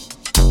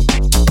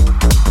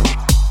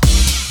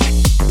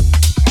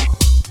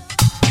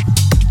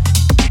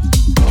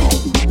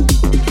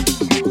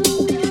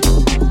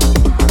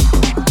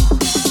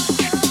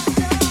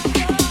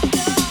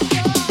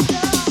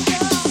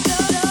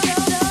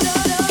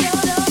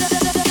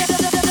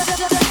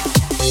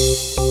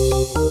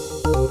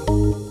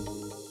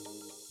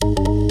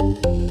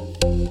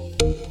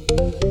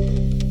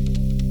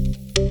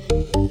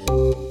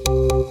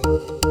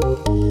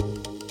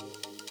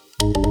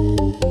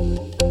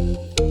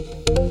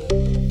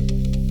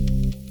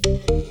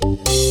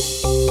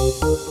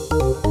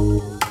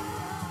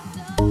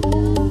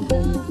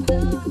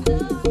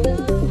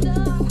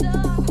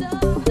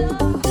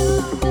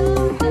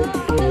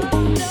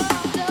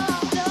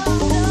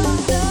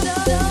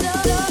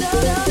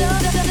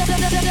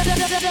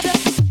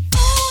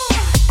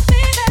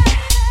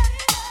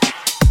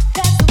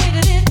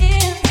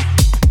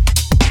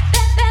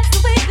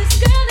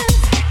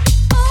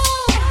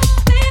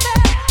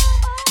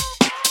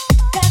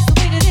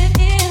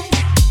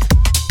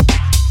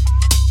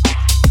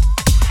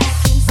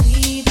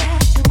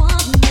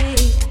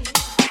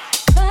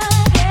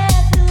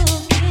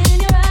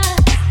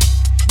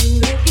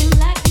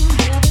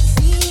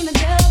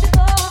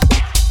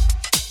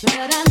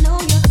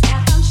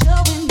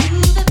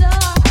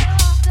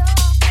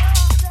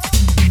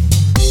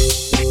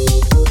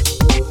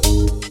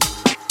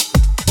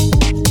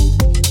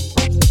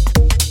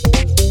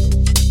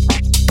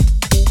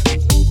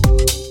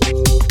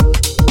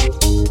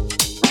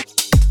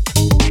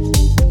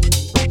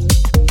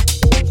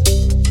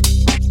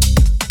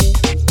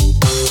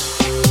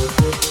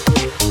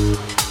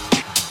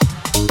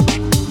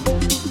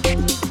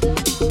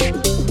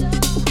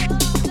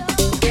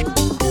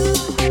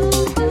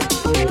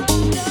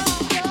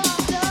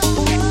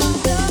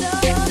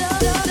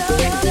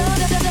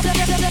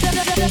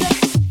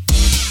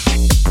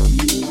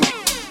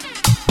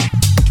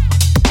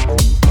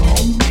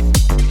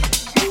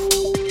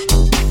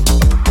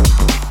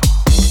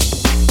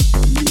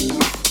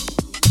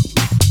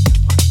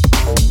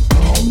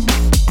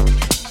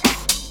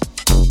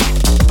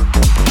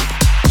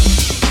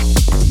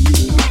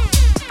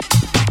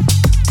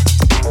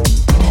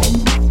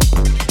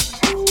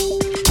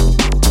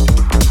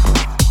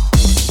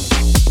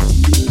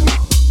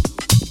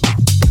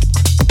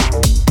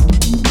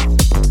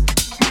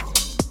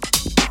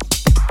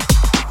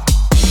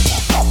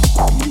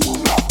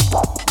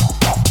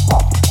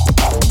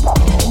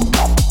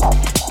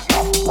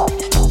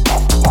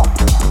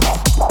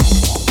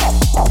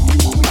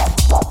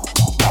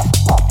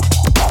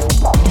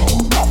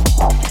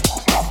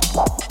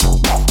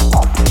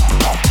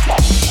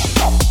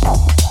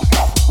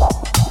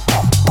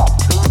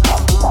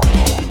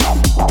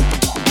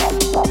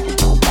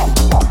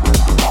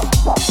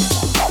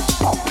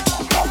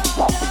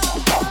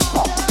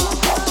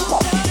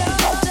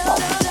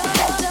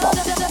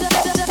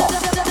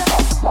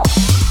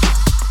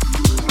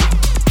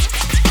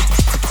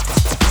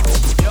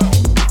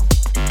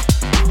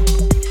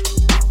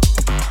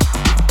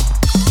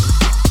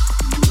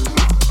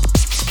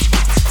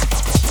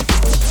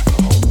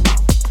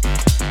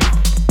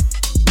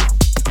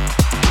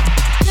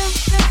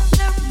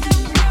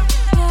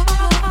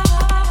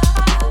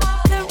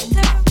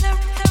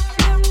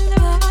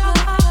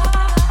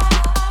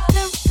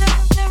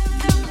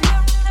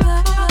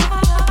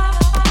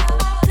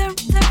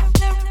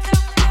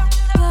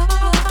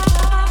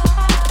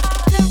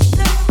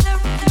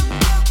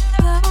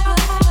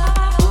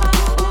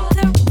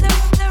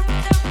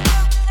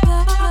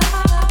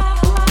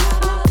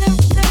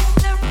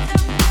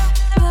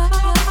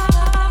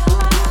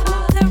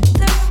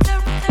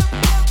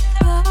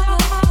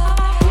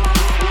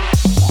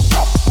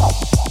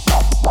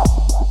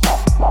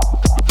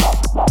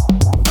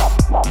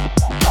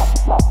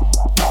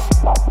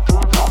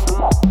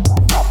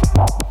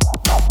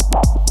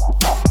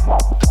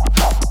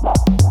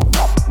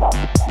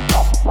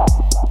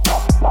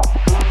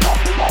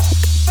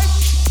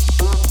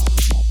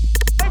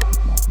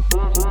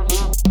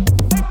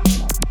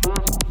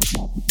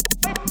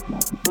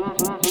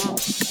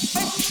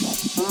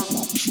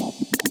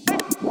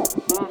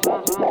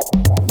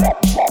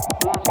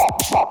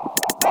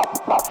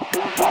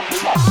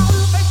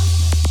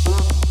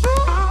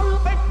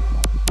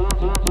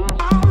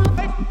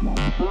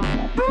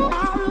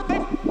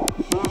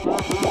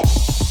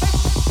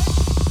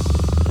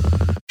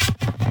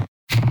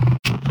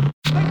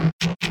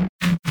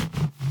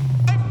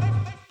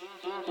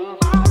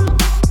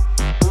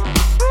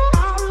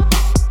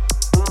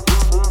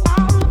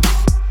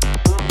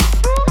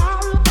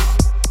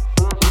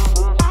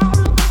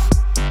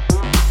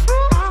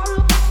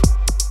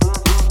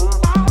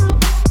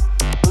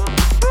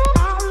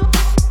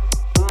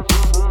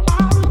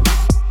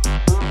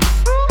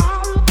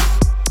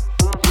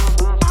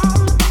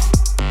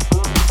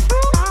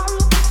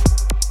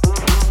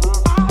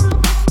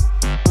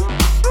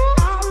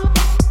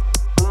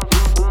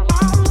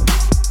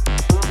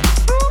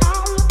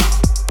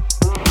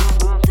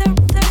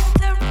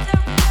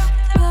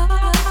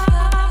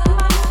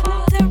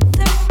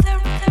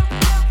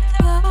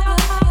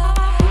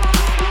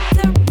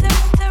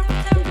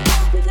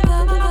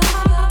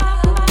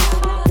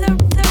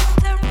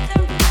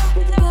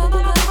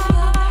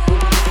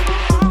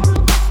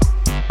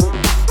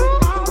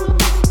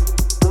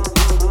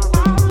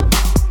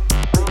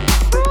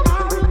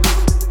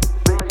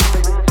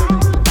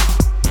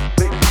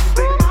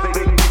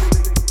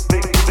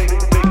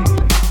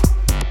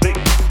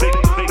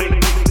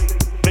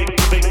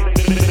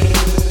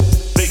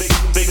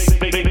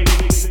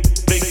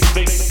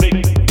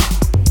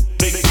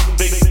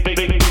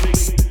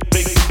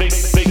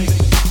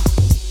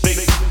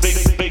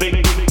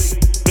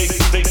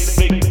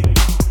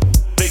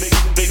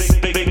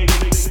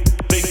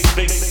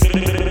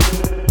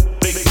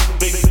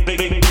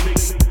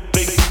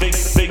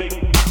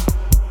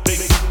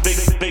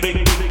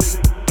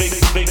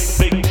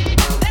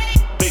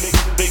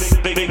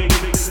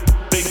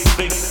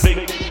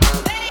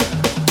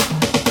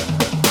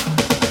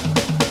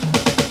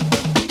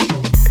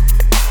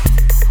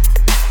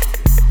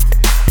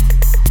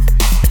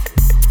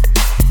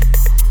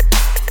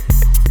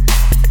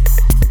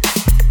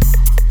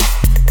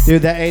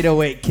 Dude, that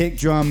 808 kick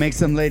drum makes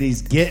some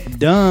ladies get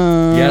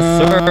done. Yes,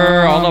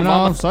 sir. All the You know what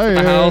I'm mamas in the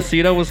saying? house.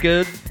 Cito was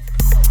good.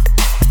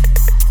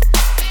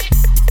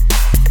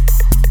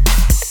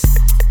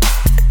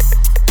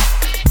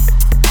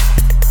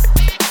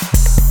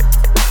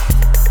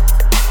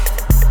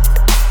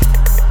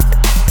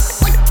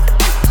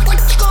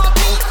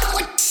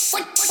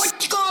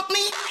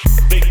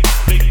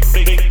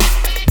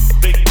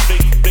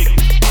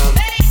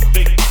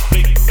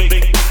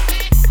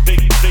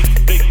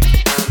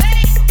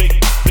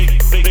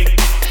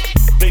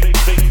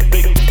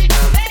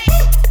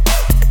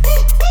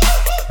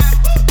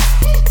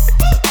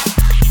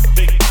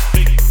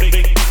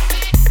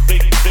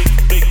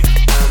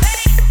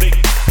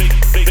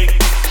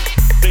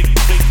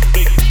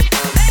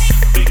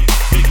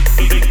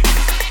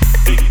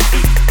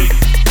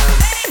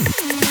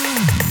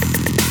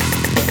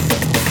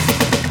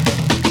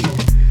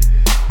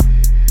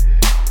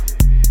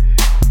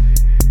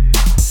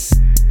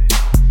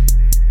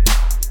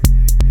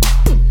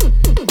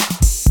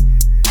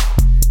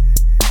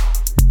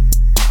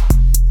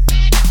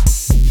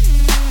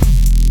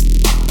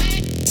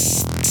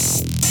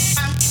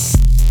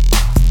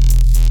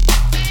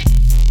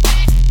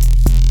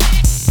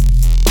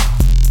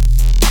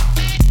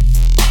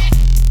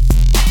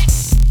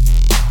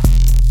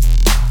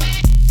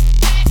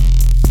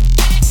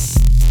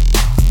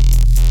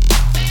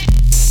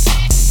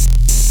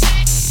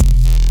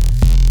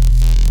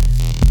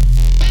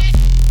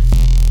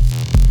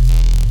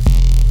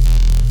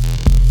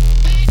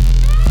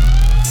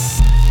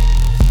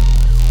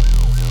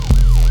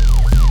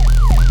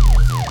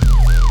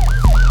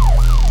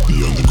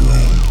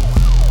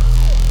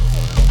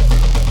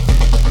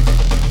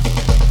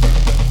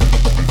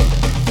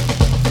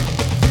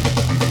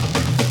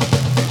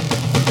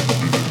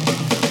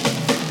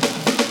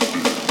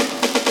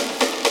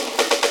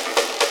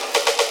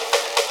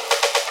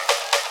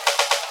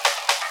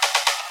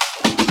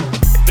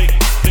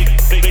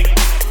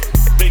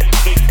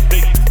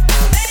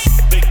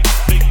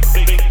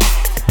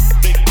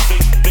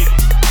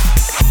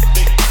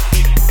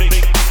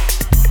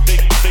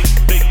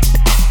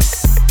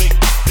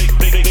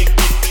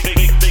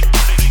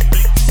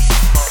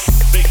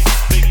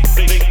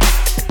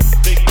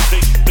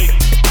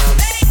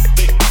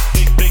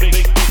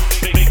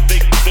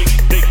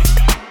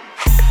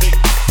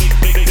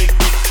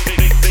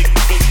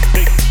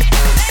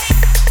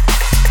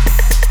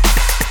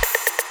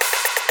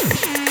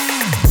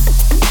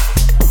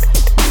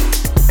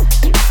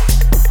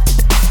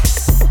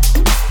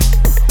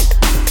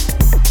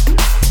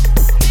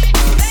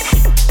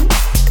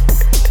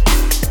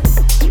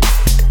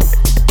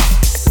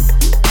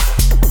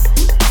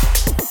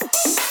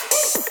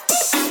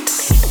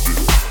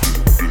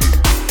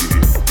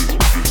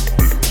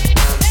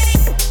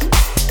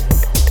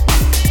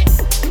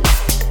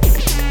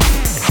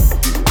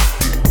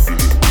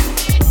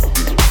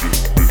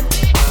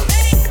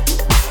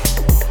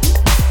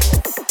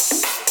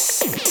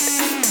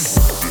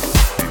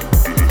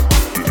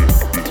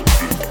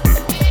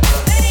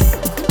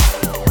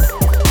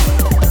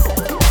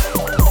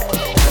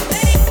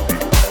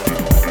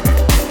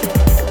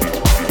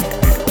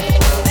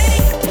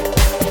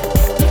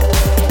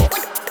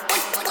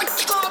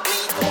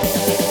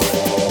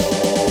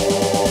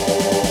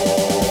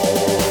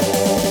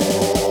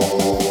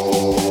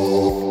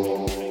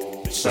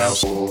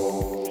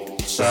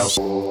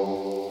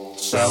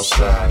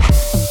 Southside.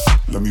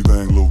 Let me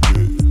bang a little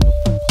bit.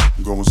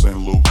 Go insane a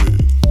little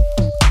bit.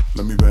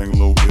 Let me bang a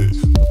little bit.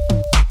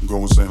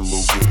 Go insane a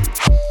little bit.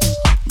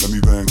 Let me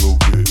bang a little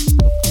bit.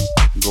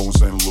 Go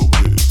insane a little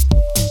bit.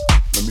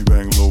 Let me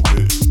bang a little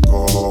bit.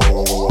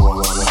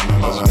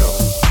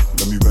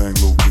 Let me bang a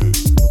little bit.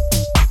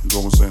 Go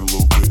insane a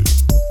little bit.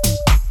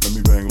 Let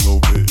me bang a little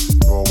bit.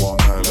 Go all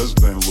night. Let's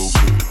bang a little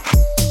bit.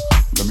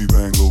 Let me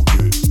bang a little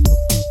bit.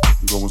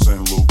 Go insane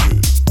a little bit.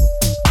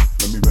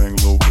 Let me bang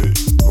a little bit.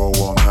 Go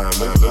all night.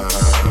 Let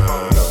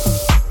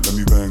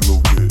me bang a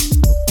little bit.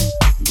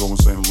 Go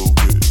insane a little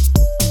bit.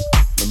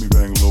 Let me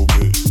bang a little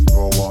bit.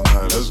 Go all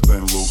night. Let's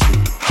bang a little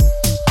bit.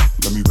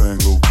 Let me bang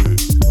a little bit.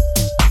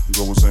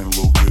 Go insane a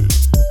little bit.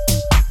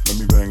 Let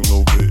me bang a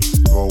little bit.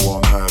 Go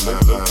all night.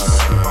 Let's go.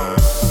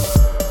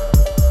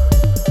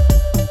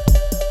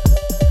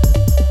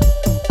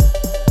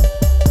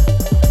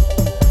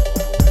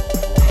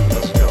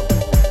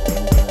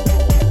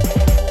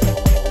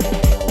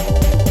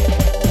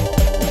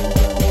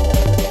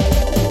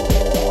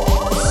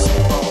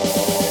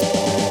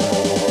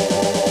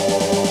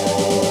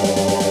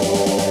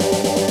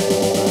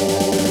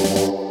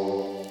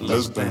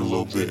 Let's bang a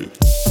little bit.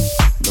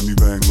 Let me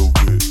bang a little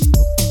bit.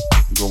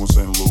 Go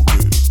insane a little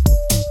bit.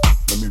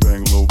 Let me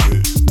bang a little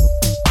bit.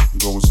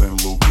 Go insane a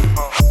little bit.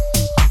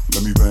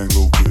 Let me bang a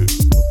little bit.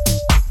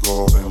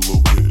 Go insane a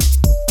little bit.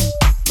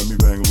 Let me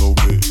bang a little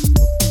bit.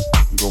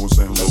 Go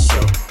insane a little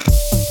bit.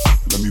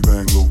 Let me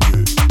bang a little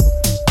bit.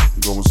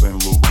 Go insane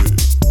a little bit.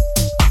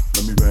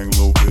 Let me bang a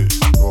little bit.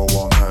 Go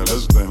all night.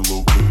 Let's bang a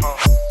little bit.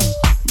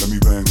 Let me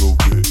bang a little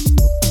bit.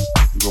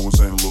 Go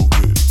insane a little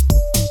bit.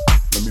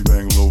 Let me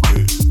bang a little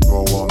bit.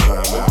 Go all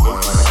night.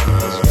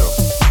 Let's go.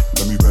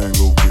 Let me bang a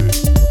little bit.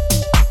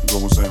 Go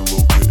insane a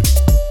little bit.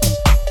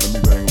 Let me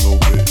bang a little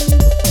bit.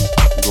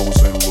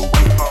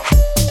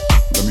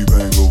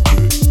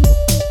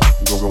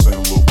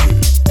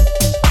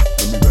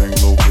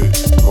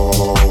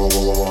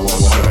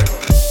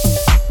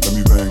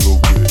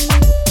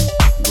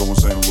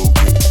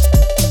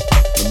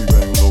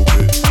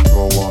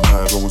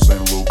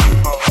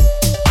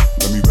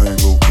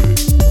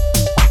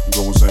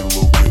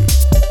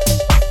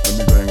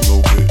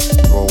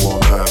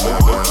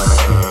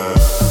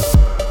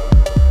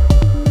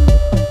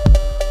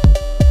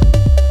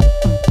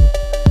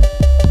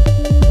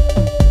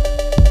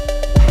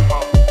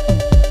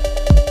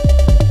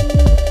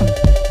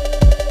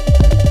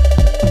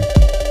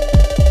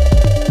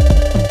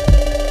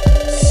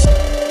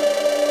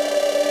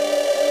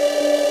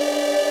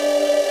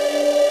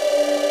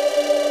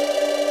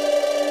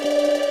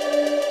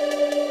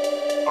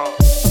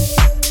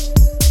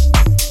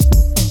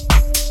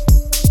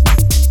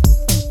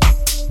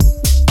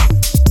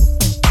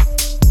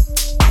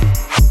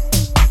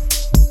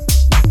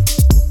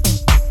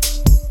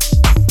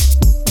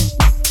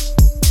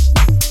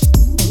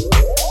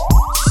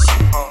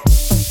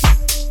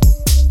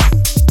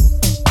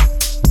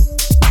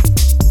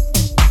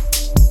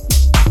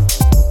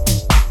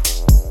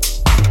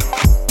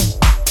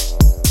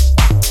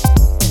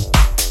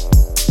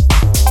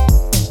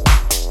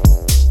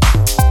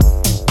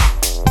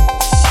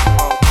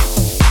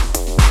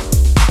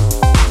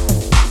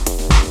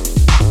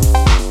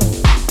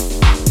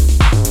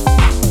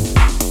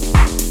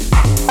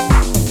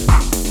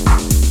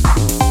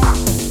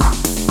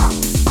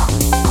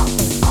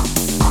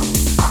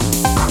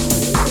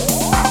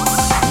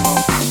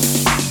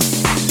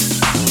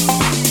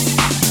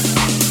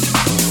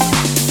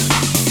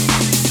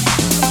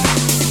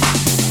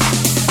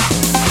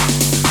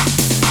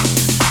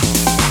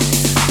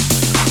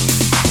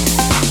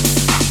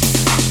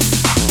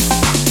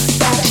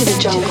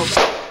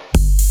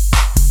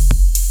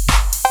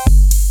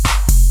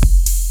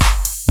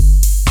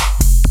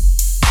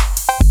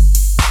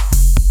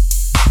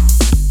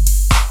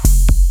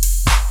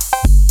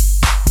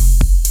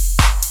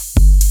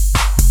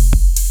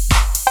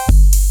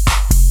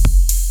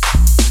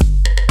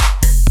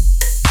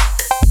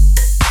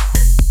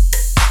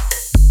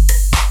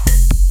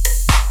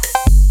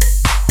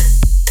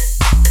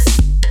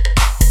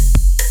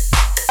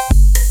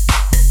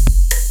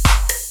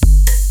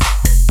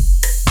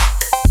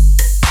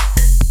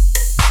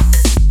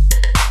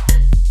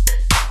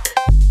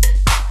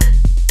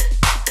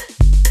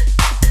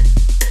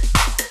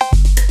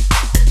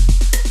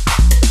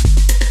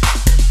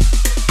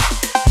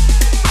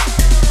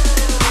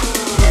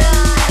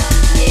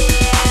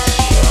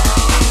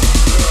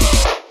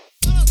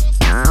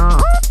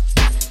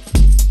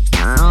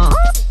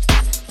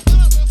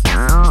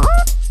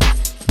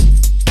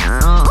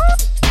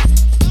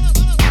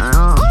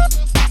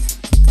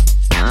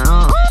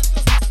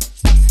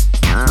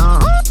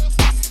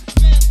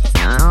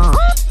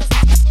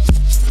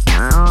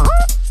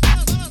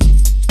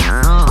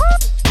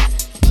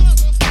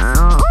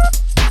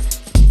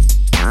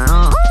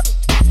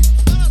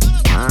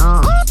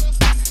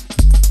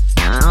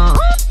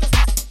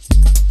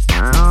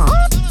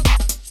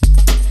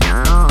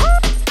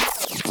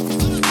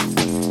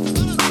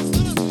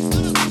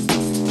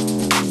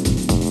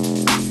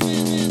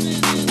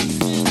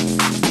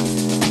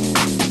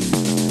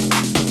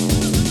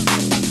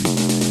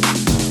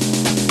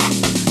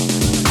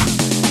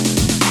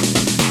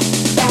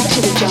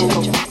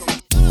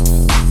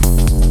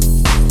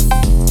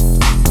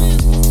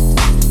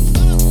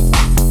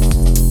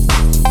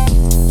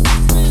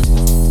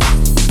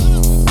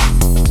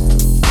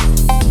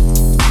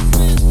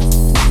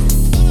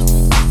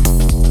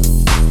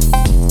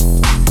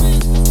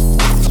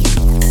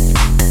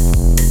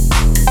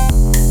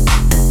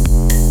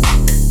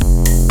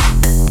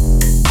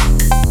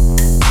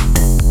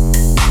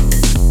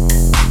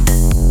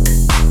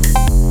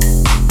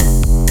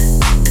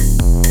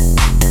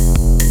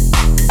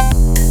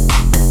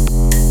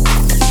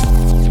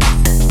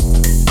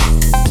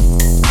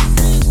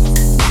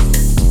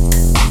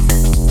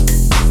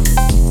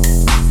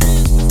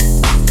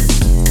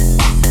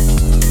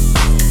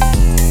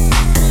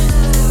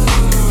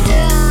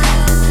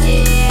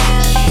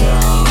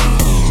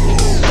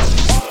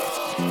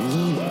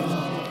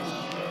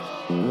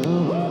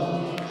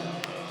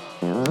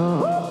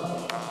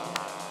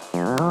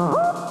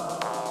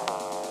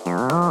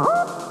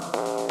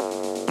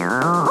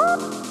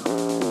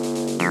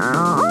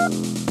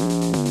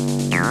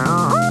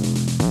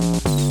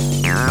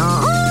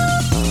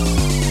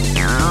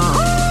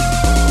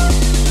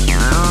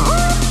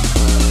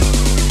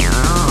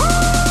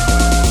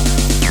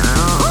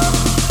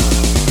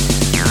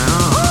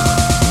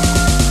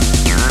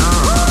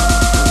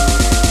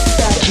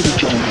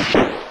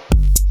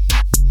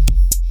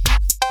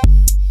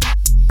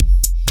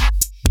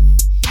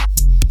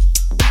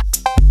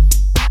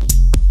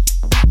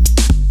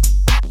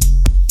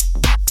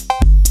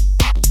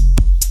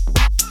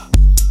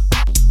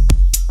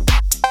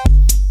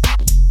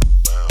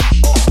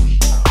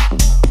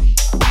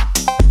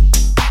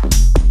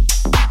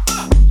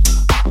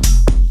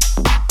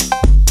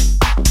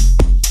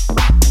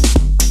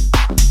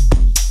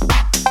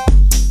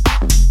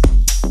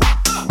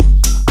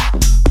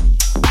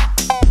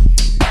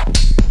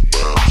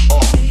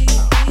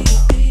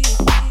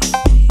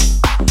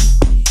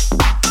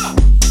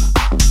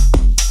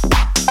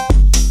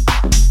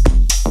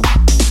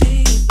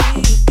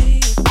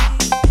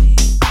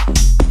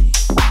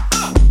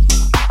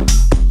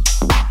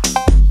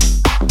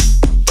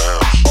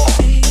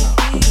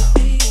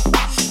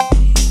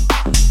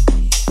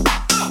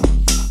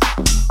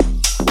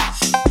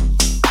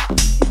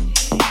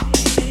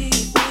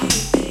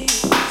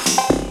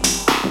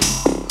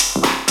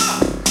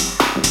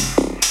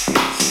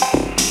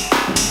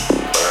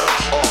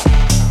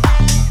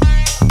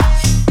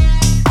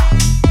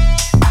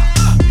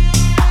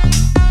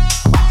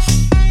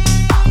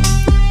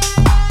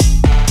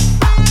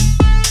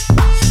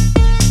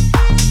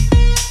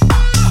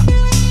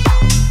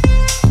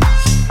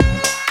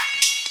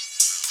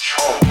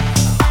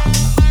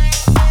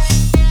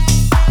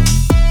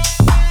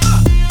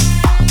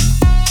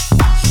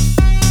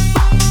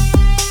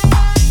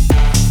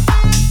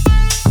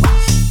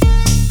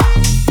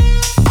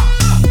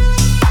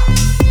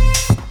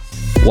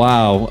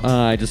 Wow,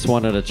 I just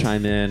wanted to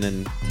chime in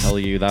and tell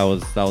you that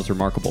was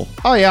remarkable.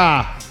 Oh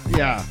yeah,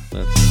 yeah,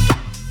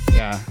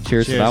 yeah.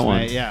 Cheers to that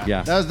one. Mate. Yeah,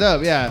 Yeah. that was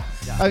dope. Yeah.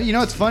 You know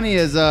what's funny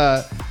is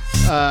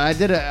I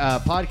did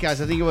a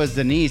podcast. I think it was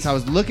Denise. I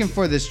was looking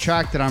for this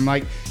track that I'm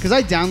like, because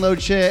I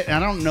download shit and I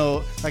don't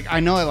know, like I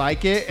know I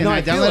like it and No,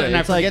 I feel download it it. and I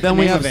It's like, forget then the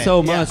we name have of it.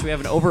 so Yeah. much. We have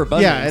an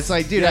overabundance. Yeah, it's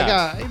like, dude,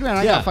 Yeah.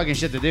 I got fucking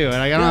shit to do, and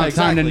I don't Yeah, have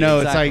time to exactly, know.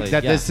 exactly, It's like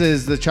that. yeah. This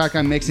is the track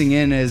I'm mixing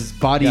in is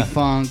Body Yeah.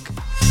 Funk.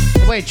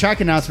 Wait, track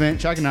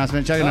announcement.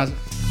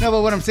 No,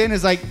 but what I'm saying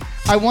is like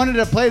I wanted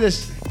to play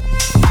this.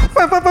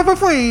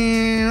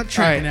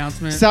 Track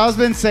announcement. Sal's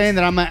been saying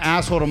that I'm an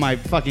asshole to my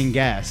fucking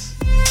guests.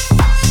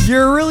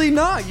 You're really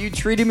not. You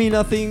treated me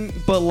nothing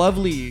but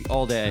lovely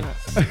all day.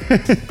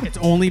 It's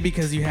only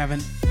because you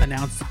haven't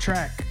announced the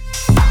track.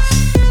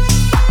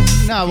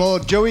 No, well,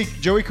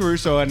 Joey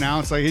Caruso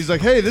announced, like, he's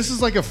like, hey, this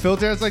is like a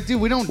filter. It's like,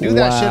 dude, we don't do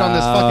that shit on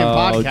this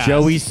fucking podcast.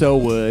 Joey so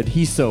would.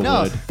 He so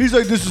No, would. he's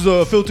like, this is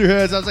a filter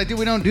heads. I was like, dude,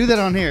 we don't do that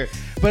on here.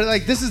 But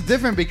like, this is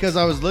different because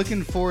I was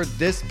looking for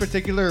this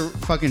particular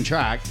fucking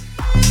track.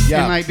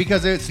 Yeah. And like,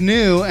 because it's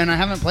new and I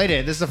haven't played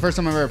it. This is the first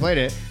time I've ever played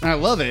it. And I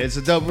love it. It's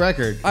a dope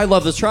record. I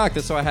love this track,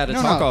 so I had to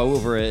No, talk no. all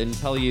over it and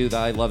tell you that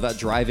I love that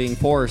driving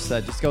force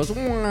that just goes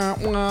wah,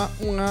 wah,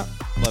 wah.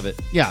 Love it.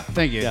 Yeah,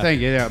 thank you. Yeah.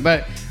 Thank you. Yeah.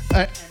 But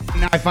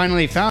now I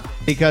finally found it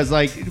because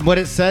like what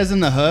it says in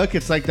the hook,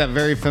 it's like that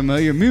very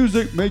familiar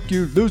music make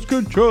you lose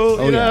control.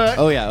 Oh, you yeah. know?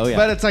 Oh, yeah. Oh, yeah.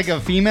 But it's like a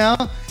female,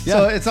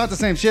 so Yeah. it's not the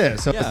same shit.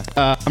 So Yeah.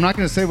 I'm not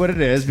gonna say what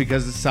it is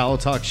because Sal will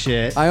talk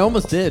shit. I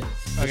almost did.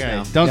 just Okay,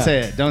 now. don't Yeah. say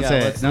it. Don't Yeah, say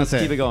it. let's- Don't let's say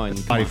keep it. it going.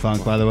 Body Come on, Funk,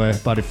 come by the way.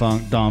 Body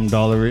Funk, Dom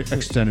Dollar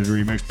extended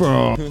remix,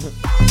 bro.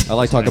 I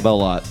like Taco Bell a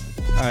lot.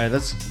 All right,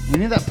 we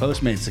need that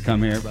Postmates to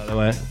come here, by the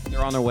way.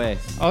 They're on their way.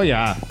 Oh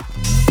yeah.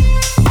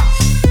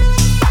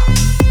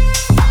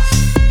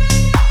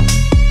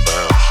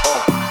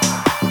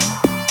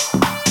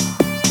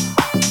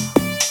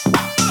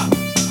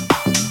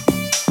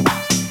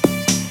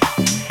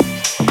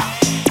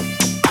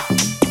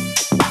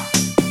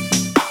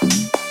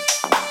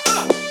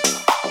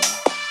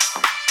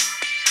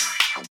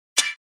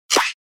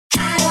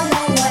 I don't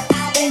know what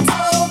I've been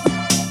told.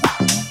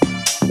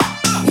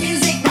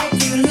 Music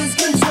make you lose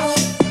control.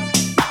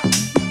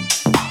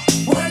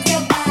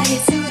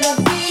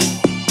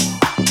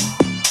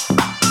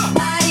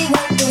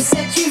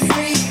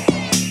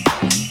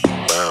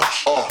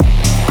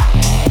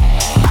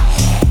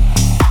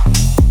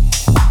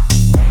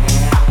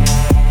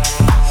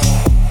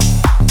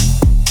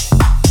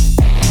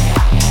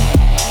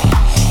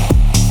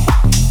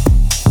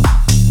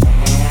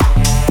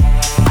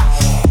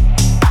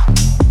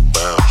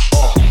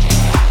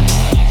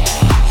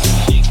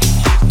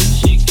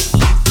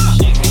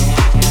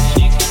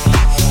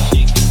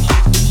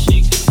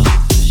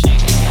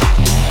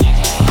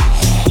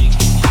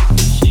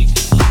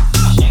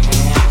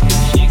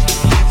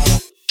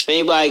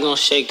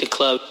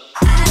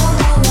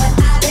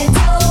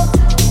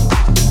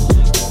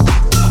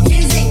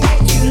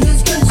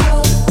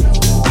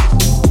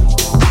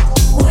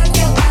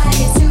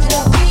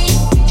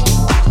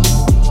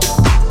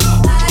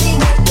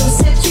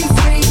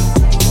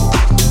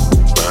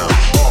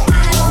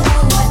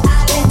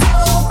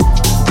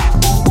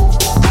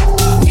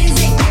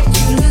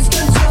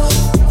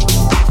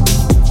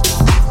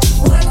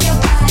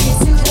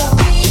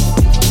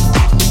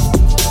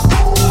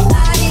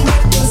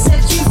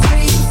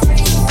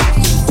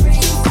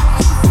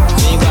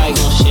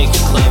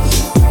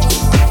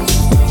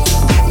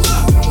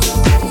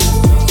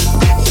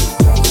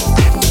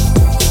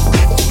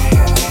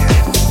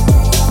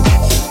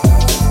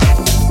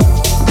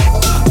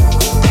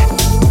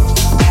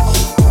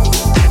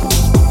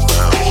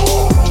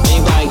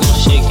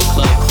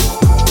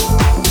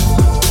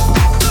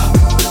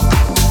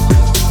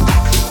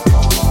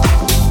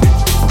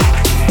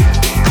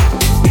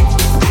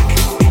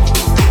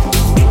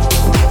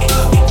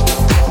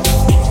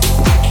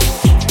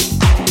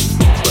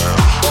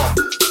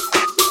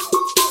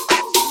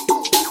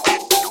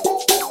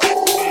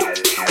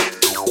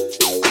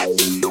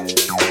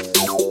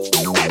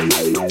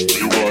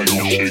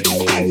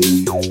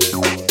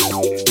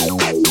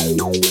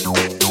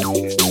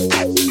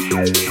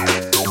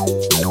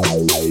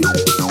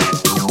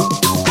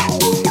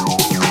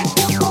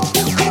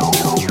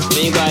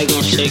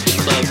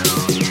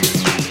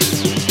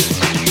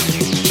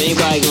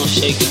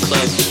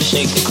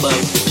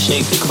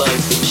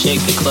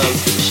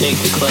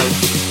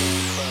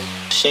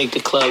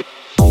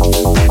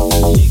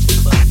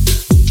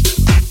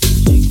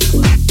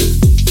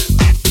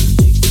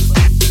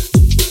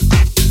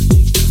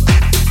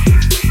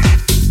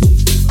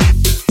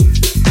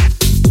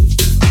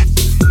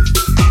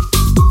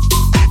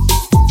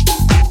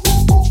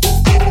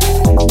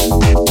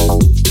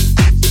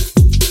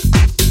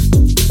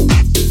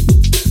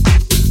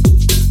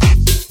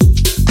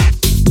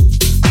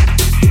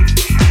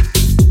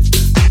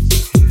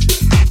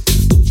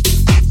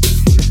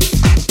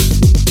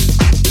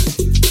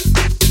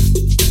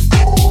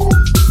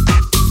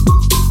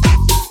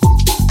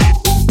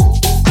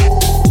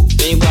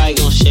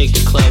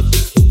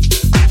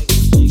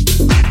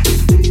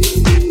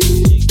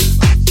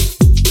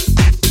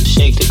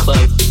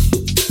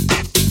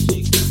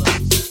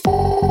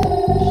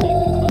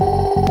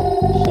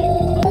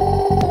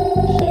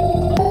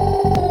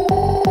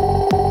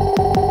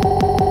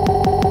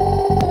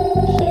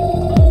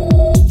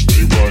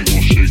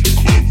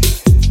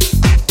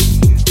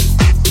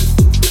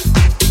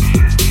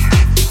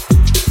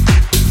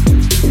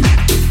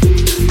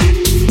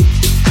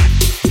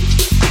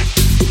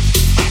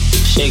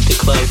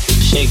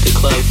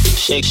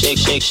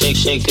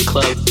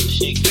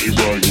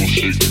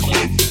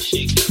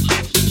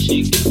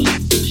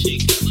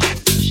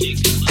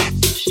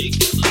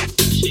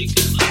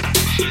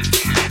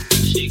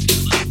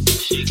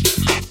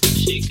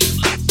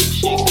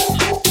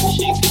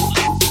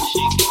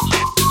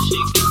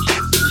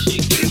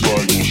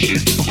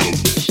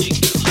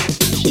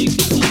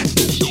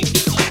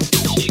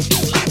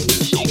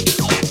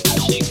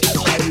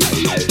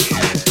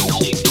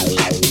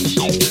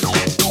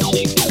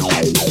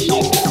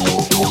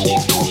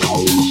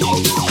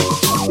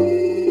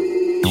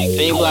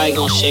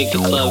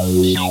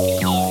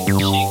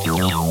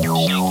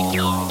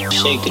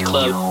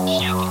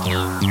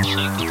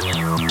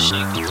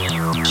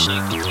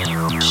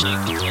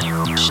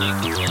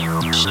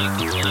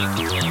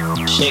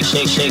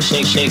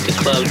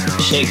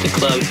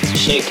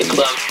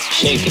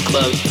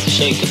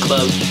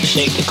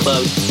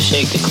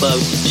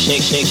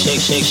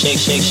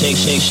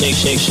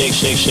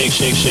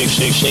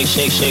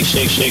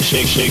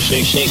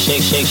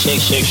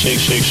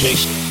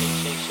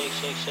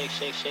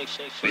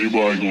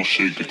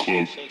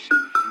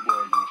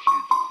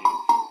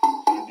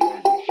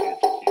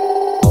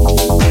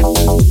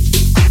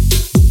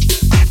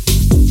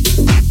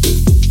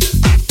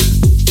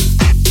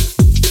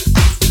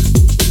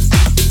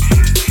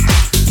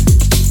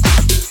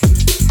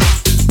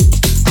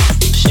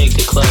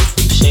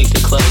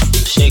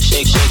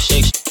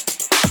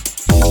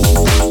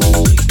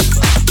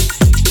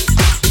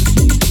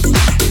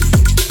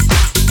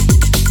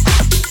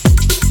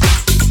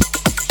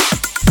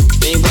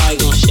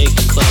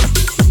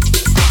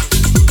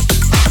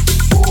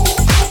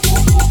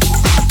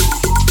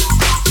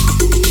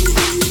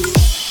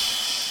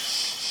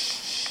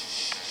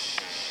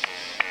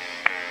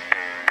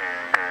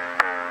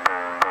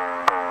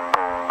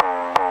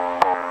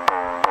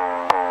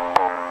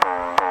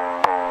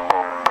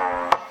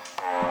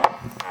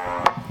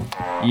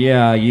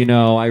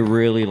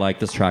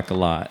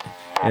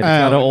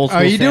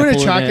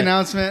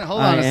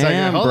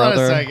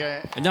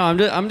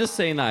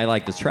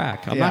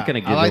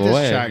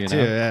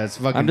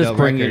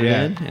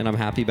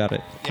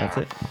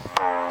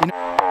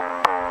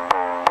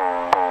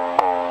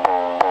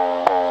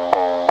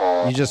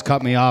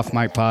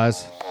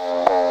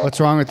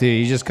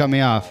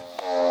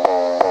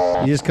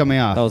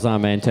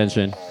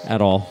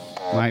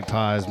 Might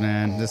pause,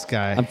 man. This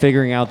guy. I'm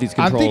figuring out these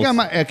I controls. think I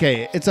might.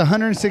 Okay, it's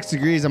 106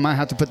 degrees. I might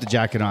have to put the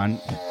jacket on.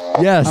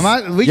 Yes.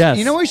 Yes.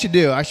 You know what we should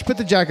do? I should put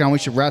the jacket on. We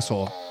should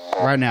wrestle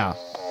right now.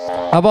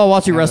 How about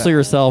watch you How about wrestle that?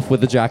 yourself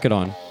with the jacket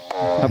on?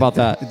 How about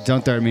that?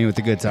 Don't threaten me with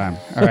a good time.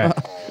 All right.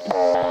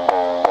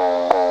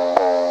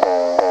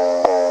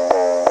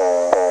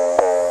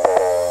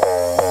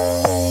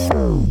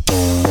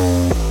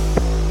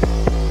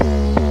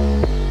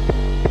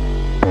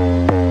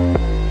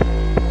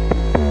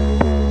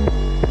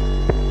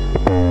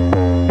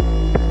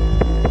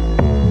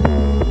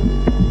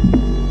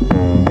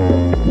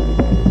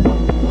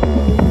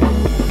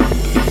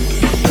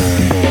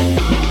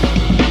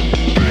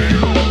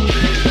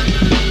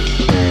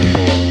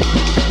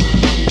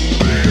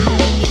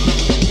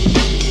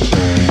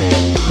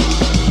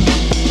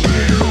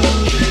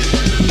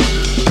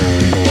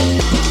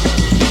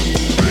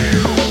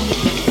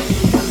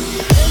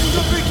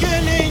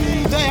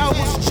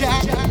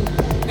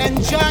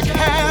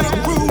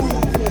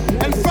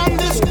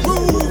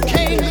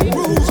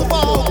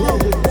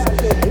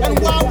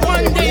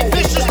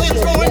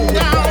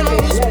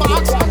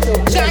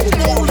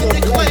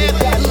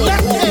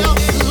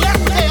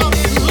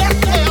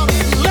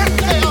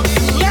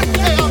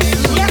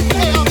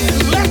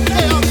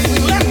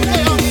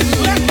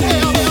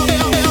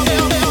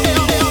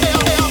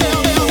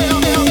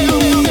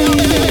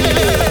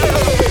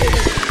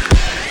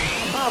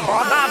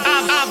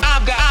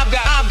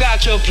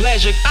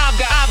 pleasure. I've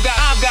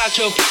got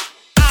your pleasure.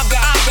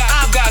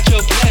 I've got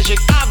your pleasure.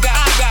 I've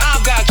got your pleasure.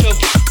 I've got your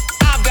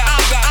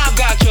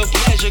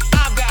pleasure.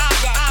 I've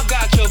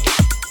got your pleasure.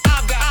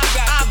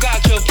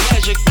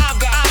 I've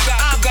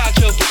got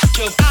your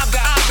pleasure.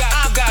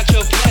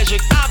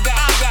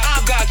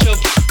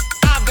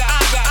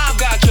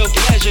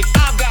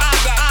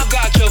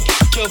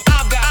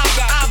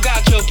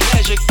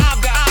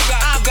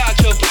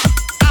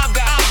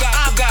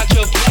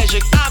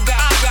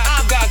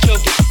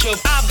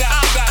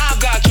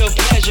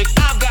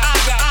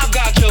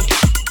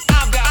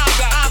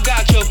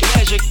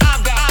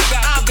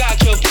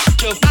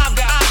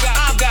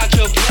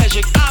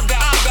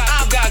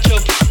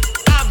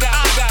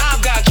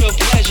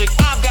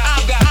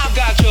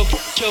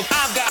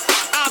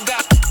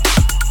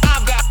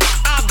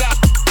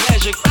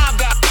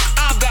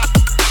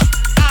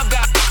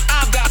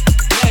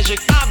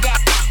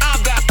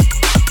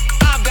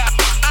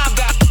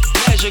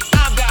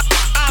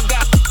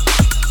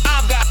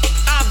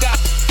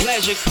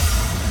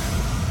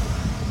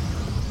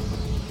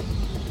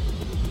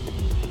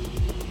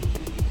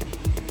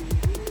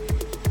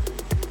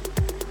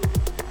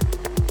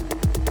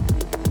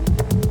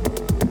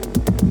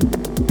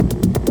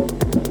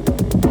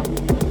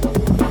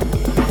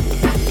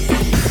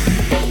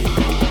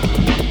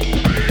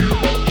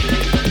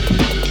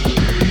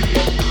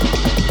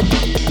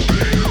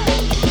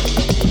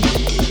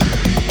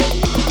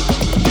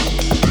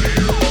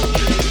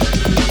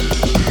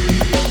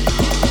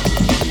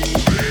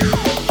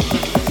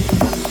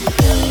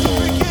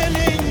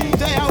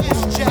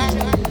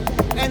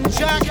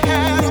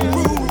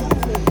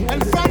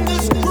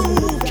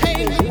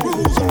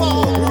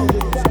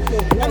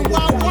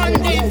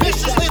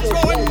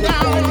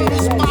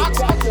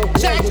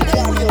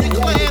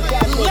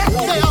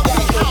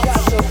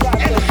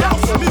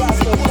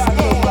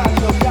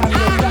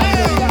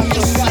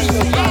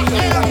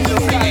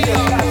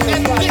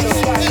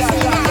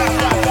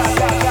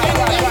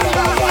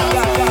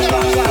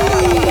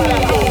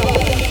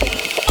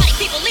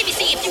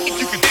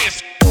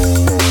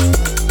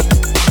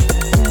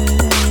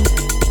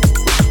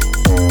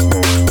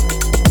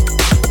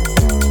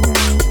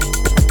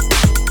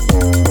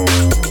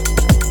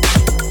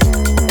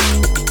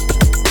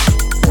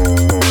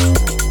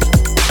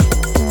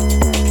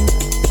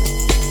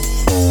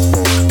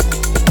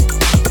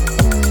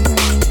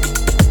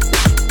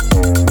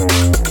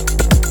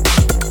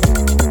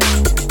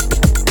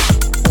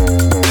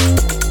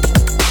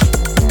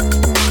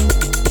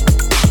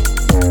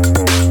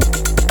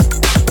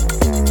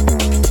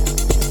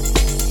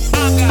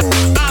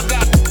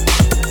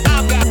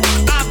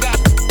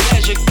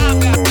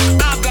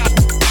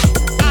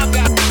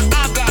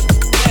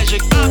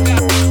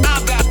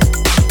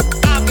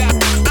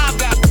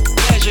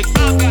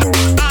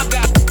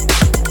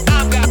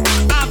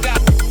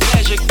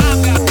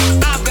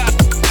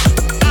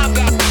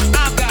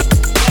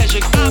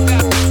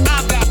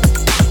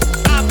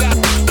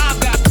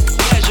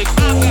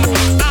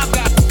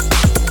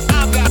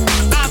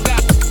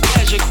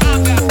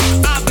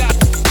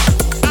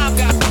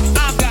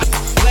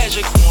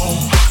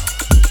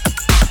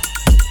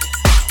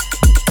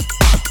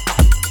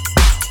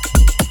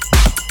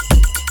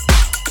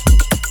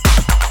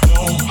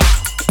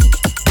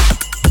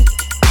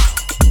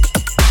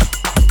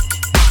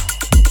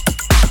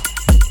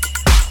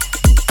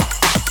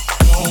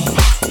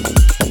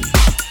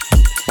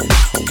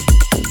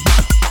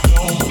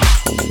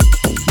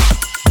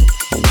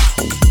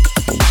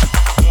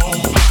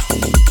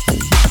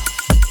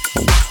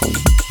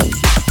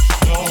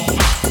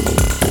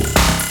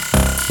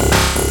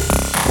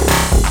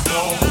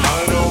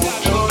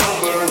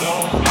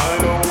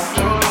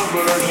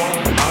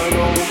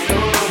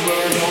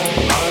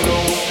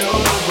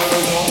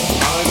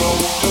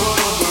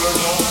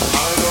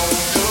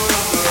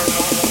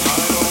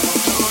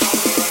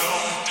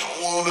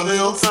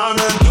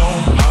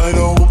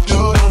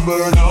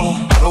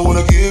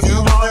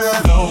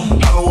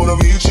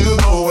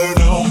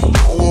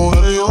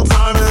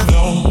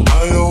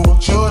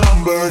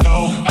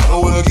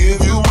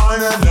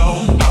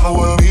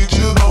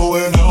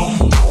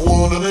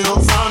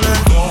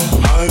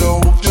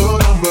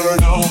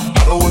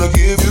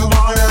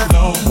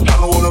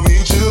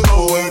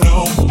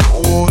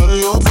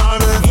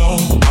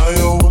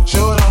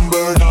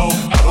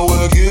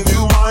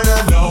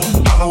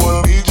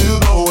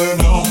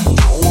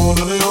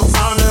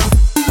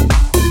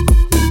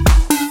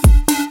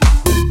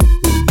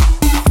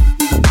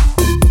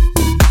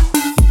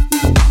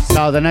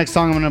 the next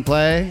song I'm gonna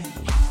play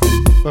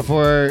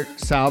before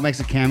Sal makes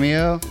a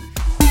cameo,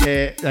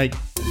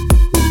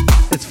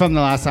 it's from the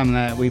last time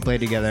that we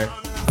played together,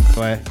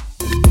 boy,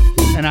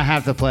 and I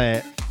have to play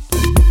it.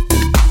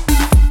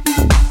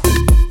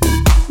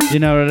 You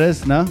know what it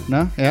is? No?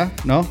 Yeah?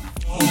 No?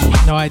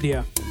 No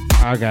idea.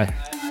 Okay.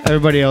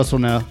 Everybody else will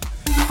know.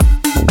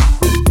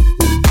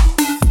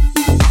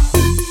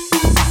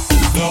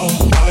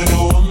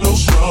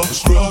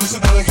 Scrub is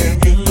an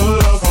elegant, getting the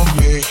love from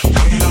me.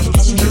 Hanging out the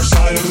passenger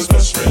side of his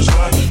best friend's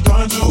ride,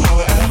 trying to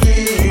holler at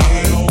me.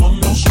 I don't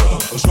want no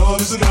scrub. A scrub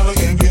is an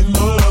elegant, getting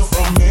the love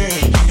from me.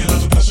 Hanging out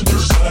the passenger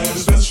side of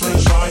his best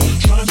friend's ride,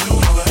 trying to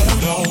holler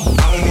at me. No,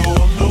 I don't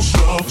want no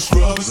scrub. A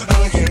scrub is an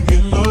elegant,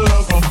 getting the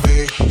love from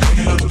me.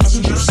 Hanging out the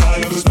passenger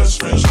side of his best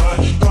friend's ride,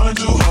 trying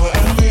to holler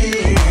at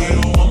me. I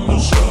don't want no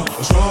scrub.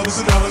 A scrub is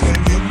an elegant,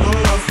 getting the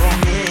love from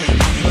me.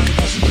 Hanging out the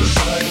passenger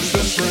side of his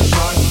best friend's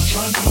ride,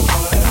 trying to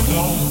holler at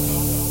me.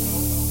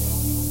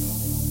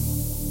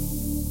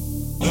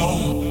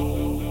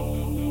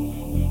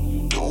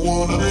 Don't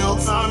wanna be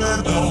outside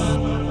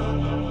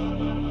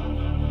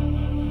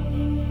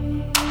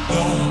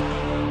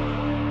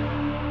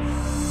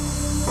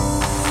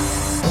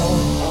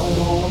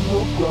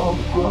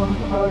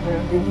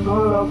and getting the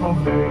love from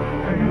me.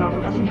 Hanging out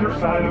the passenger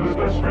side of his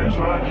best friend's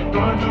ride,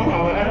 trying to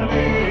holler at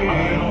me.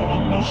 I don't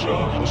want no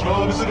scrub. A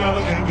scrub is a guy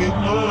that can't get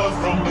no love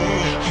from me.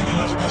 Hanging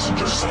out the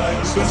passenger side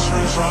of his best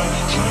friend's ride,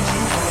 trying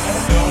to holler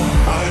at me.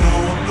 I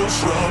don't want no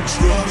scrub.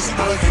 Scrub is a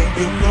guy that can't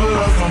get no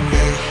love from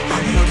me.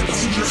 Hanging out the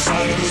passenger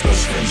side of his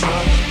best friend's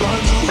ride,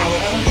 trying to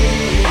holler at me.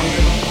 I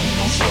don't want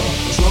no scrub.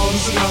 A scrub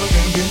is a guy that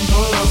can't get no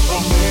love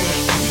from me.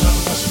 Hanging out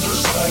the passenger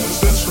side of his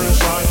best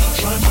friend's ride,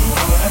 trying to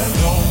holler at me.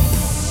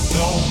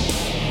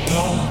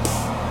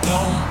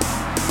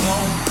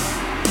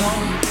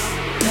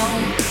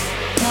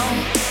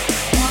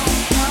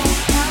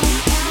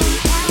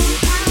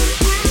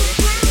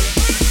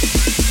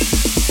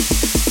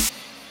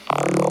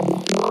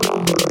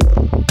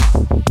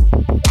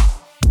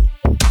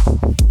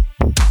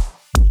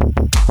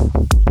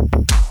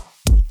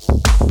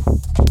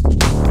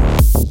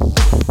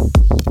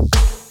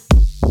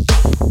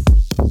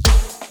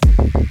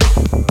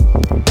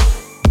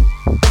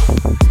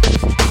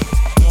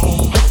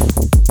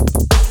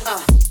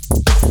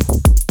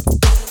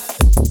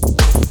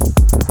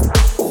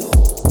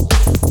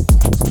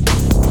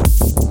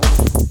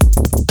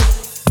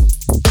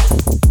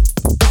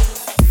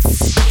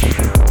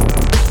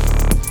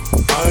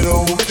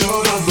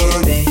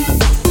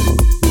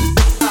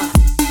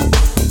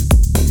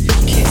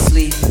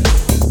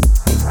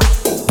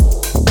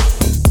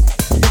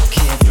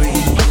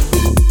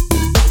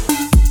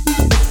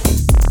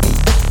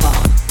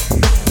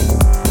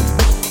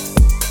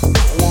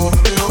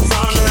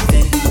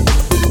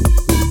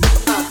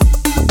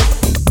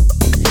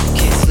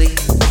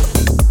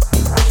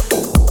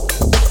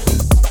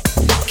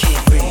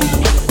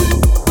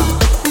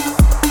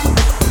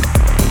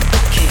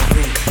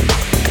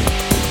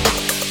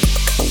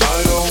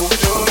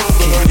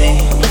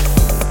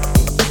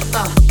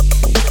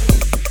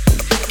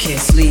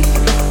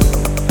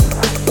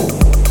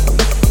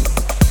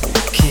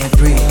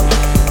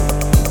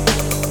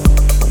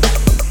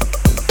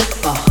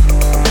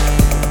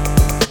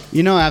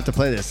 You know I have to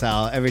play this,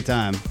 Sal, every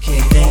time.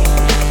 Can't think.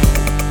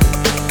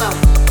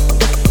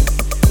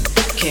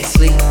 Can't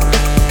sleep.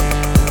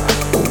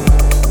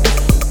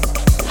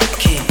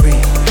 Can't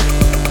breathe.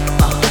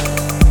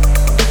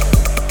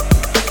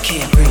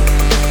 Can't breathe.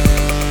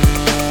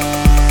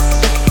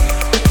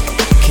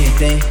 Can't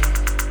think.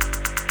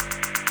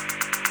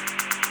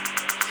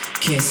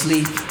 Can't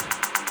sleep.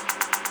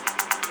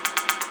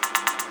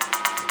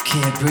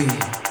 Can't breathe.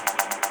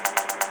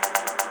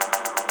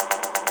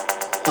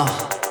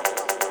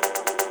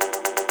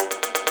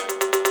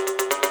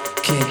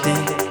 Can't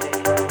think.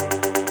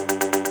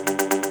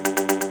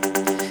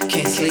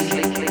 Can't sleep.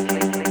 Can't breathe.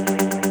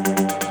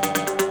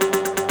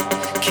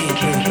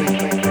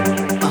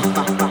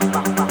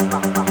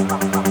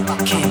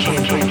 Can't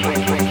breathe.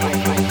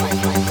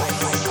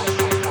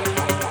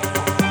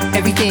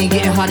 Everything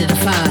getting harder to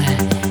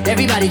find.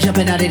 Everybody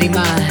jumping out of their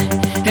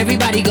mind.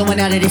 Everybody going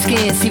out of their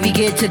skin. See, we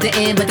get to the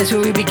end, but that's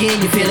where we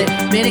begin. You feel it?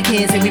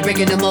 Mannequins and we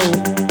breaking the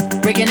mold.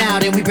 Breaking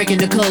out and we breaking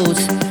the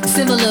codes.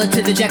 Similar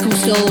to the jack who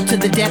stole to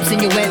the depths in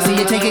your wet, so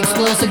you take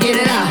explode, so get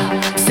it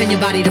out. Send your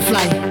body to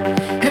flight.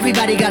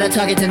 Everybody got a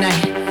target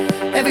tonight.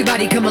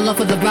 Everybody come along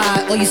for the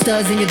ride. All you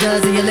studs and your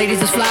duds and your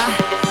ladies is fly.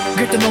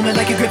 Grip the moment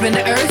like you're gripping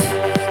the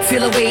earth.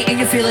 Feel a weight and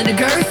you're feeling the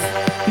girth.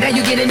 Now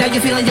you get it, now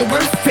you're feeling your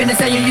worth. Fitness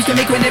how you used to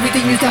make when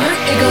everything used to hurt.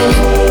 It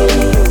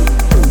goes.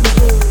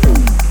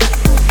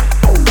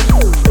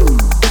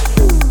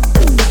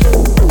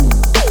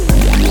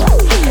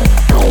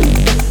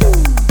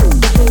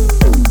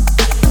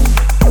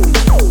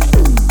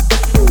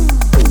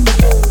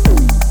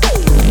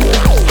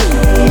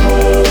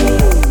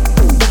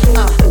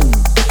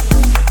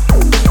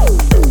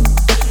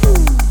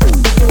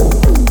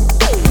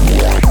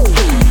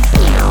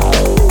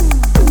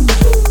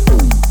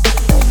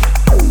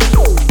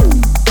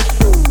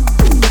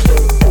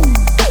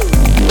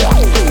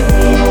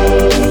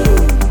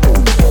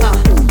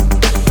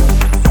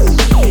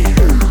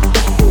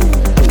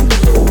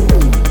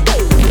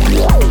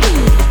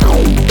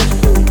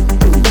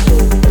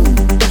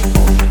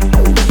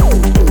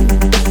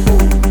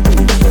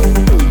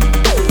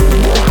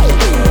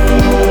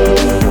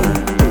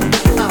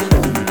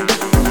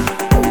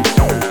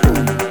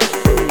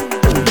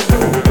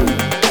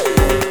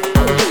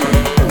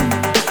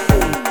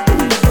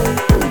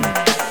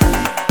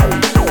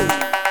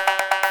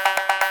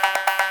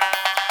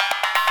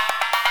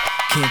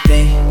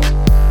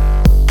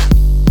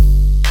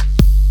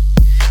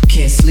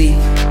 Can't sleep.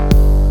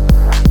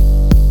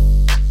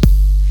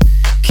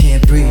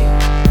 Can't breathe.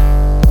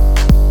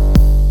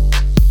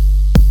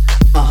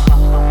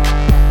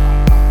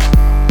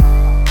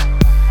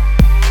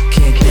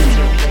 Can't get.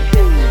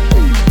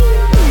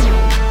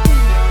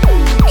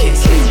 Can't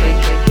sleep.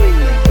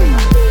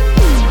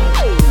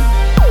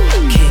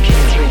 Can't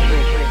get.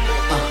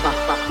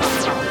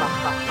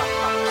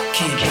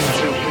 Can't get.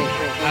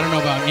 I don't know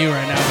about you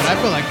right now, but I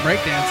feel like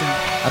breakdancing.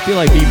 I feel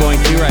like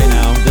b-boying too right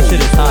now. This shit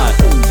is hot.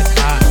 It's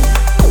hot.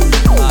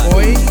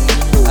 Boy.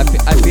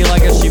 I feel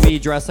like I should be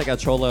dressed like a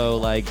cholo,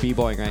 like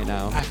b-boying right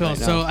now. I feel right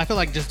so. now. I feel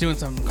like just doing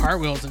some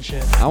cartwheels and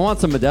shit. I want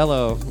some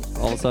Modelo.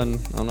 All of a sudden,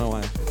 I don't know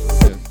why.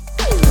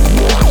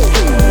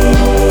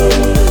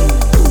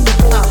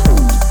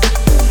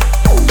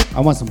 I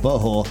want some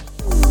butthole.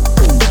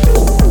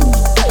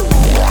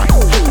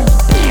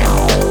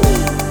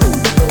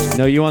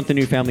 No, you want the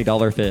new Family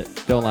Dollar fit.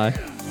 Don't lie.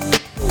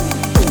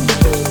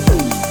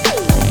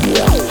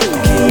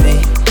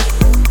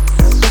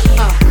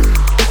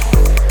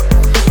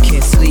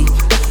 Can't sleep.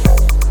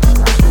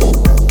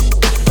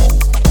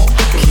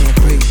 Can't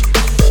breathe.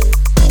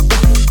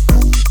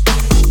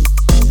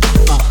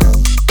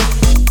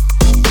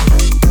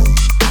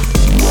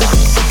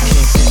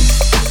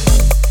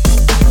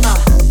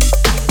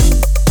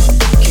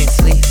 Can't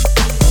sleep.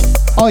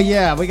 Oh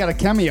yeah, we got a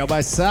cameo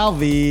by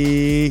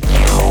Salvi.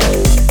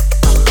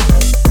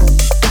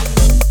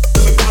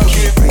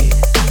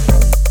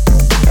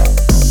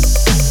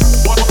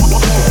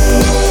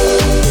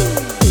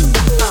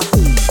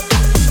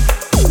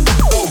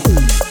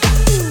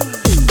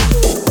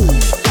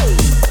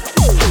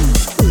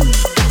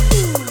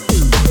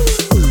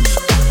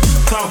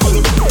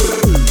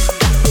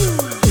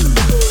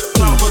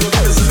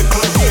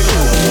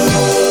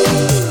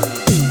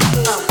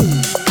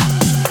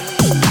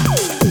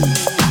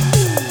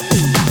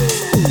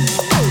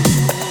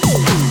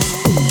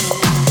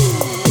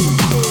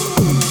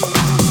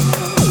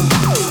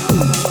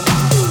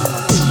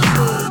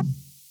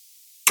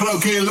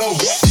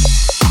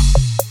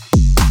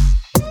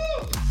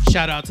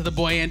 Shout out to the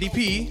boy Andy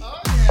P.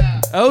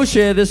 Oh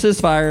shit, this is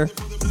fire.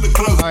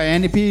 All right,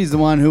 Andy P is the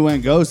one who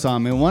went ghost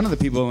on me. One of the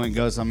people who went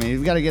ghost on me.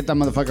 We got to get that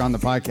motherfucker on the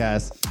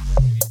podcast.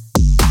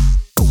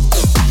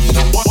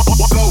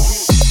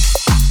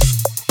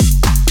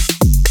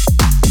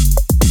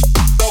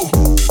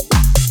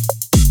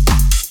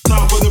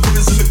 Time for the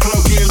business in the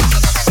club, kid.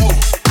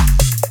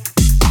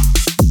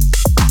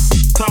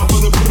 Time for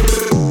the business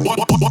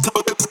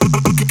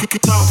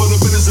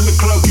in the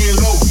club, kid.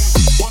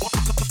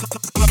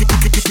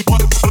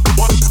 In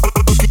the club,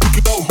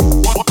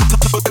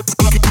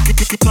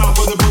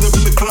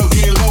 kid.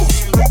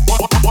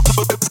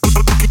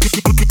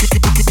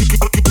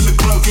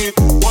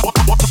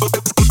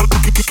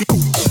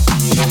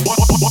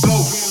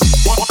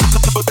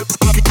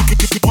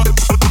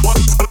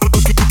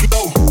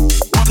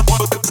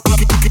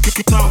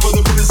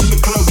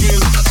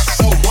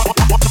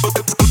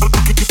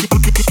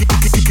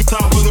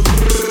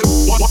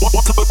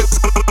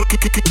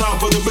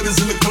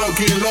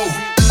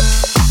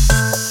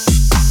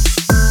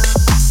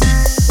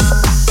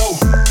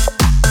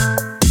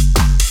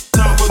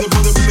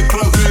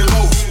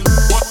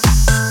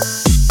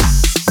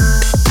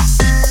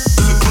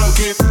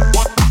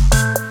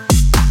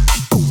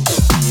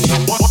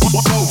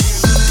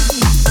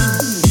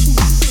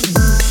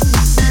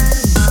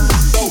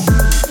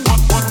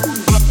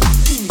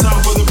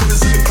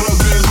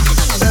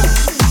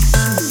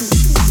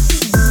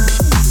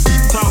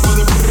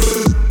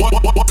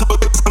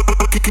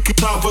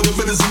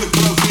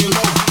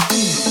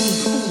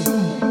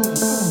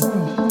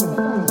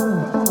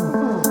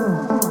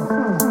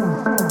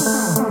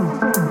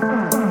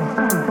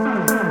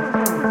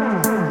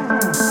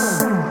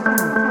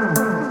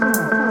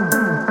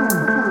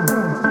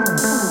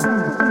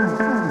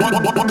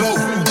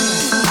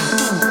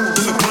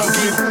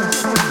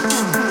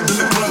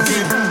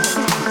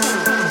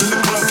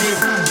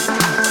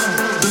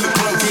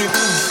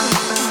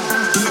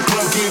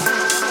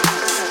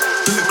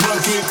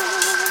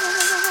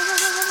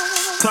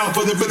 Time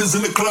for the business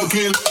in the club,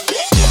 kid. Time for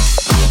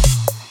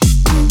the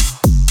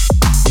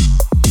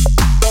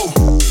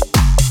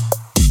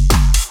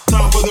time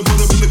for the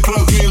business in the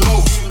club, get low.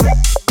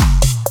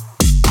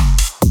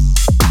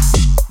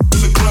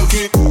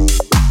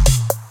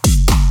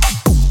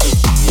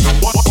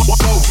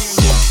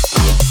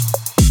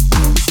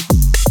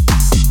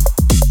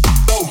 Time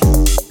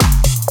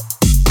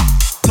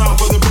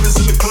for the business in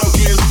the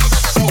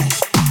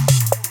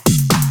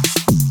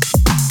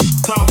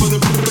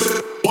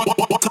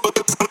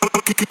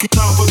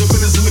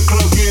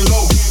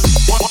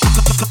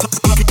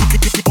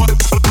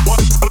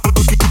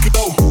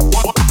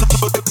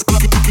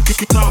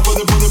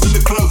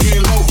club, get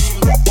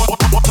low.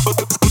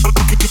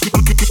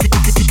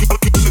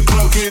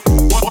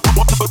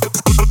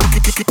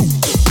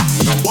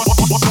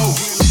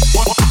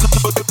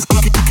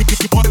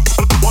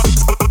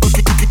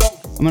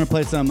 I'm gonna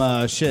play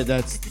some shit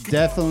that's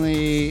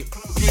definitely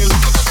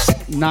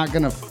not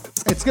gonna.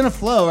 It's gonna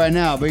flow right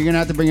now, but you're gonna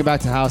have to bring it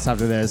back to house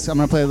after this. I'm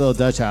gonna play a little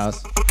Dutch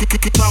house.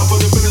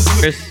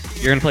 Chris,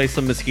 you're gonna play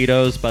some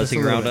mosquitoes buzzing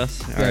Just a around little us.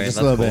 bit. All Yeah, right, just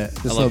a that's little cool. bit.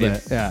 Just I a love little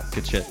you. bit. Yeah.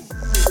 Good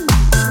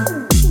shit.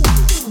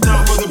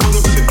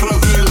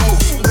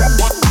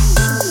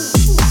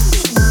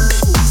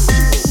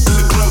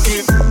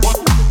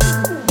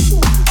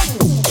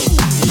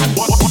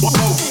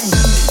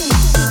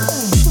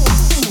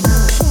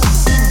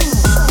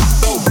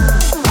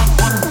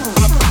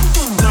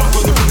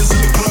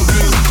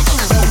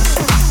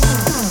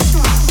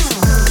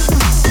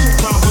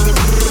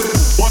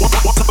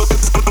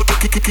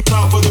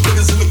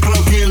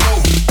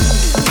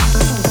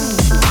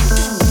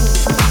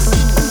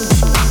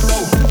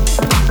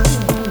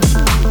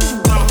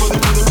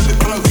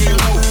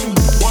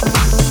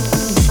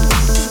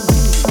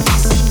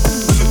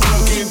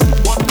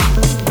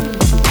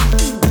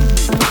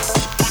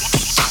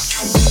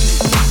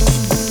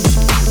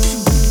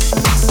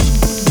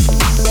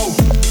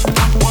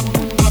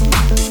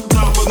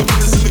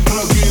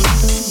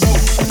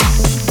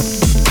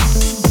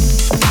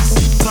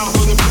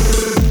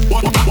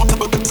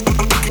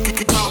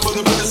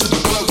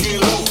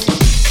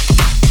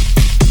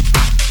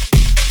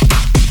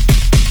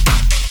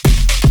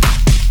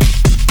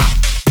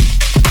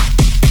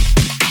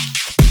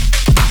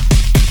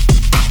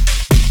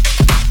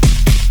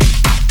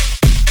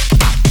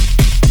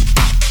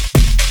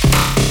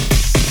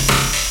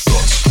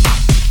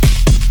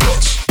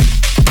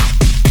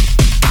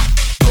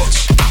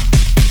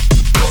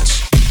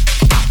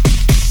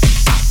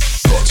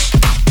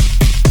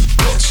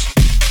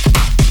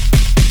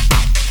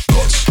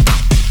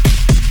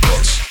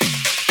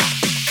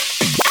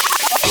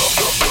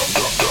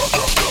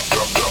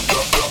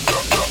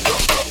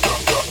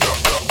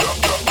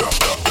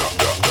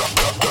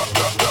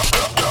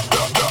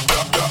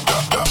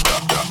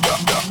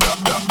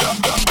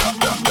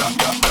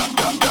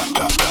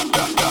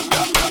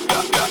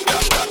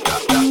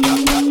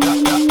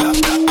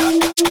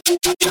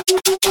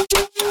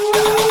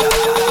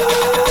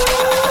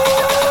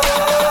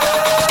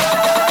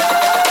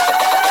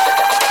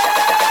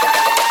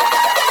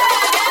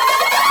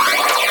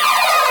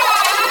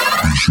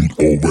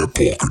 All red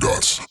polka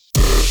dots.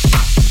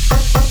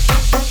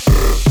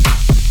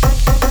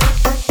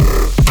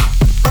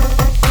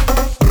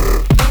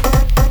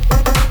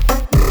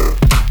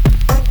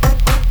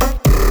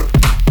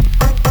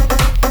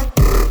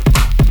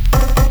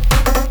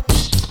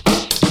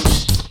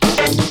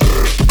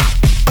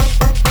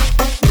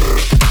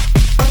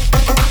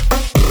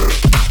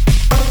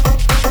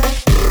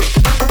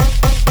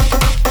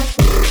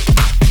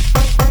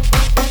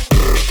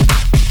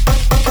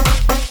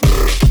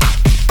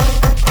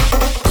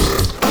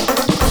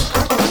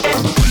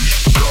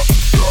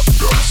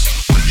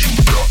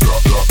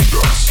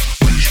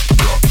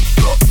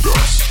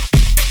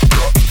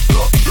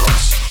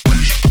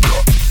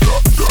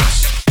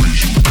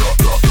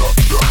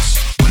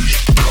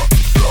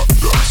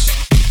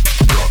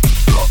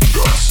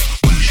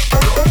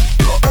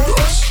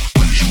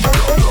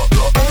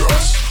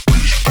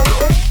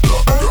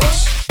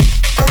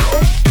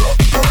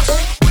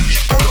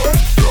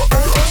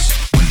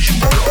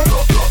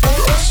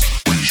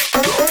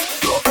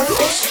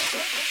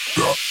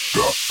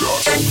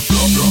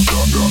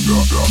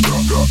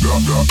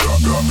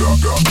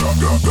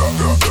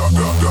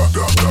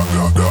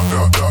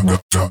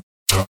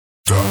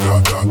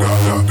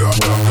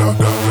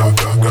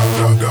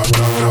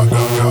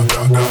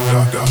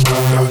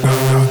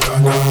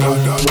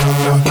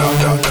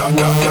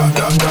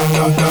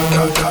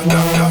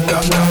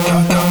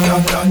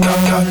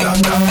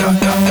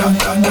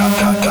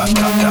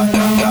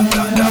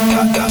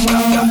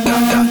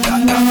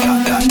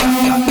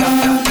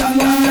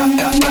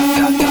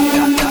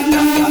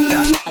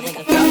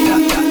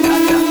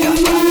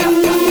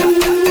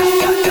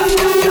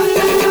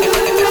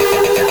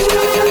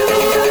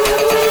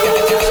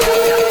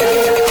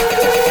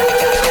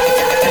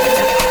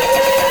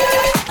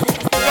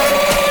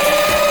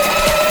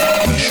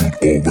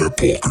 All red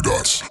polka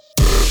dots.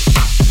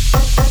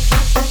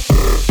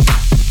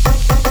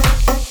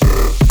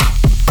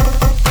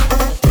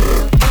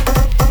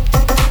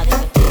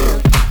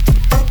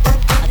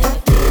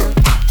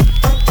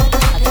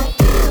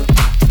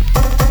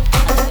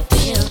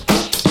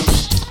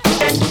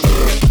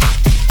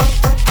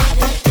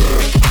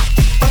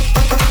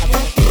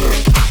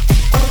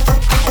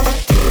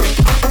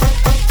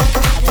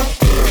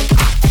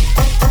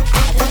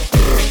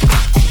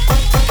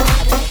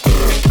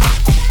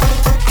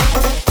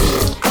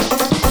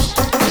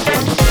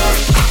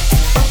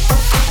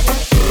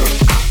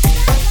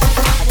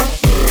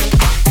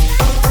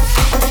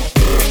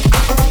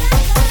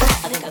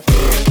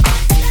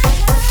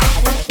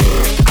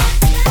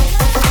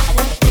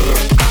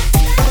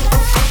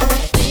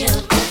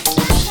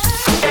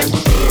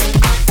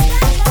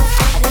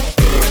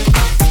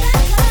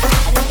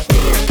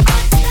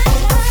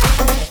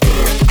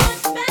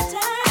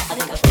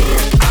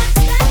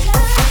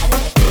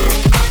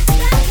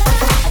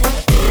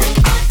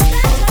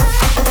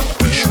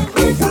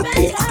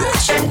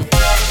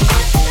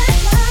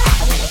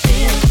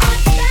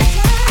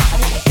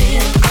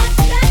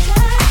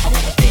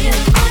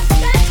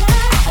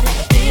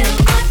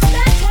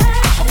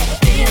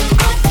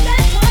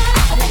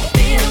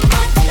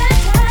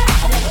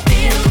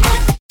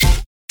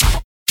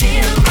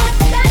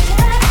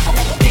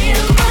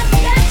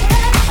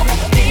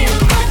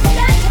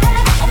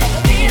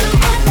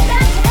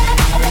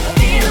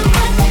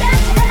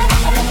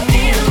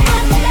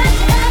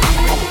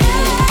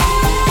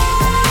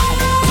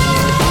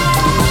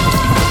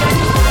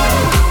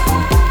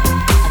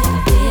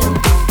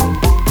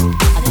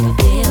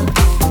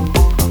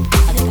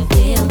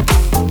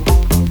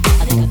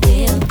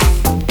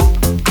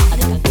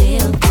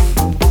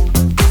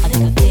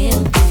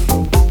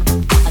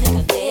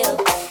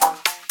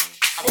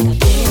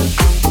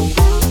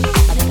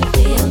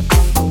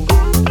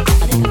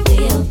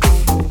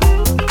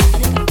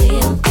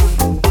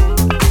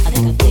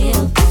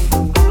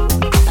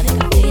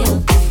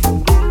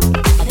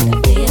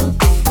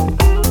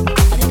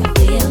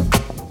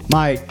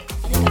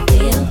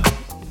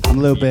 I'm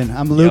looping.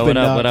 I'm looping. what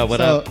up, dog. what up, what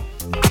So, up?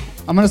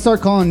 I'm gonna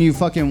start calling you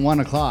fucking 1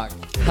 o'clock.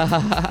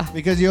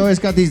 Because you always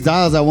got these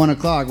dials at 1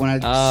 o'clock when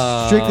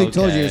I strictly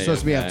told you you're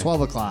supposed to be at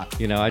 12 o'clock.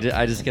 You know, I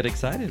just get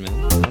excited, man.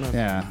 I don't know.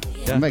 Yeah.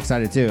 Yeah. I'm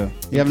excited too.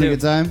 You having a too.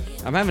 good time?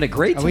 I'm having a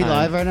great time. Are we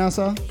live right now,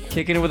 Sal?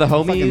 Kicking it with the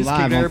Fucking homies, live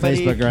kicking on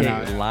everybody. Facebook right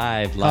Kick- now.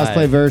 Live.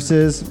 Cosplay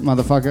versus,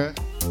 motherfucker.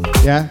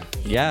 Yeah?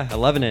 Yeah, I'm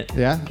loving it.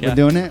 Yeah? We're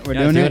doing it? We're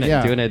doing it?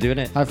 Yeah. Doing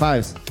it. High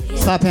fives.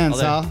 Slap hands,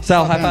 All there. Sal.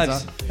 Sal, Slap high hands,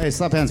 fives. Sal. Hey,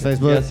 slap hands,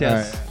 Facebook.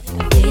 Yes. All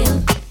right.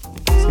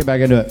 Let's get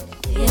back into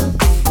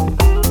it.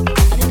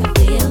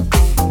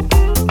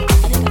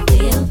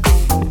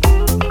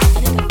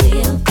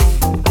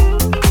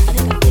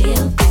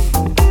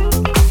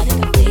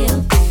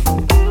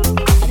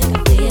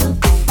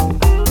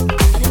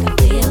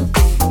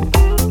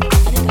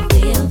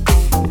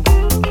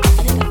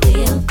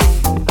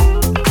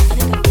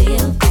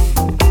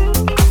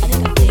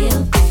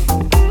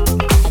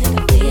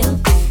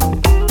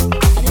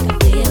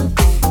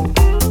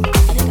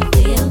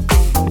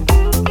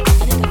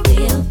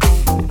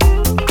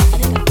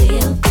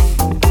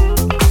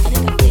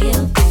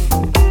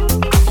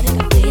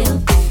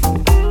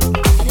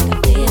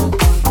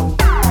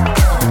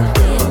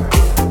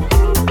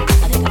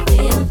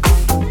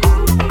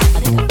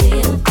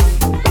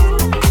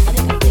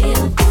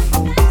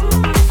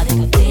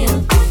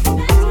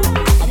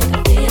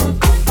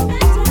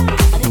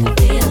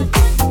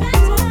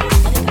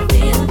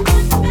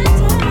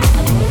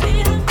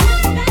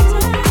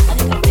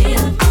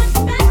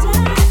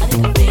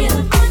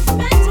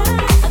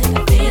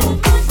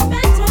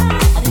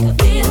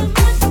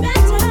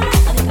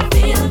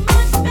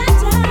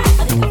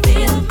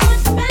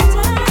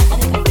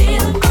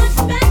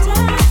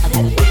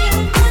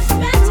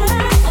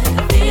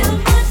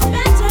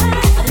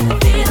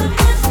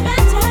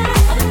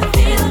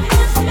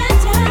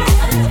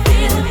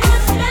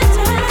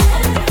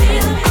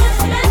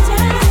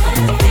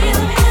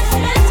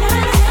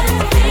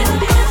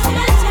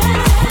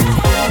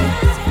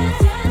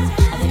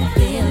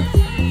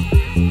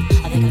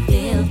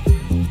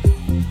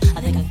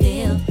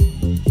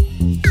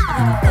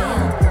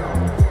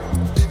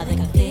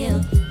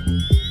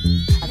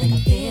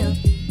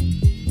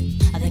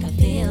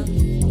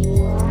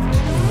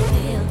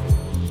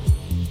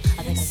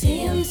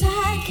 Seems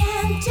I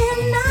can't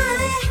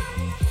deny.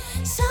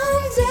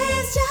 Some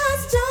days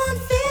just don't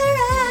feel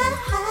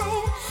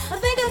right. I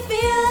think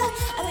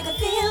I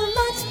feel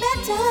much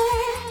better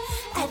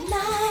at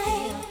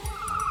night.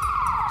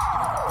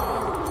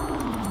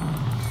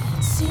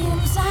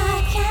 Seems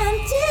I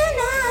can't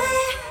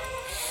deny.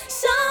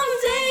 Some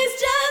days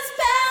just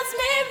pass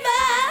me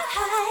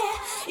by.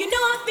 You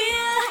know I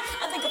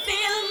think I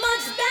feel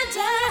much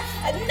better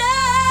at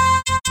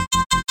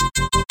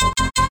night.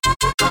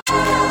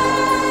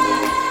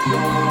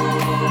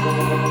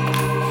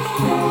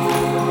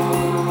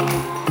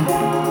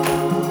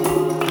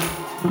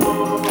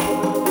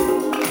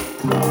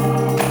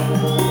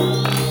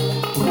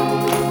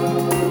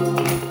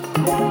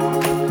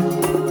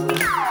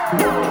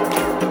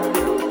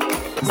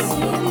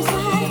 Seems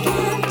I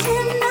can't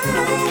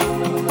deny.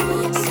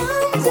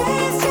 Some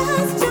days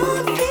just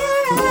don't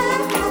feel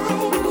right.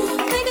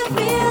 I think I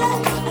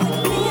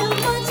feel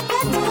much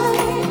better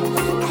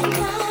at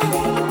night.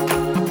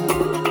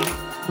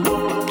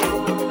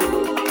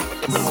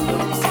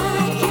 Seems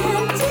I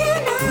can't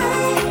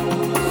deny.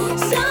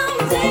 Some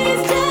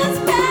days just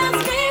pass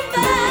me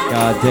by.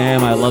 God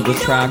damn, I love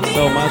this track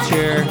so much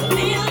here.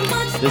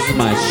 This is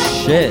my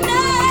shit.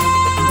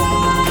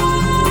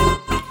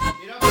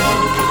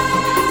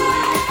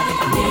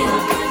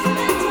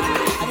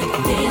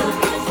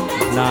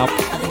 Nah.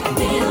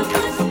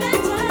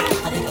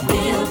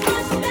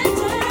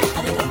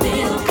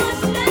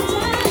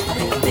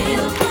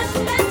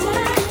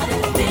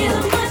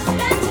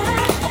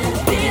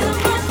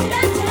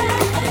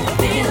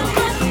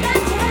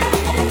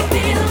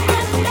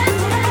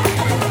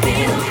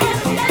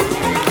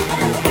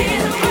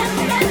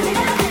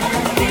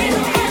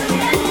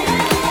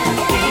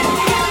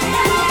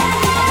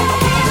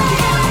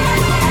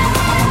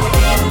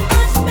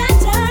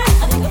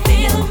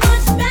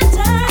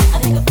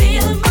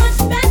 Feel much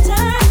better.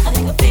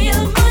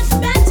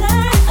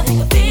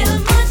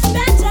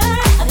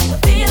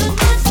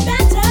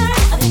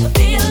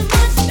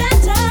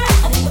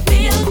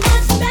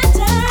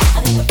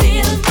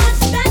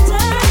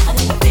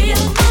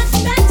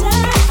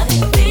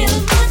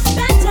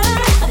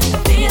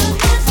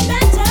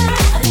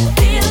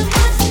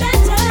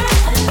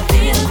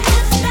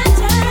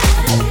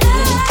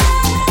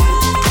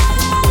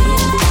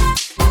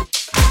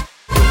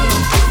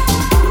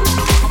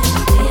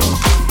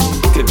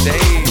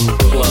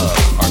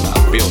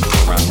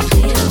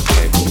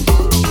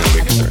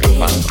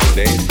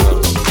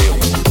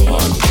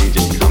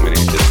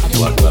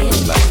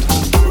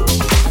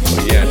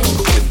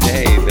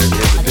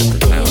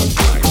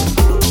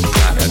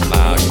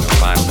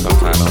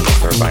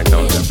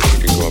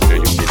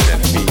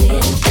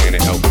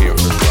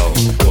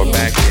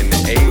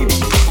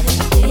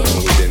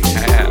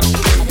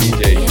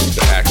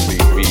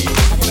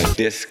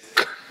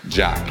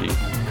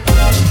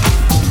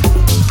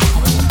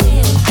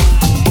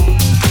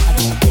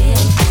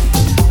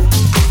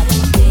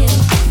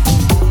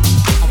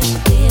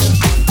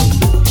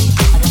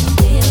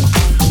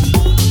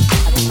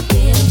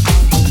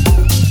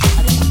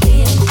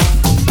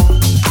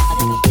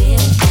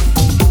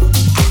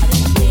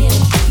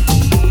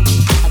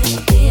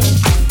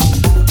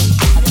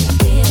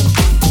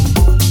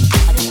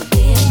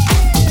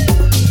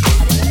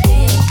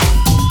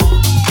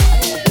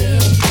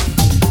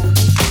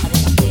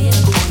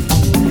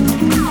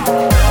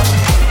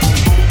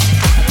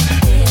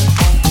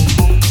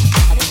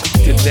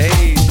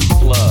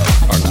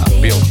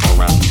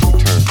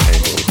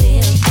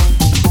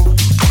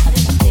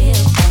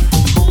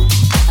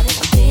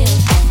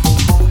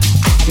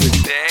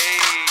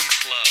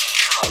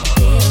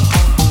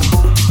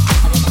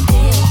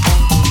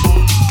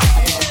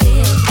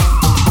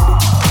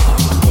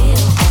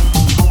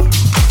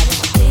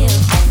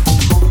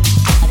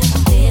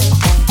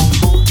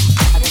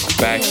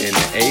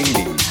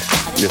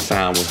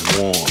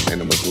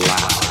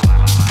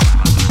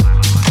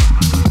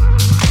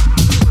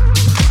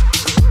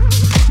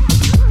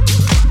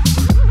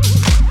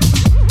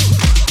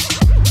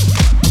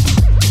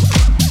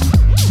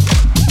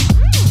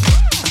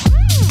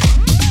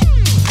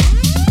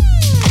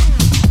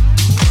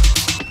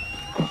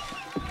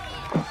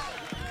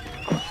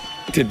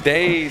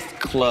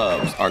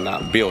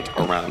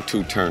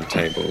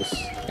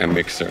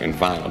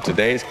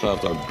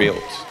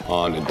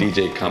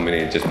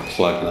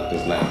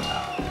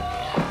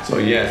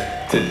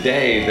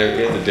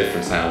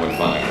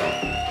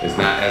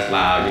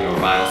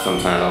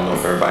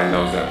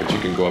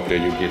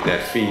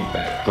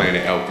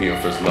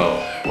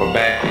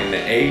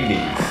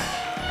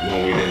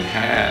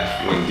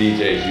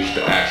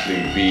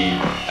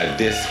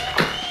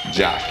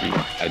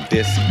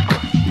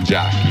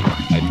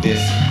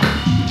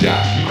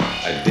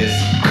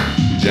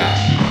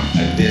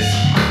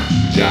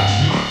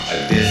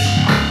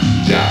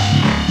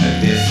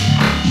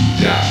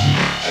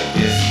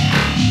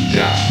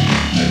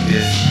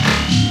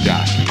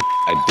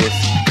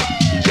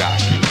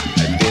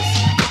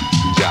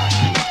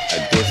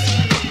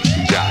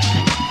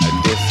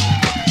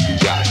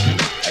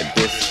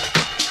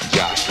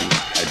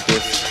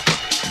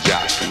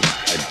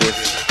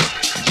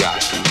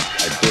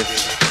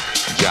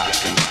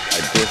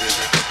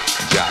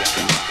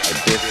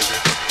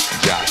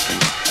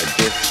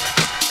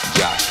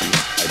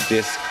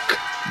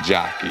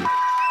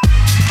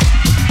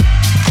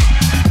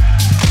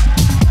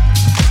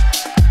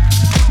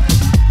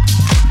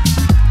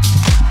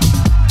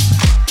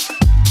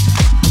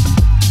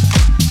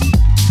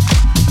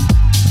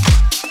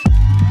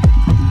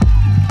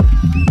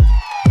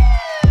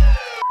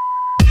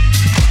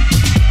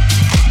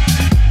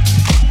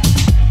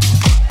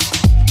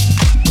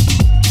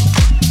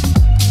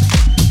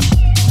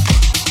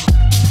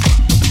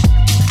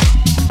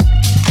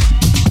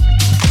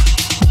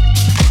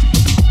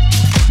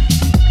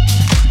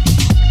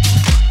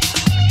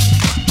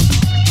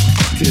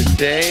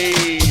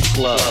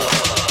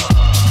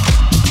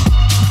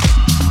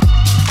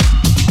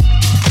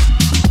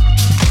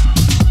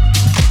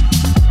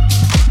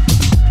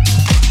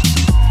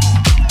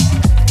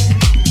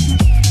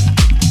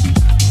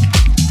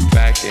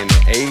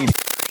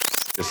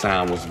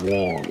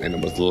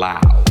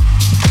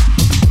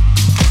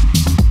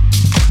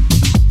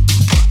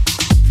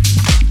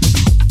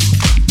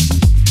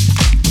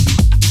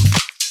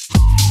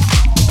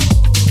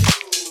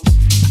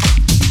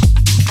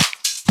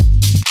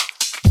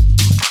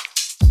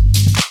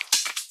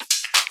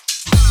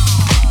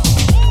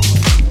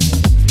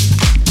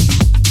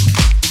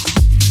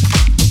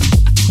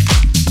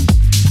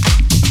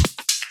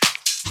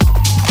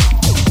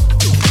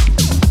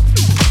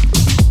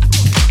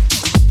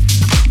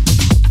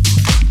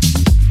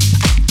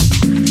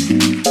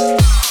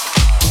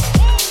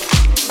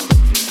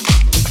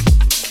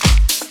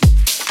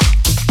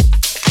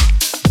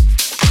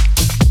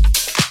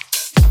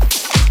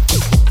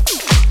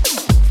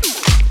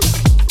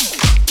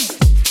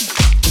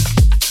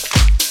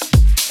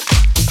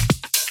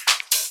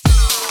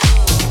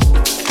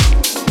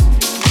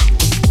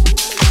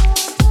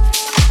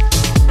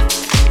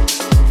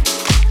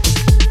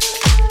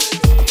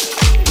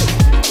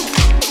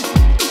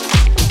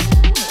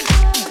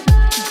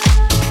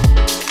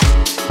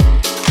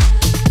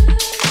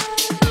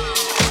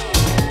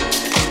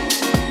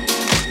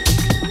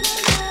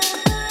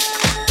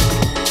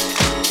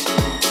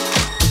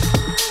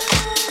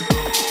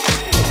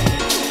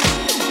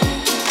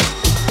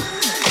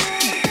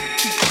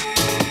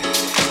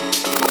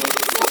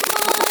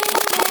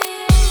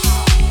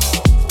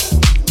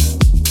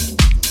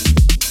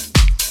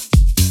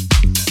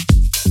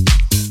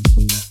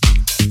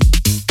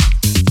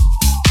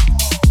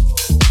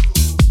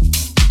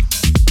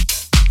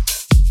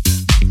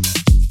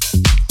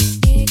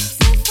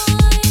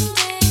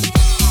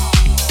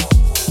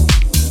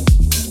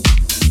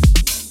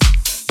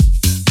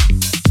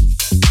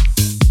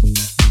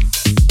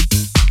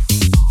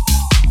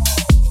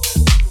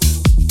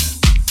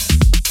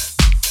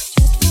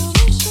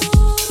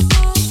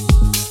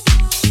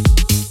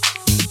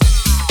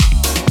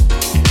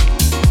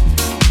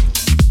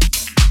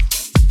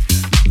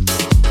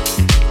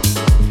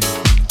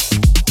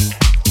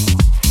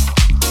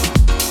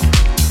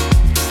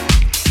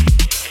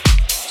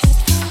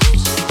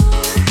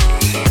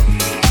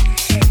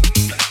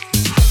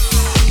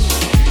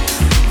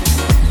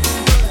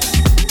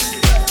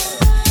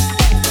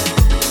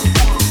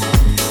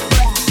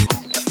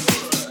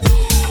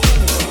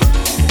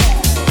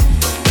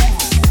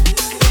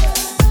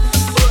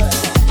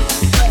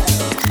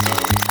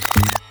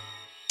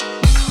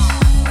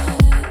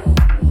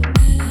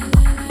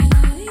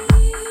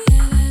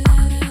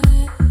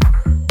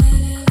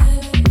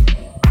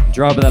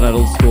 Grew up with that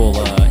old school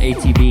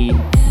ATV.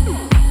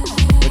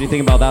 What do you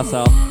think about that,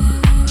 Sal?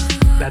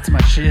 That's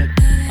my shit.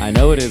 I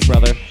know it is,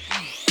 brother.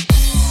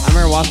 I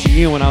remember watching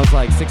you when I was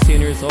like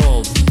 16 years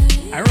old.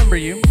 I remember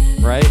you.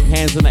 Right?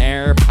 Hands in the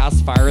air,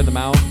 pacifier in the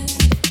mouth.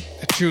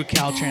 A true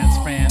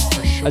Caltrans fan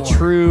for sure. A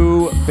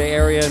true Bay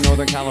Area,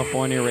 Northern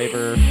California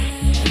raver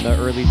in the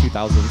early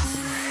 2000s.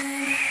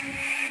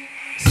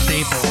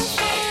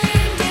 Staple.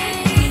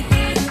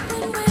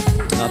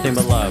 Nothing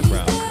but love,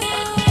 bro.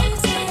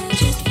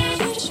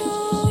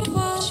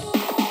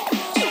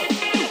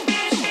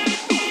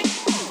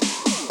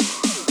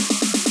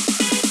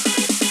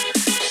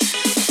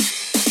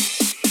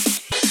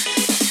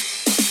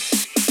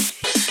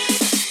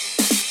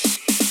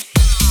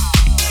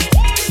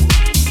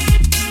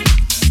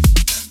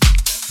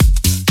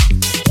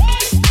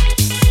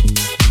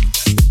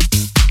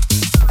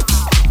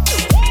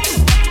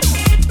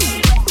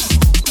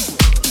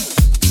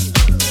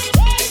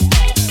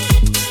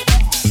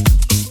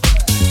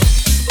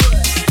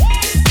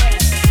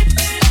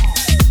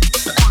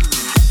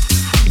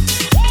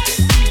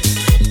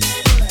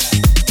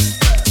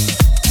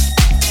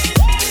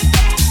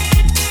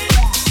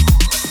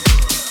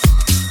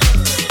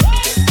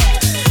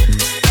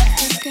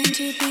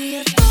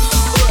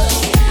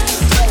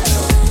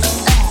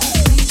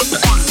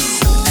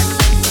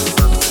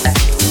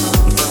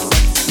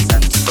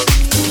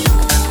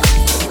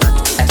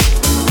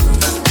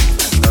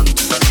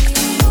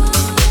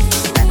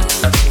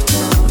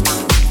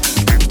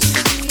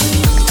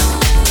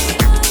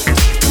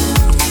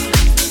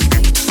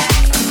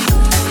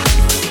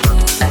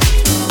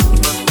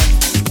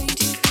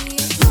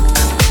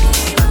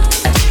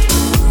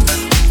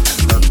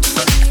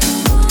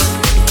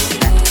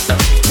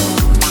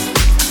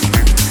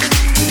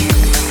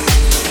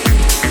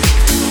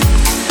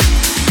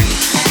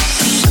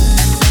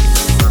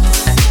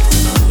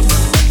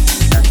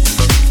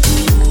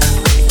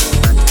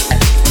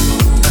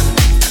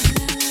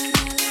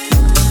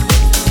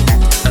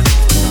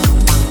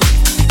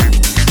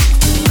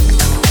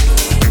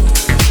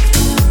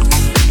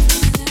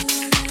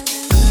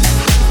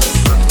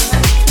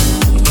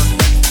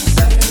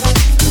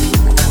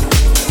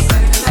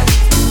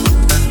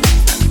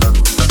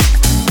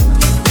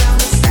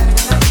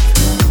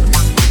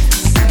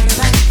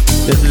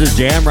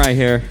 Jam right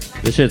here.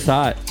 This shit's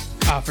hot.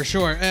 For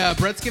sure.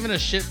 Brett's giving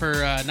us shit for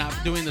not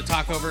doing the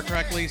talk over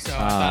correctly, so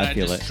I thought I'd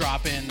feel just it.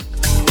 drop in.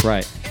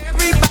 Right.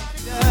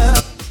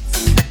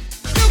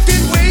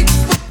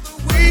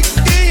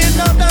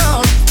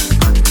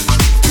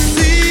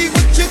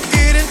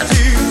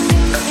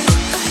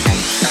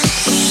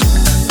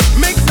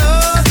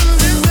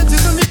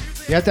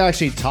 You have to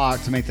actually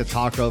talk to make the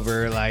talk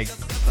over like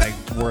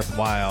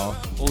worthwhile.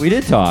 Well, we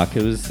did talk.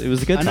 It was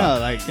a good I talk. know,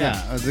 like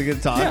yeah, it was a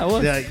good talk. Yeah, it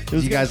was. Like, It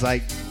was you good. guys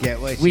like get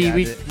what We she had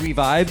we to- we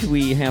vibed.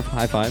 We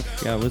high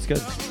five. Yeah, it was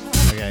good.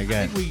 Okay,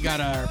 good. We got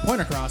our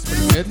point across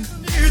pretty good.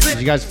 Did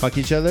you guys fuck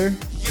each other?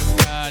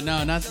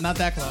 No, not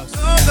that close.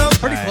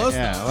 Pretty Alright, close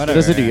yeah, though. whatever.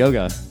 Those are the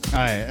yoga. All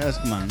right, let's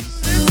come on.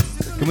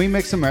 Can we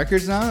mix some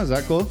records now? Is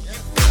that cool?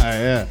 All right,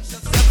 yeah.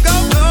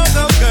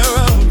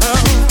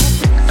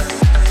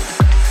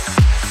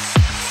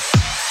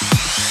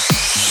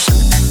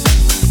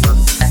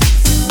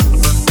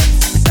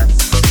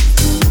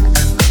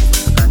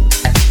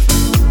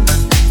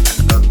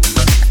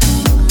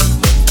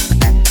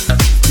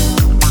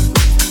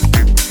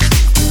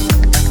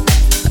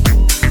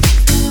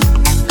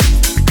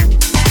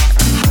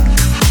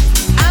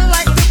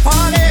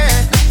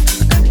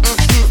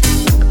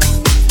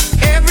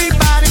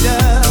 Everybody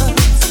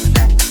does.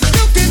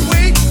 You can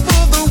wait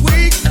for the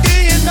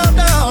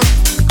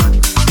weekend.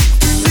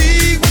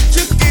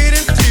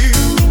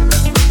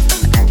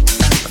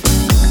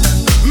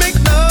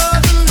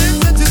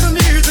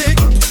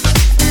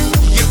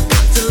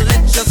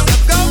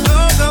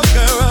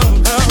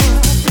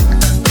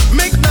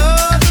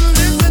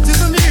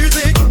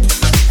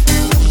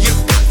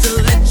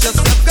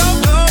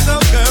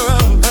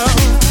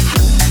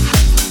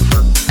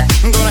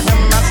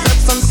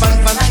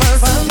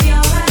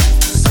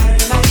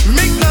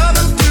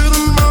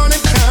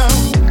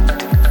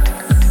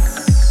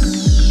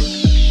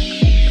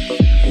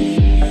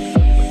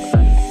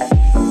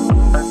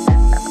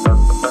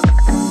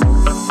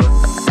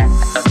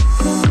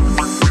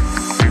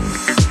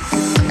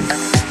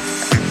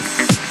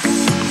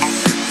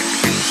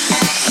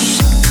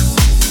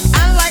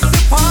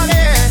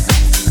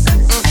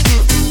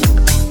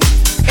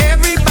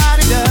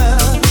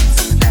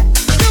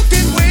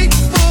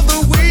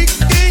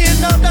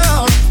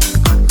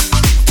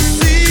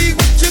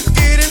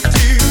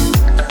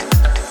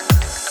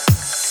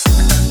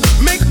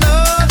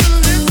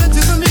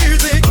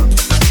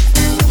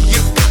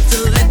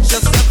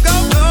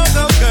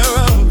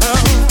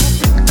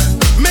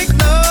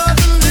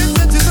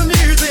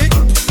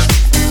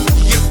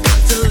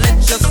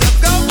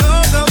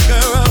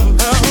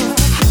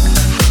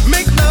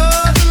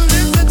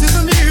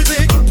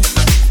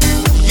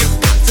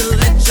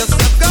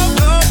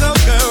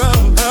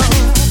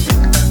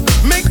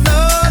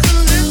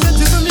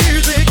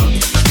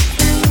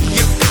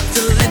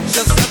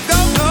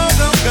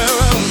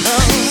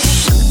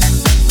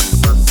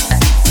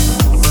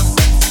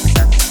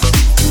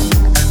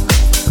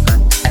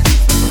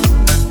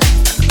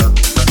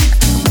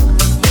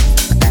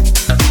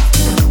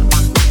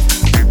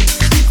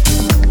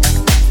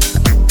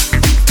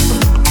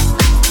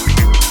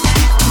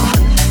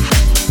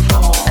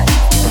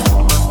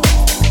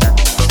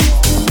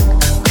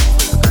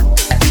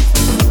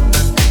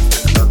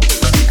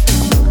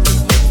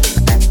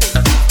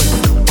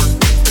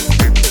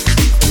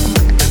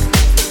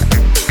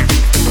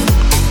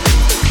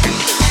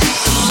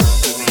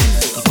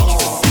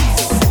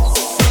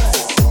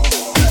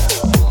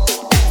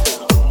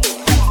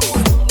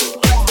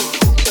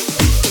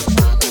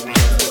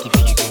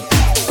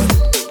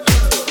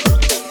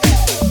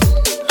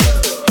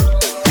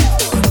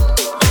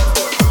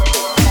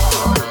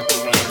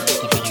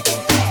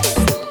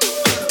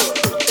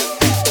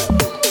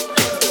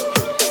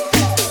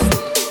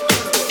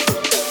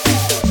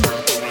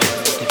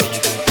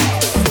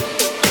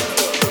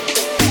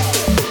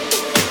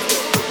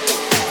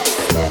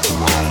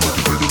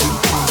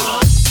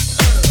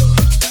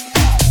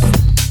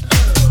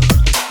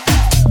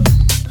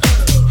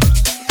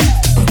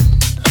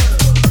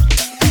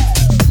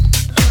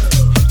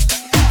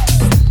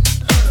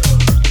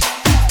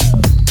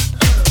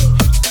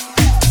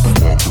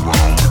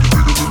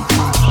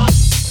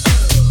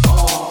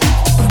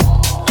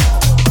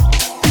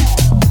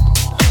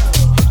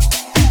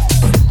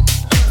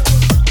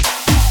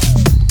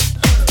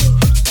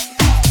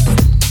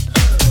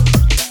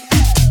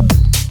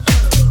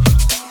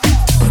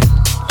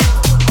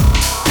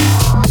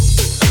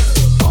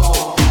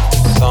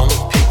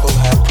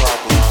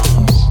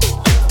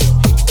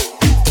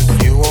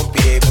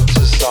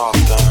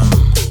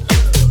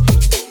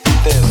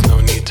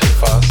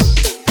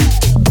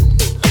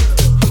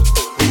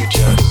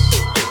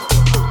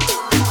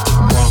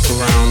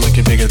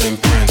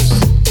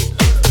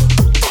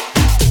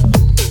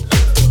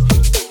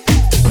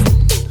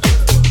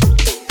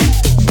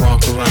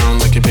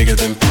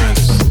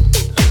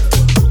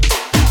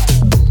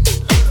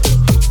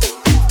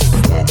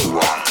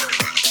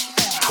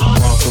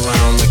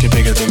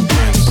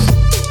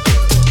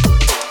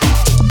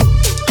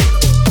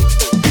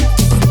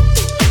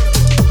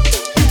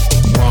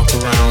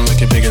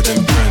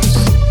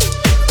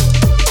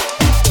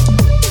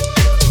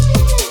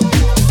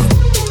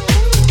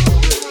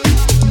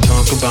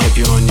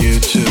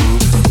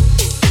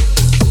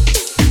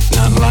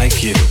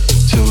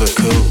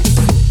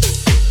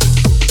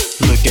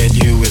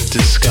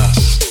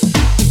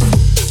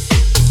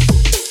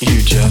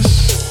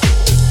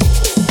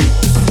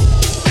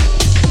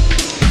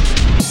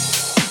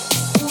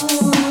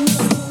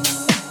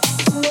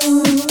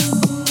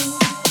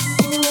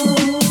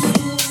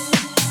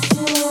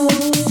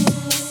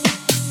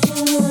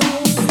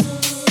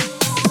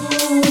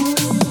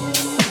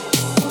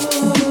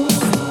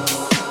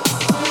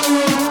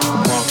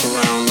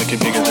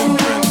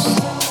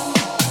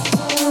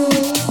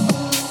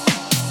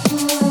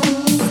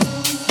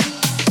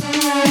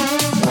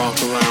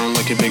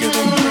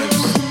 than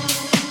Prince.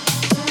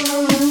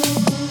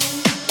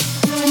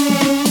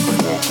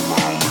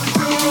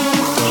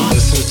 Don't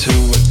listen to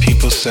what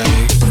people say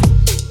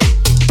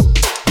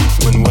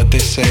when what they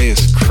say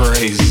is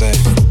crazy.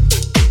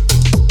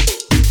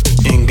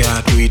 In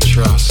God we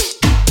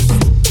trust.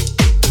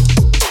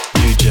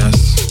 You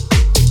just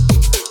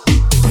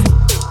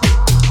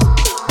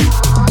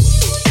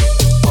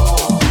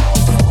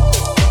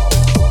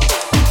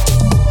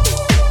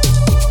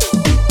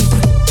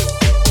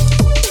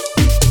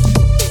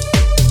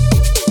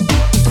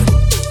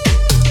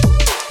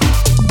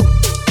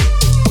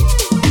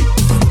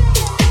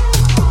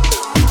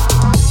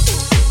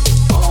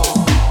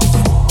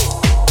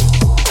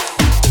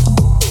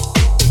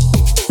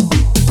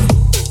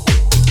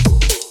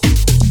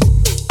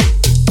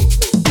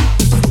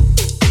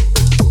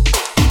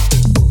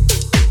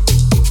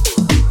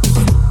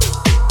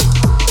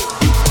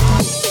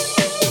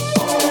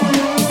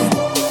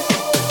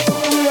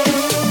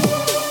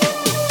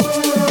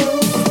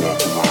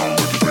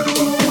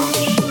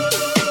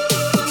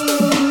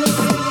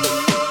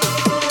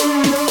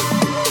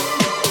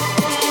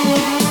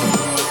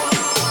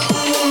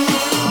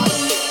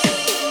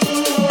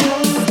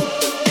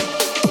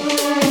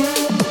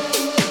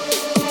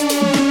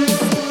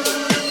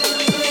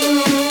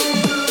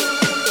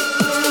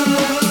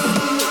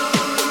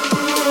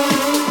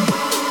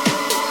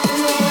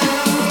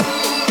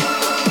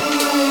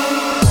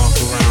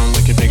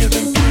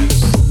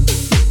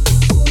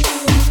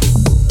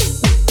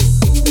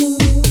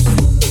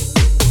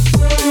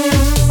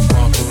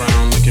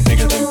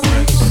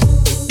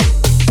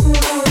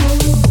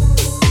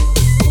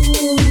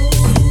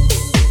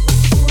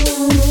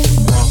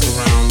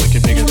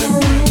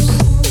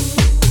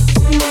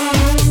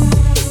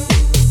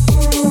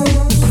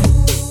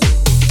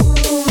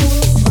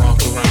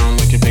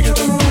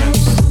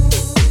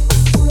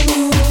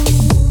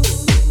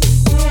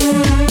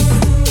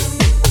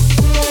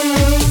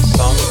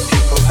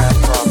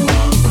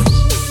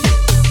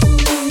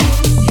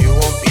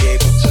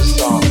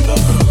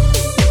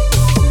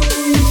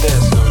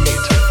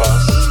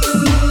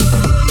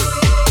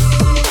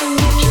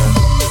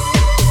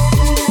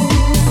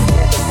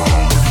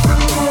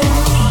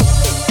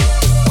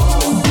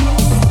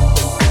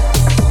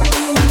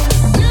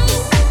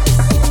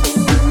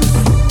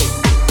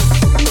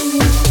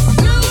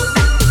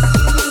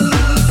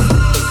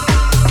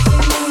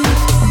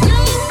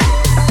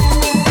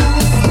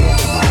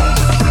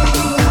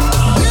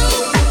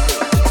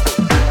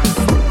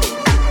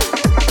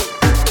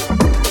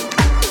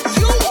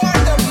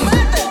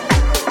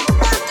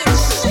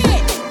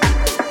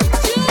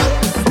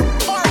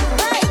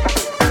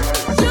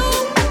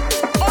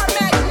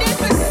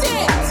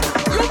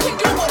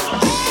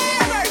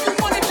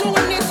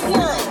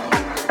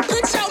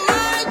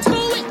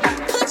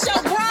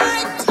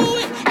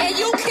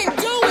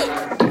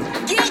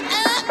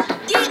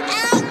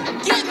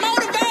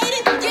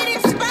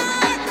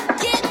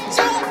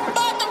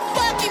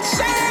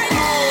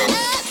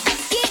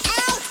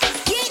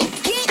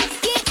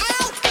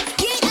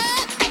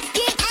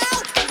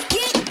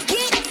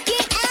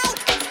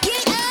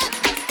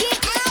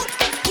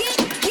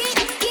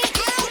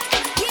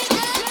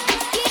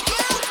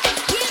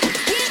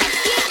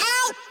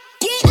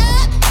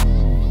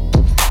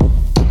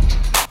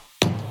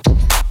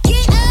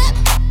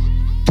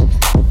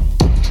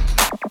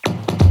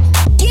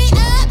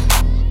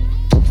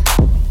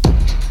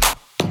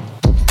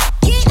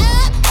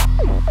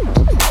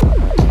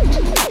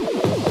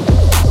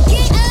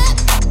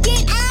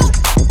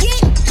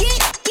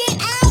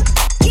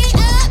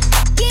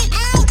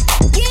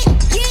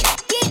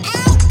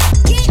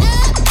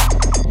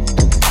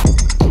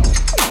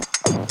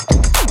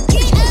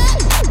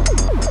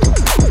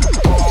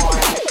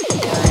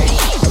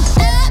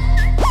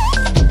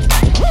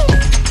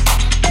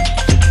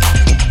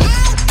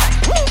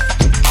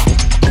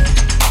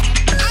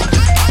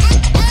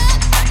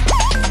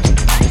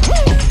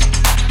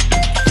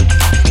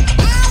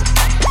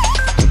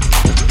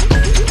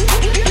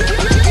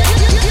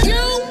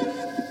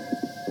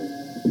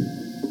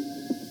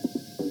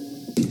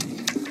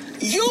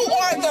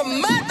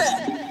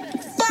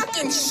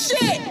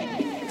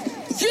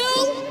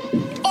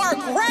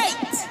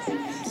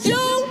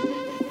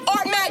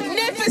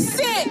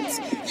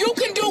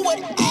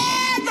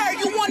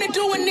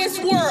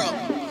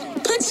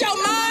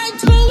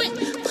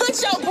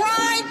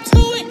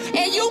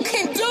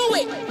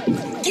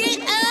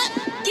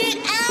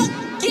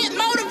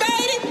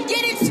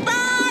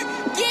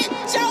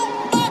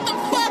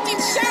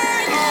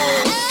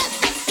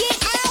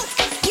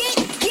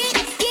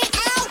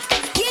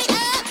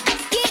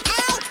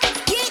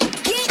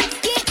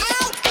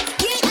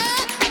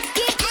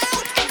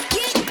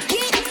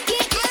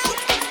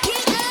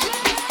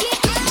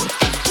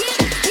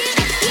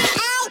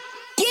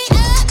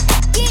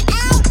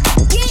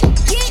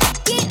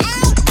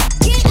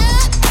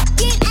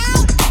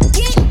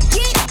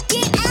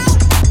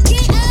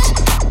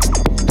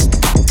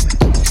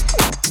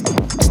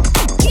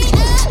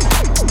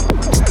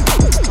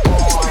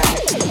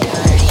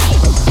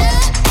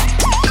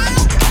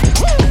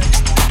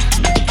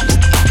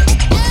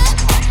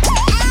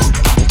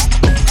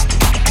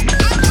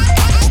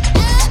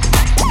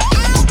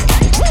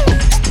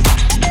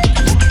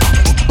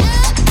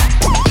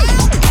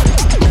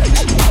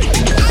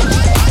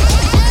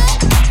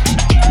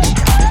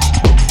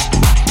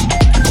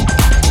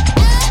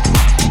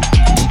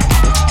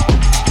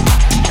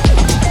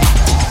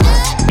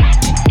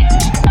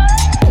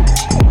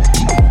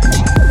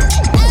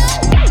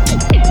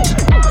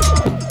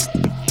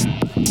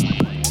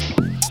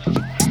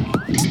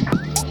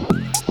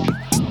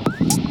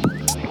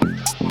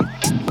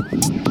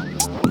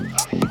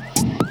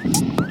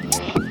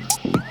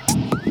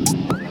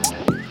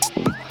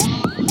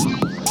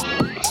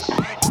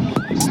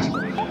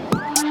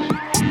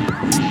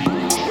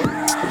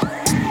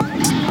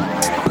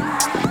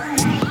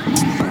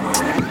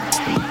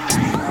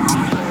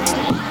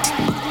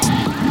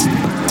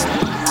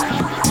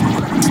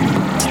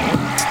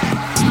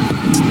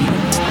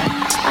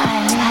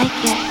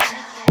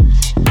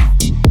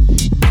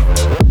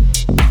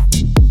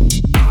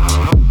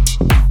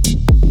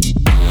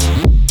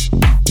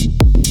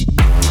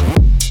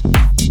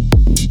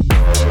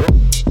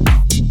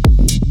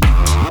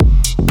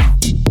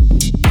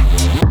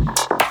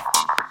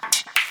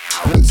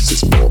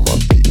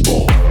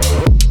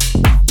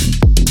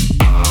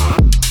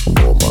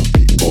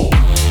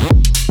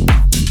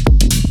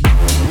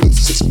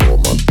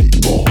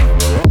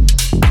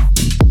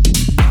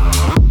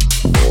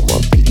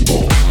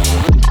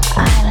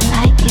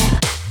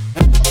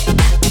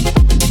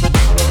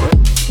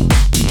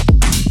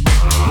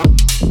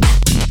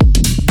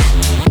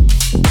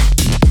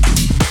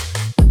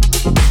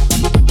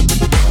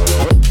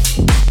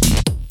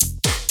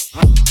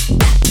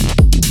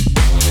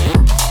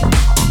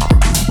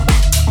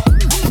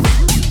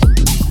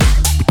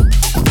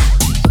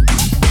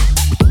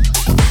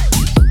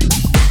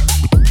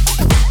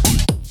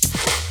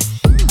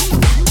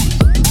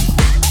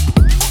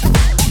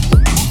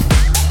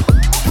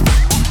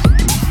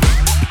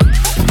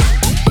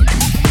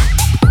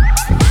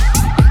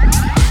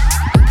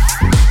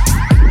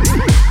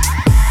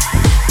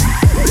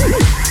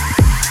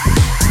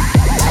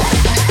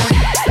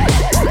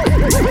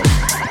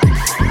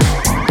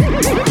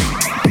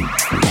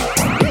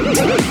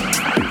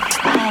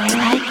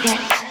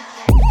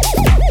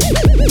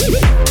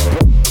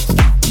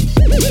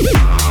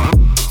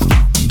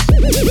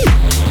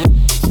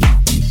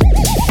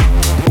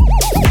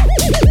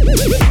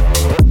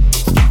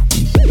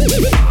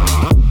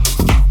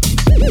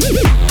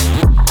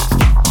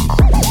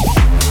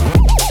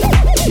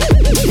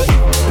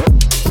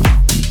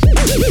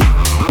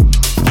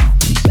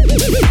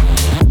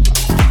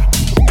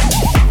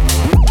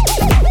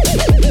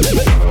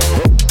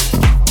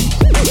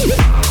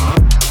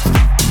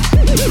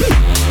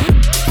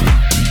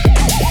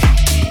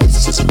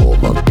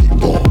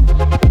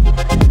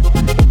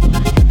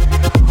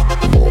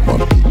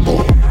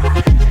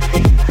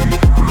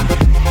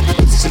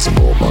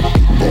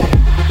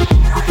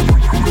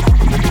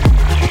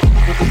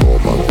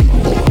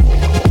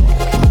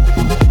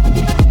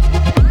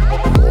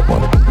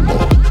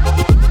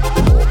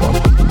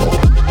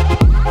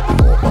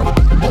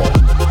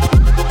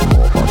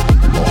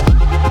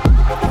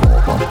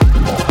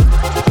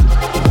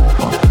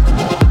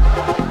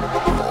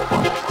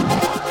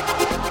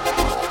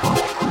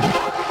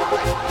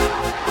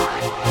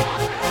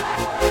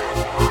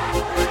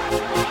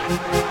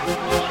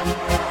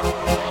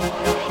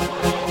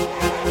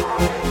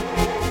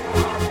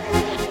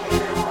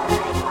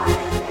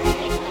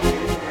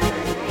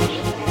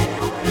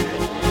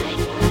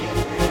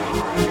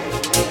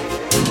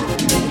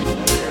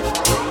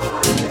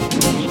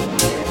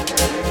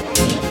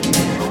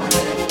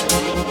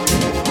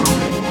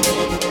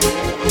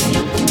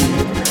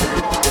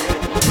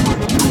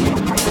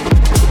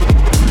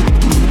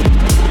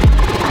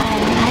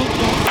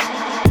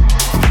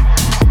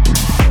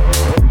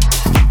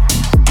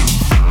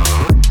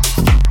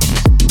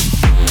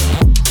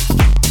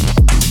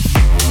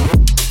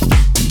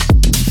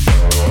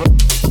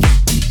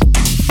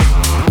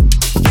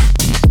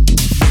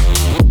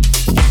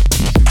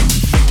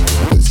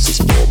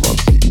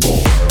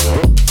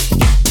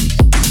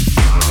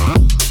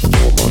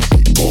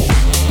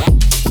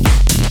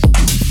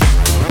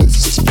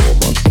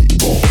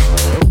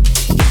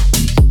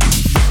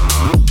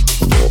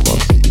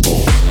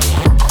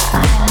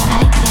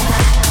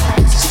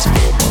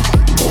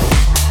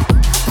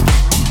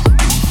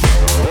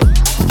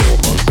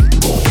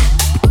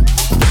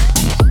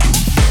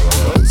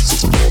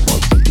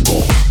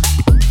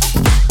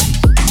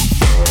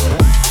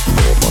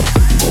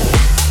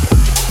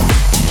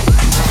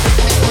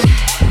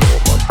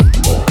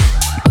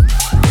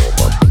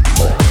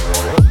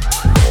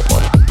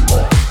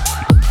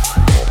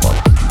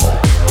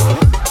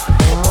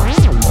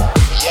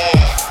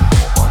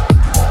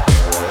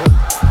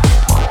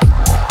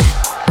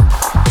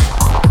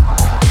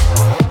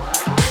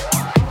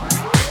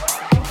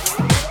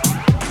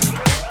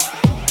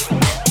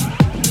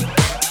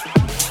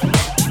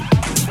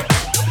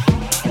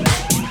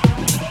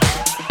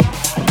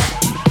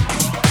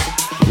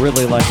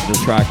really liking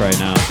this track right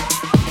now.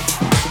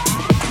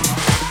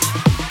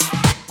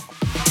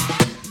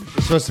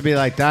 It's supposed to be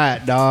like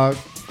that, dog.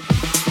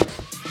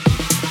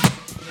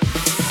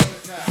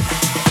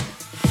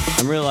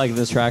 I'm really liking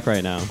this track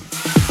right now.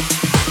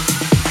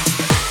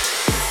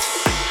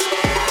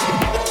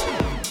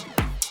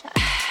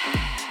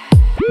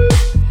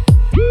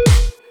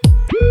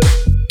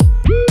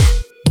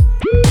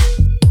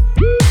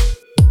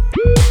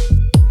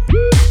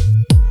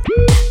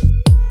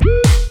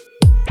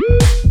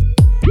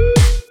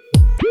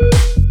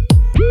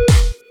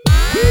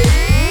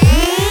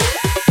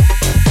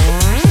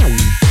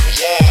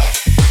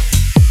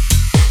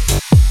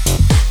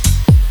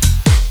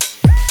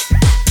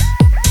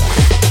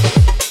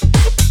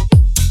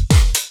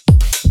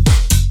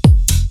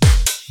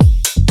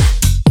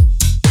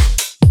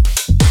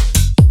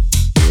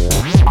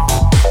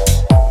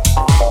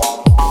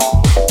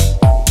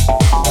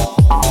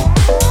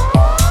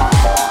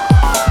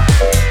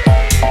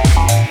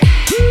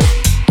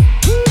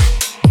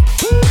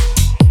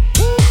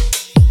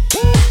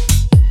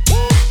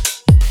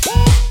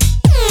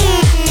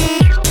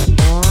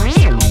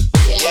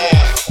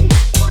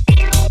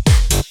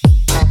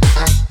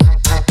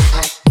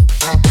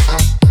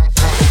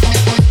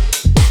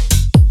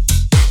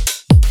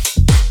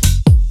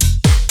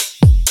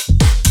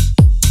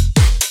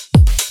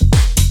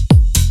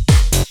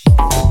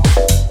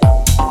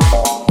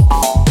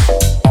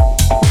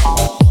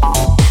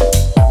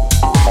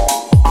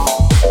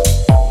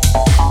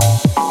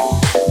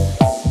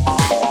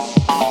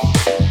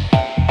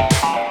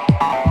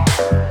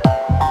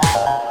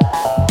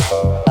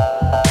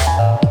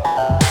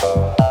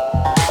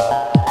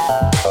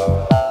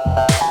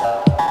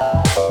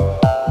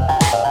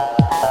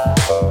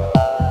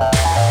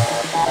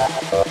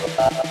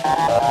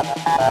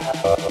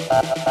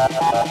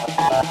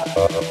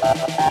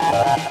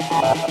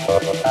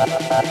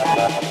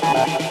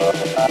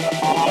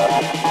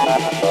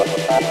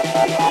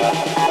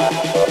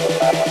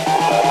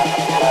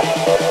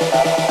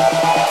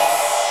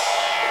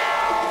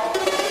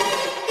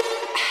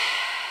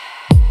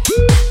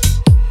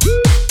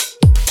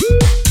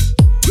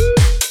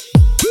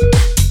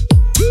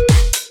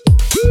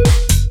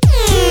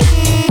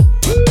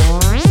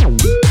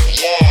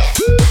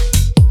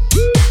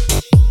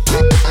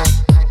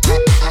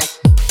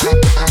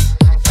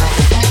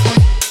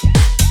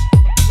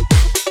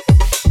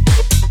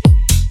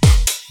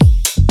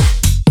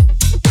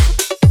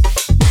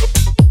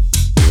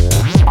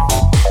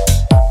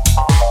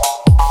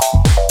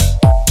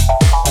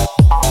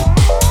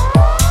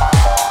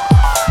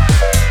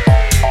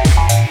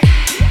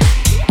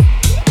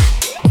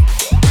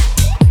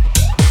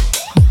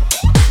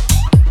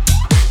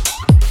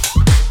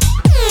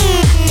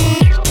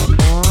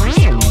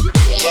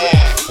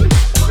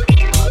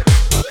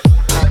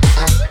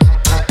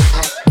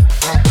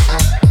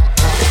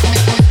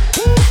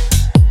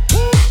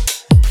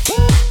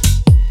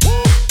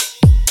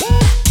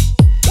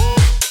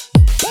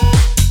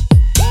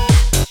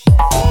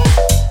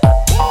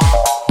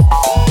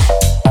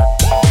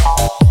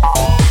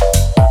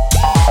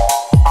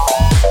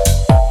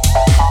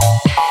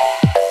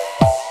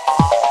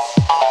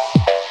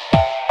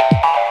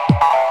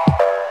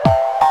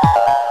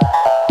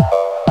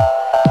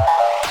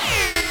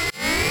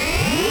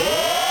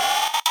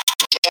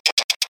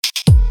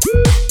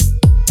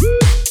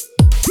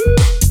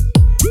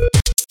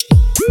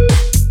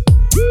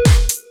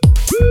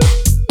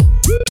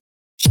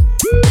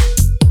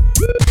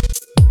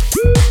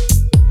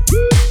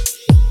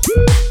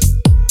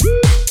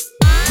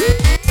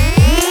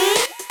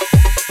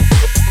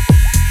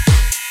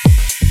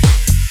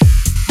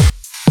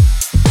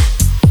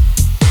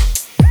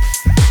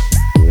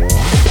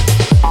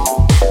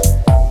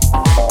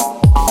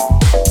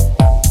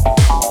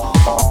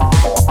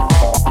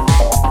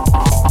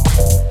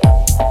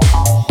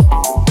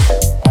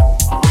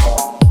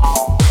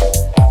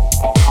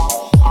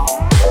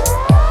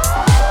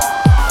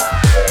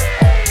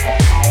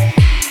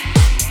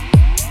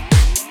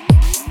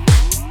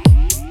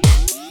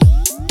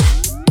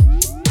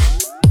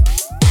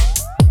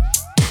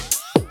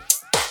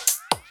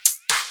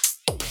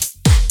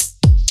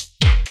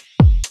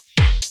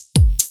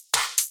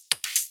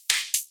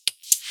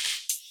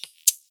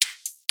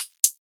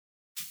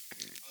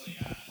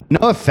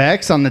 No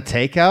effects on the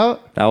takeout.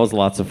 That was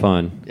lots of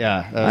fun.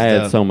 Yeah, that was I had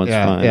dope. so much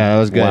Yeah, fun. yeah, that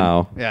was good.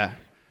 Wow. Yeah.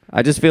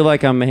 I just feel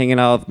like I'm hanging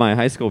out with my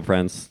high school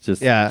friends,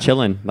 just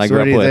chilling. I So grew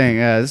what up do you with. think?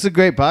 Yeah, this is a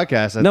great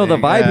podcast. I No, the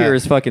think. vibe Yeah. here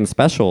is fucking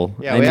special.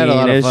 Yeah, I we had a mean,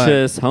 lot of it's fun.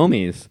 just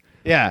homies.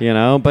 Yeah. You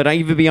know, but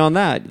even beyond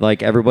that,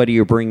 like everybody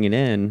you're bringing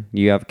in,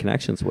 you have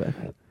connections with.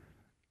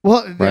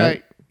 Well,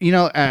 Right? you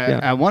know,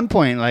 at one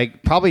point,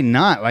 like probably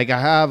not. Like I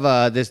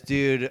have this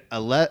dude,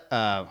 hold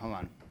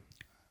on,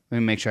 Let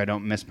me make sure I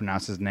don't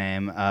mispronounce his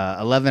name.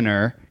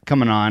 11er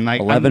coming on.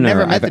 Like I've 11er.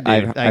 never met the dude.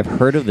 I've Like,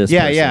 heard of this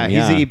Yeah, person. yeah.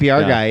 He's the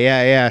EPR guy.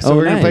 Yeah. So Oh,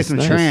 we're gonna play nice, some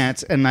nice.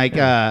 trance and like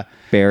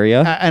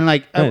Baria. and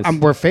like Nice.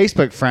 we're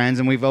Facebook friends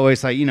and we've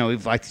always like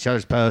we've liked each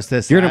other's posts.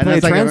 This You're that. gonna play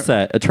And a it's trance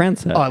like set. A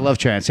trance set. Oh, I love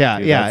trance. Yeah,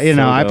 Dude, yeah. that's You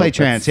know, so I play dope.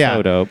 trance. That's Yeah,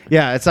 so dope.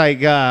 Yeah, it's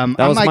like I'm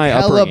was like my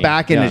hella upbringing.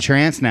 back into Yeah.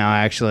 trance now.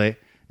 Actually,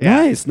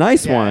 yeah.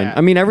 Nice Yeah, one. yeah.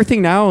 I mean,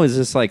 everything now is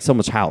just like so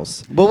much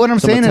house. But what I'm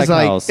So much saying tech is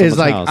like house, so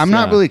much house, I'm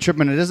not yeah. really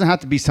tripping. It doesn't have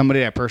to be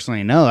somebody I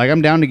personally know. Like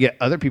I'm down to get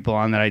other people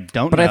on that I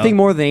don't But know. I think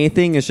more than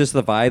anything, it's just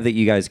the vibe that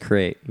you guys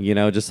create. You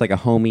know, just like a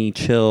homie,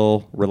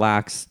 chill,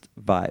 relaxed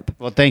vibe.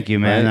 Well, thank you,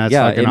 man. Right? That's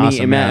yeah, fucking it mean-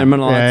 awesome. It meant, yeah. it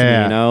meant a lot Yeah, to me.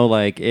 yeah. You know,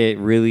 like it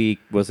really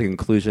was a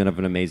conclusion of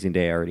an amazing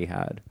day I already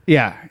had.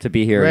 Yeah. To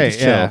be here Great, and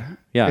just chill. yeah.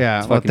 Yeah. Yeah.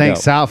 it's Well, fucking thanks,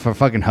 dope. Sal, for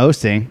fucking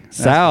hosting. That's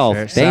Sal, for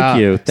sure. thank Sal.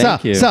 you. Thank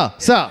Sal, you.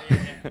 Sal.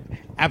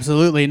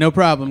 Absolutely, no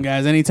problem,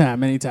 guys.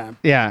 Anytime.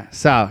 Yeah,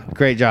 Sal,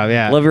 great job.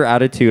 Yeah. Love your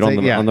attitude on Like,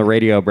 the yeah. on the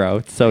radio, bro.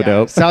 It's so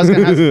dope. Sal's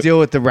gonna have to deal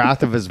with the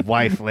wrath of his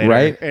wife later,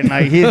 Right? And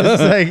like he's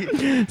like,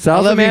 Sal's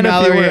I love a man you,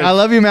 of few Mallory. words. I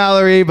love you,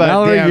 Mallory. But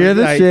Mallory, damn, you're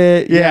the like,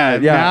 shit. Yeah,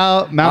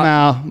 Yeah.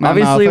 Mal,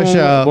 Obviously, for when-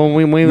 sure. when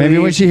we Maybe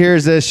leave- when she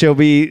hears this, she'll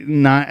be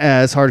not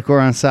as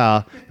hardcore on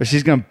Sal, but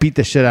she's gonna beat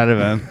the shit out of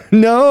him.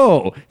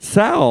 No,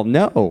 Sal,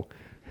 no.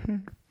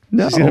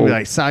 No. She's gonna be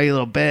like, Sal, you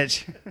little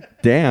bitch.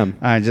 Damn.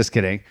 Just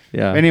kidding.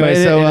 Yeah. Anyway,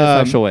 But so in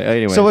a sexual way.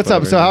 Anyways, so what's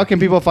up? whatever. So how can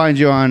people find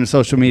you on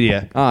social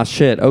media? Ah,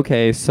 shit.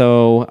 Okay,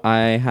 so I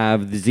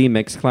have the Z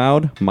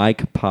Mixcloud,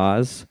 Mike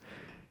Paz.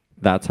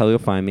 That's how you'll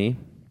find me.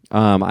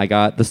 I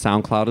got the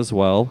SoundCloud as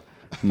well,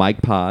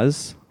 Mike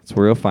Paz. That's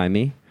where you'll find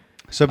me.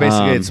 So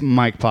basically, it's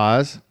Mike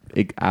Paz.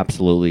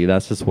 Absolutely,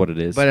 that's just what it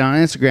is. But on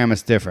Instagram,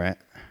 it's different.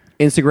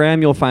 Instagram,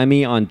 you'll find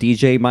me on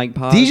DJ Mike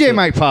Paz. DJ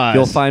Mike Paz.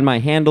 You'll find my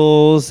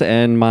handles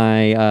and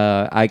my.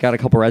 I got a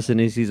couple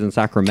residencies in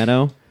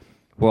Sacramento.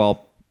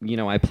 Well, you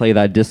know, I play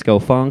that disco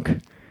funk.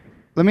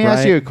 Let me ask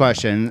Right? you a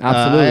question.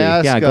 Absolutely. I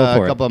asked Yeah, go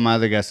for a it. couple of my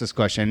other guests this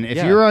question. If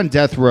Yeah. you were on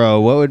death row,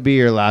 what would be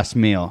your last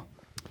meal?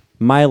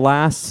 My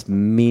last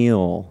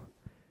meal,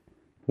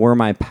 where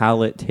my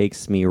palate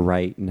takes me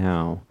right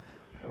now.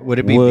 Would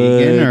it be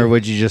vegan, or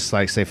would you just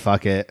like say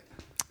fuck it?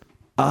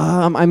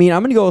 I mean,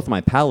 I'm gonna go with my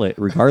palate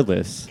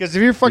regardless. Because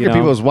if you're fucking You know?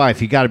 people's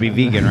wife, you got to be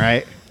vegan,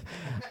 right?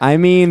 I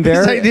mean, there.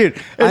 It's like, dude.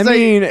 It's I like,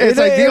 mean, it's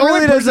like the it only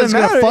really person that's doesn't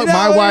gonna matter. fuck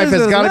my No, it wife has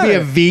doesn't got to be a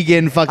matter.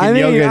 vegan fucking I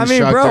mean, yoga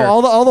instructor. bro,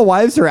 all the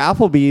wives are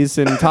Applebee's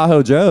and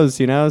Tahoe Joe's,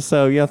 you know.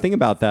 So yeah, think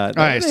about that.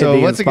 All right, Hey, so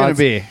vegan what's it gonna spots.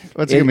 be?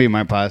 What's it gonna be,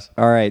 my pause?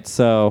 All right,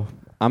 so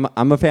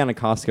I'm a fan of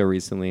Costco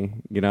recently.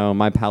 You know,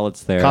 my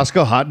palate's there.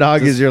 Costco hot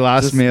dog is your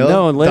last meal.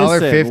 No,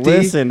 listen, $1.50?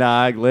 listen,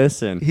 dog,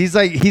 listen. He's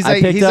like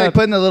I picked up-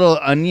 putting the little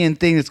onion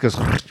thing that goes.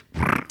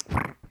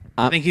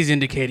 I think he's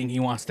indicating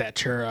he wants that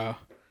churro,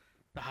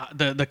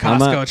 the I'm a-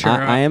 Costco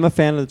churro. I am a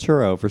fan of the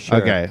churro for sure.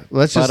 Okay,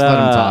 let's just But, let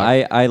him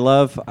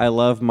talk.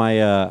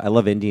 I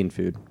love Indian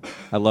food.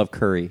 I love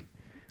curry.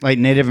 Like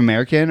Native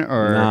American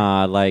or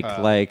Nah, like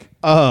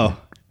oh.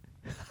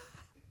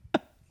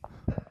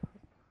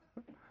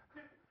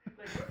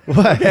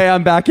 What? Okay,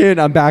 I'm back in.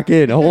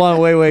 Hold on,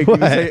 wait. Can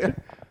you say-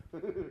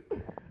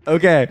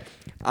 Okay.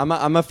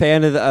 I'm a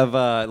fan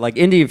of like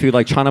Indian food,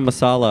 like chana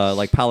masala,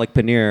 like palak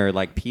paneer,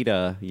 like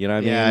pita. You know what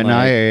I mean? Yeah, like, no,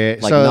 I hear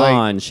you. like So, like-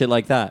 naan, shit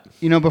like that.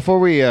 You know, before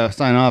we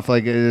sign off,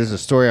 like there's a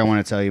story I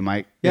want to tell you,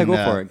 Mike. Yeah, And, go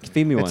for it.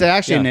 Feed me It's one.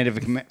 actually a Yeah.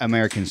 Native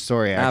American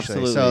story, actually.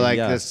 So Absolutely, like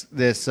yeah.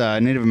 this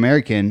Native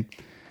American,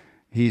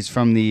 he's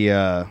from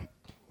the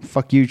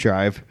fuck you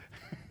tribe.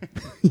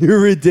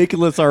 You're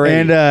ridiculous already.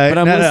 And but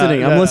I'm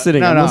listening. I'm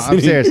listening. No, I'm listening.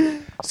 I'm serious.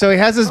 So he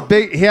has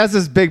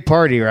this big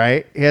party,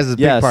 right? He has this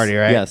big Yes, party,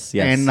 right? yes,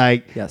 yes, And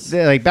like, yes.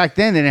 like back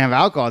then they didn't have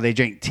alcohol; they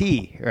drank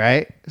tea,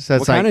 right? So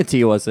it's What like kind of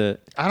tea was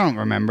it? I don't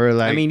remember.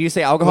 Like, I mean, you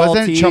say alcohol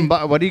wasn't tea.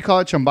 what do you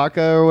call it?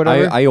 Chumbaca or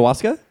whatever?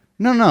 Ayahuasca?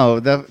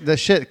 No, the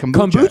shit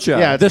kombucha. Kombucha.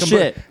 Yeah, it's The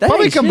shit. That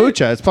Probably ain't shit.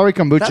 kombucha. It's probably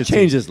kombucha. That tea.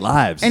 changes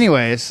lives.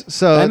 Anyways,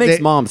 so that makes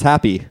they- moms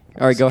happy.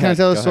 All right, go Can ahead. I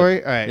tell the Go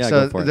story? ahead. All right. Yeah,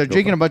 so go for it. they're Go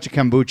drinking for a bunch of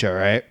kombucha,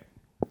 right?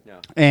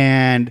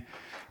 And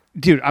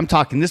dude, I'm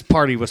talking. This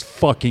party was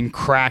fucking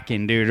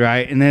cracking, dude.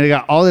 Right? And then they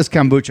got all this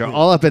kombucha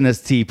all up in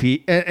this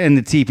teepee, in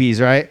the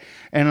teepees, right?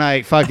 And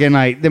like fucking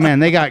like they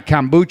got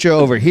kombucha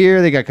over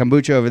here. They got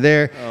kombucha over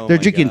there. Oh They're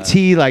my drinking God.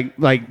 tea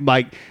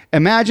like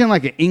imagine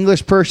like an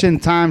English person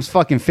times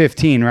fucking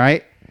 15,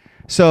 right?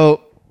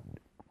 So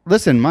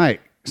listen,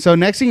 Mike. So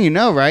next thing you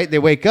know, right? They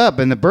wake up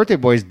and the birthday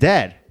boy's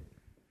dead.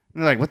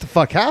 And they're like, what the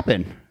fuck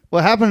happened?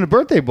 What happened to the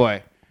birthday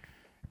boy?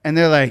 And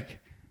they're like,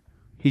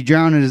 he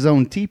drowned in his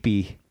own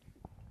teepee.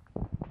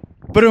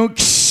 But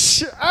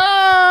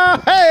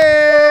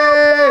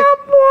hey!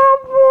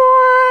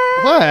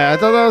 What? I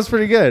thought that was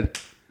pretty good.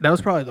 That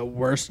was probably the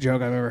worst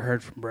joke I've ever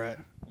heard from Brett.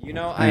 You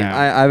know, Yeah.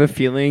 I have a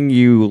feeling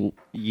you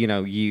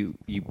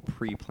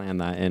pre-planned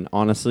that, and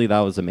honestly, that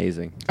was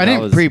amazing. I That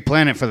didn't was-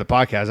 pre-plan it for the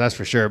podcast, that's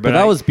for sure. But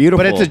that was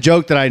beautiful. But it's a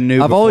joke that I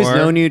knew. I've always before.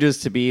 known you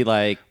just to be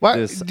like What?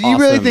 this. Do you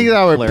really awesome, think that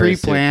I would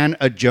hilarious dude. pre-plan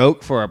a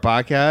joke for a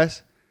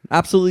podcast?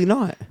 Absolutely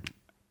not.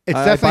 It's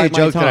I definitely a bite my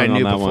joke that I tongue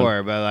knew on that before,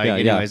 one. but like, Yeah,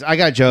 yeah. anyways, I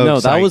got jokes. No,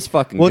 that like, was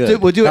fucking we'll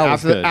good. we'll do it That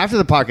was good. after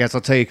the podcast.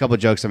 I'll tell you a couple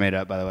jokes I made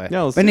up, by the way.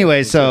 Yeah, let's but do it.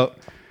 anyways, so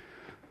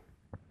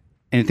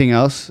anything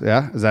else?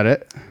 Yeah, is that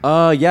it?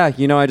 Yeah,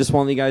 I just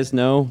want to let you guys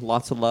know,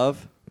 lots of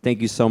love.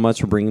 Thank you so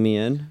much for bringing me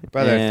in.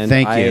 Brother, and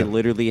thank I you.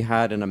 literally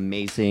had an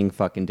amazing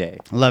fucking day.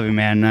 Love you,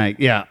 man. Like,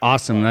 yeah,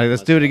 awesome. Like,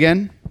 let's do it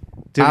again.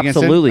 Do it again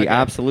soon? Absolutely, Okay.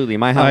 absolutely.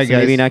 My All house, right, guys.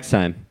 maybe next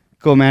time.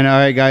 Cool, man. All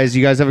right, guys.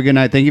 You guys have a good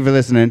night. Thank you for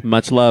listening.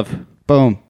 Much love. Boom.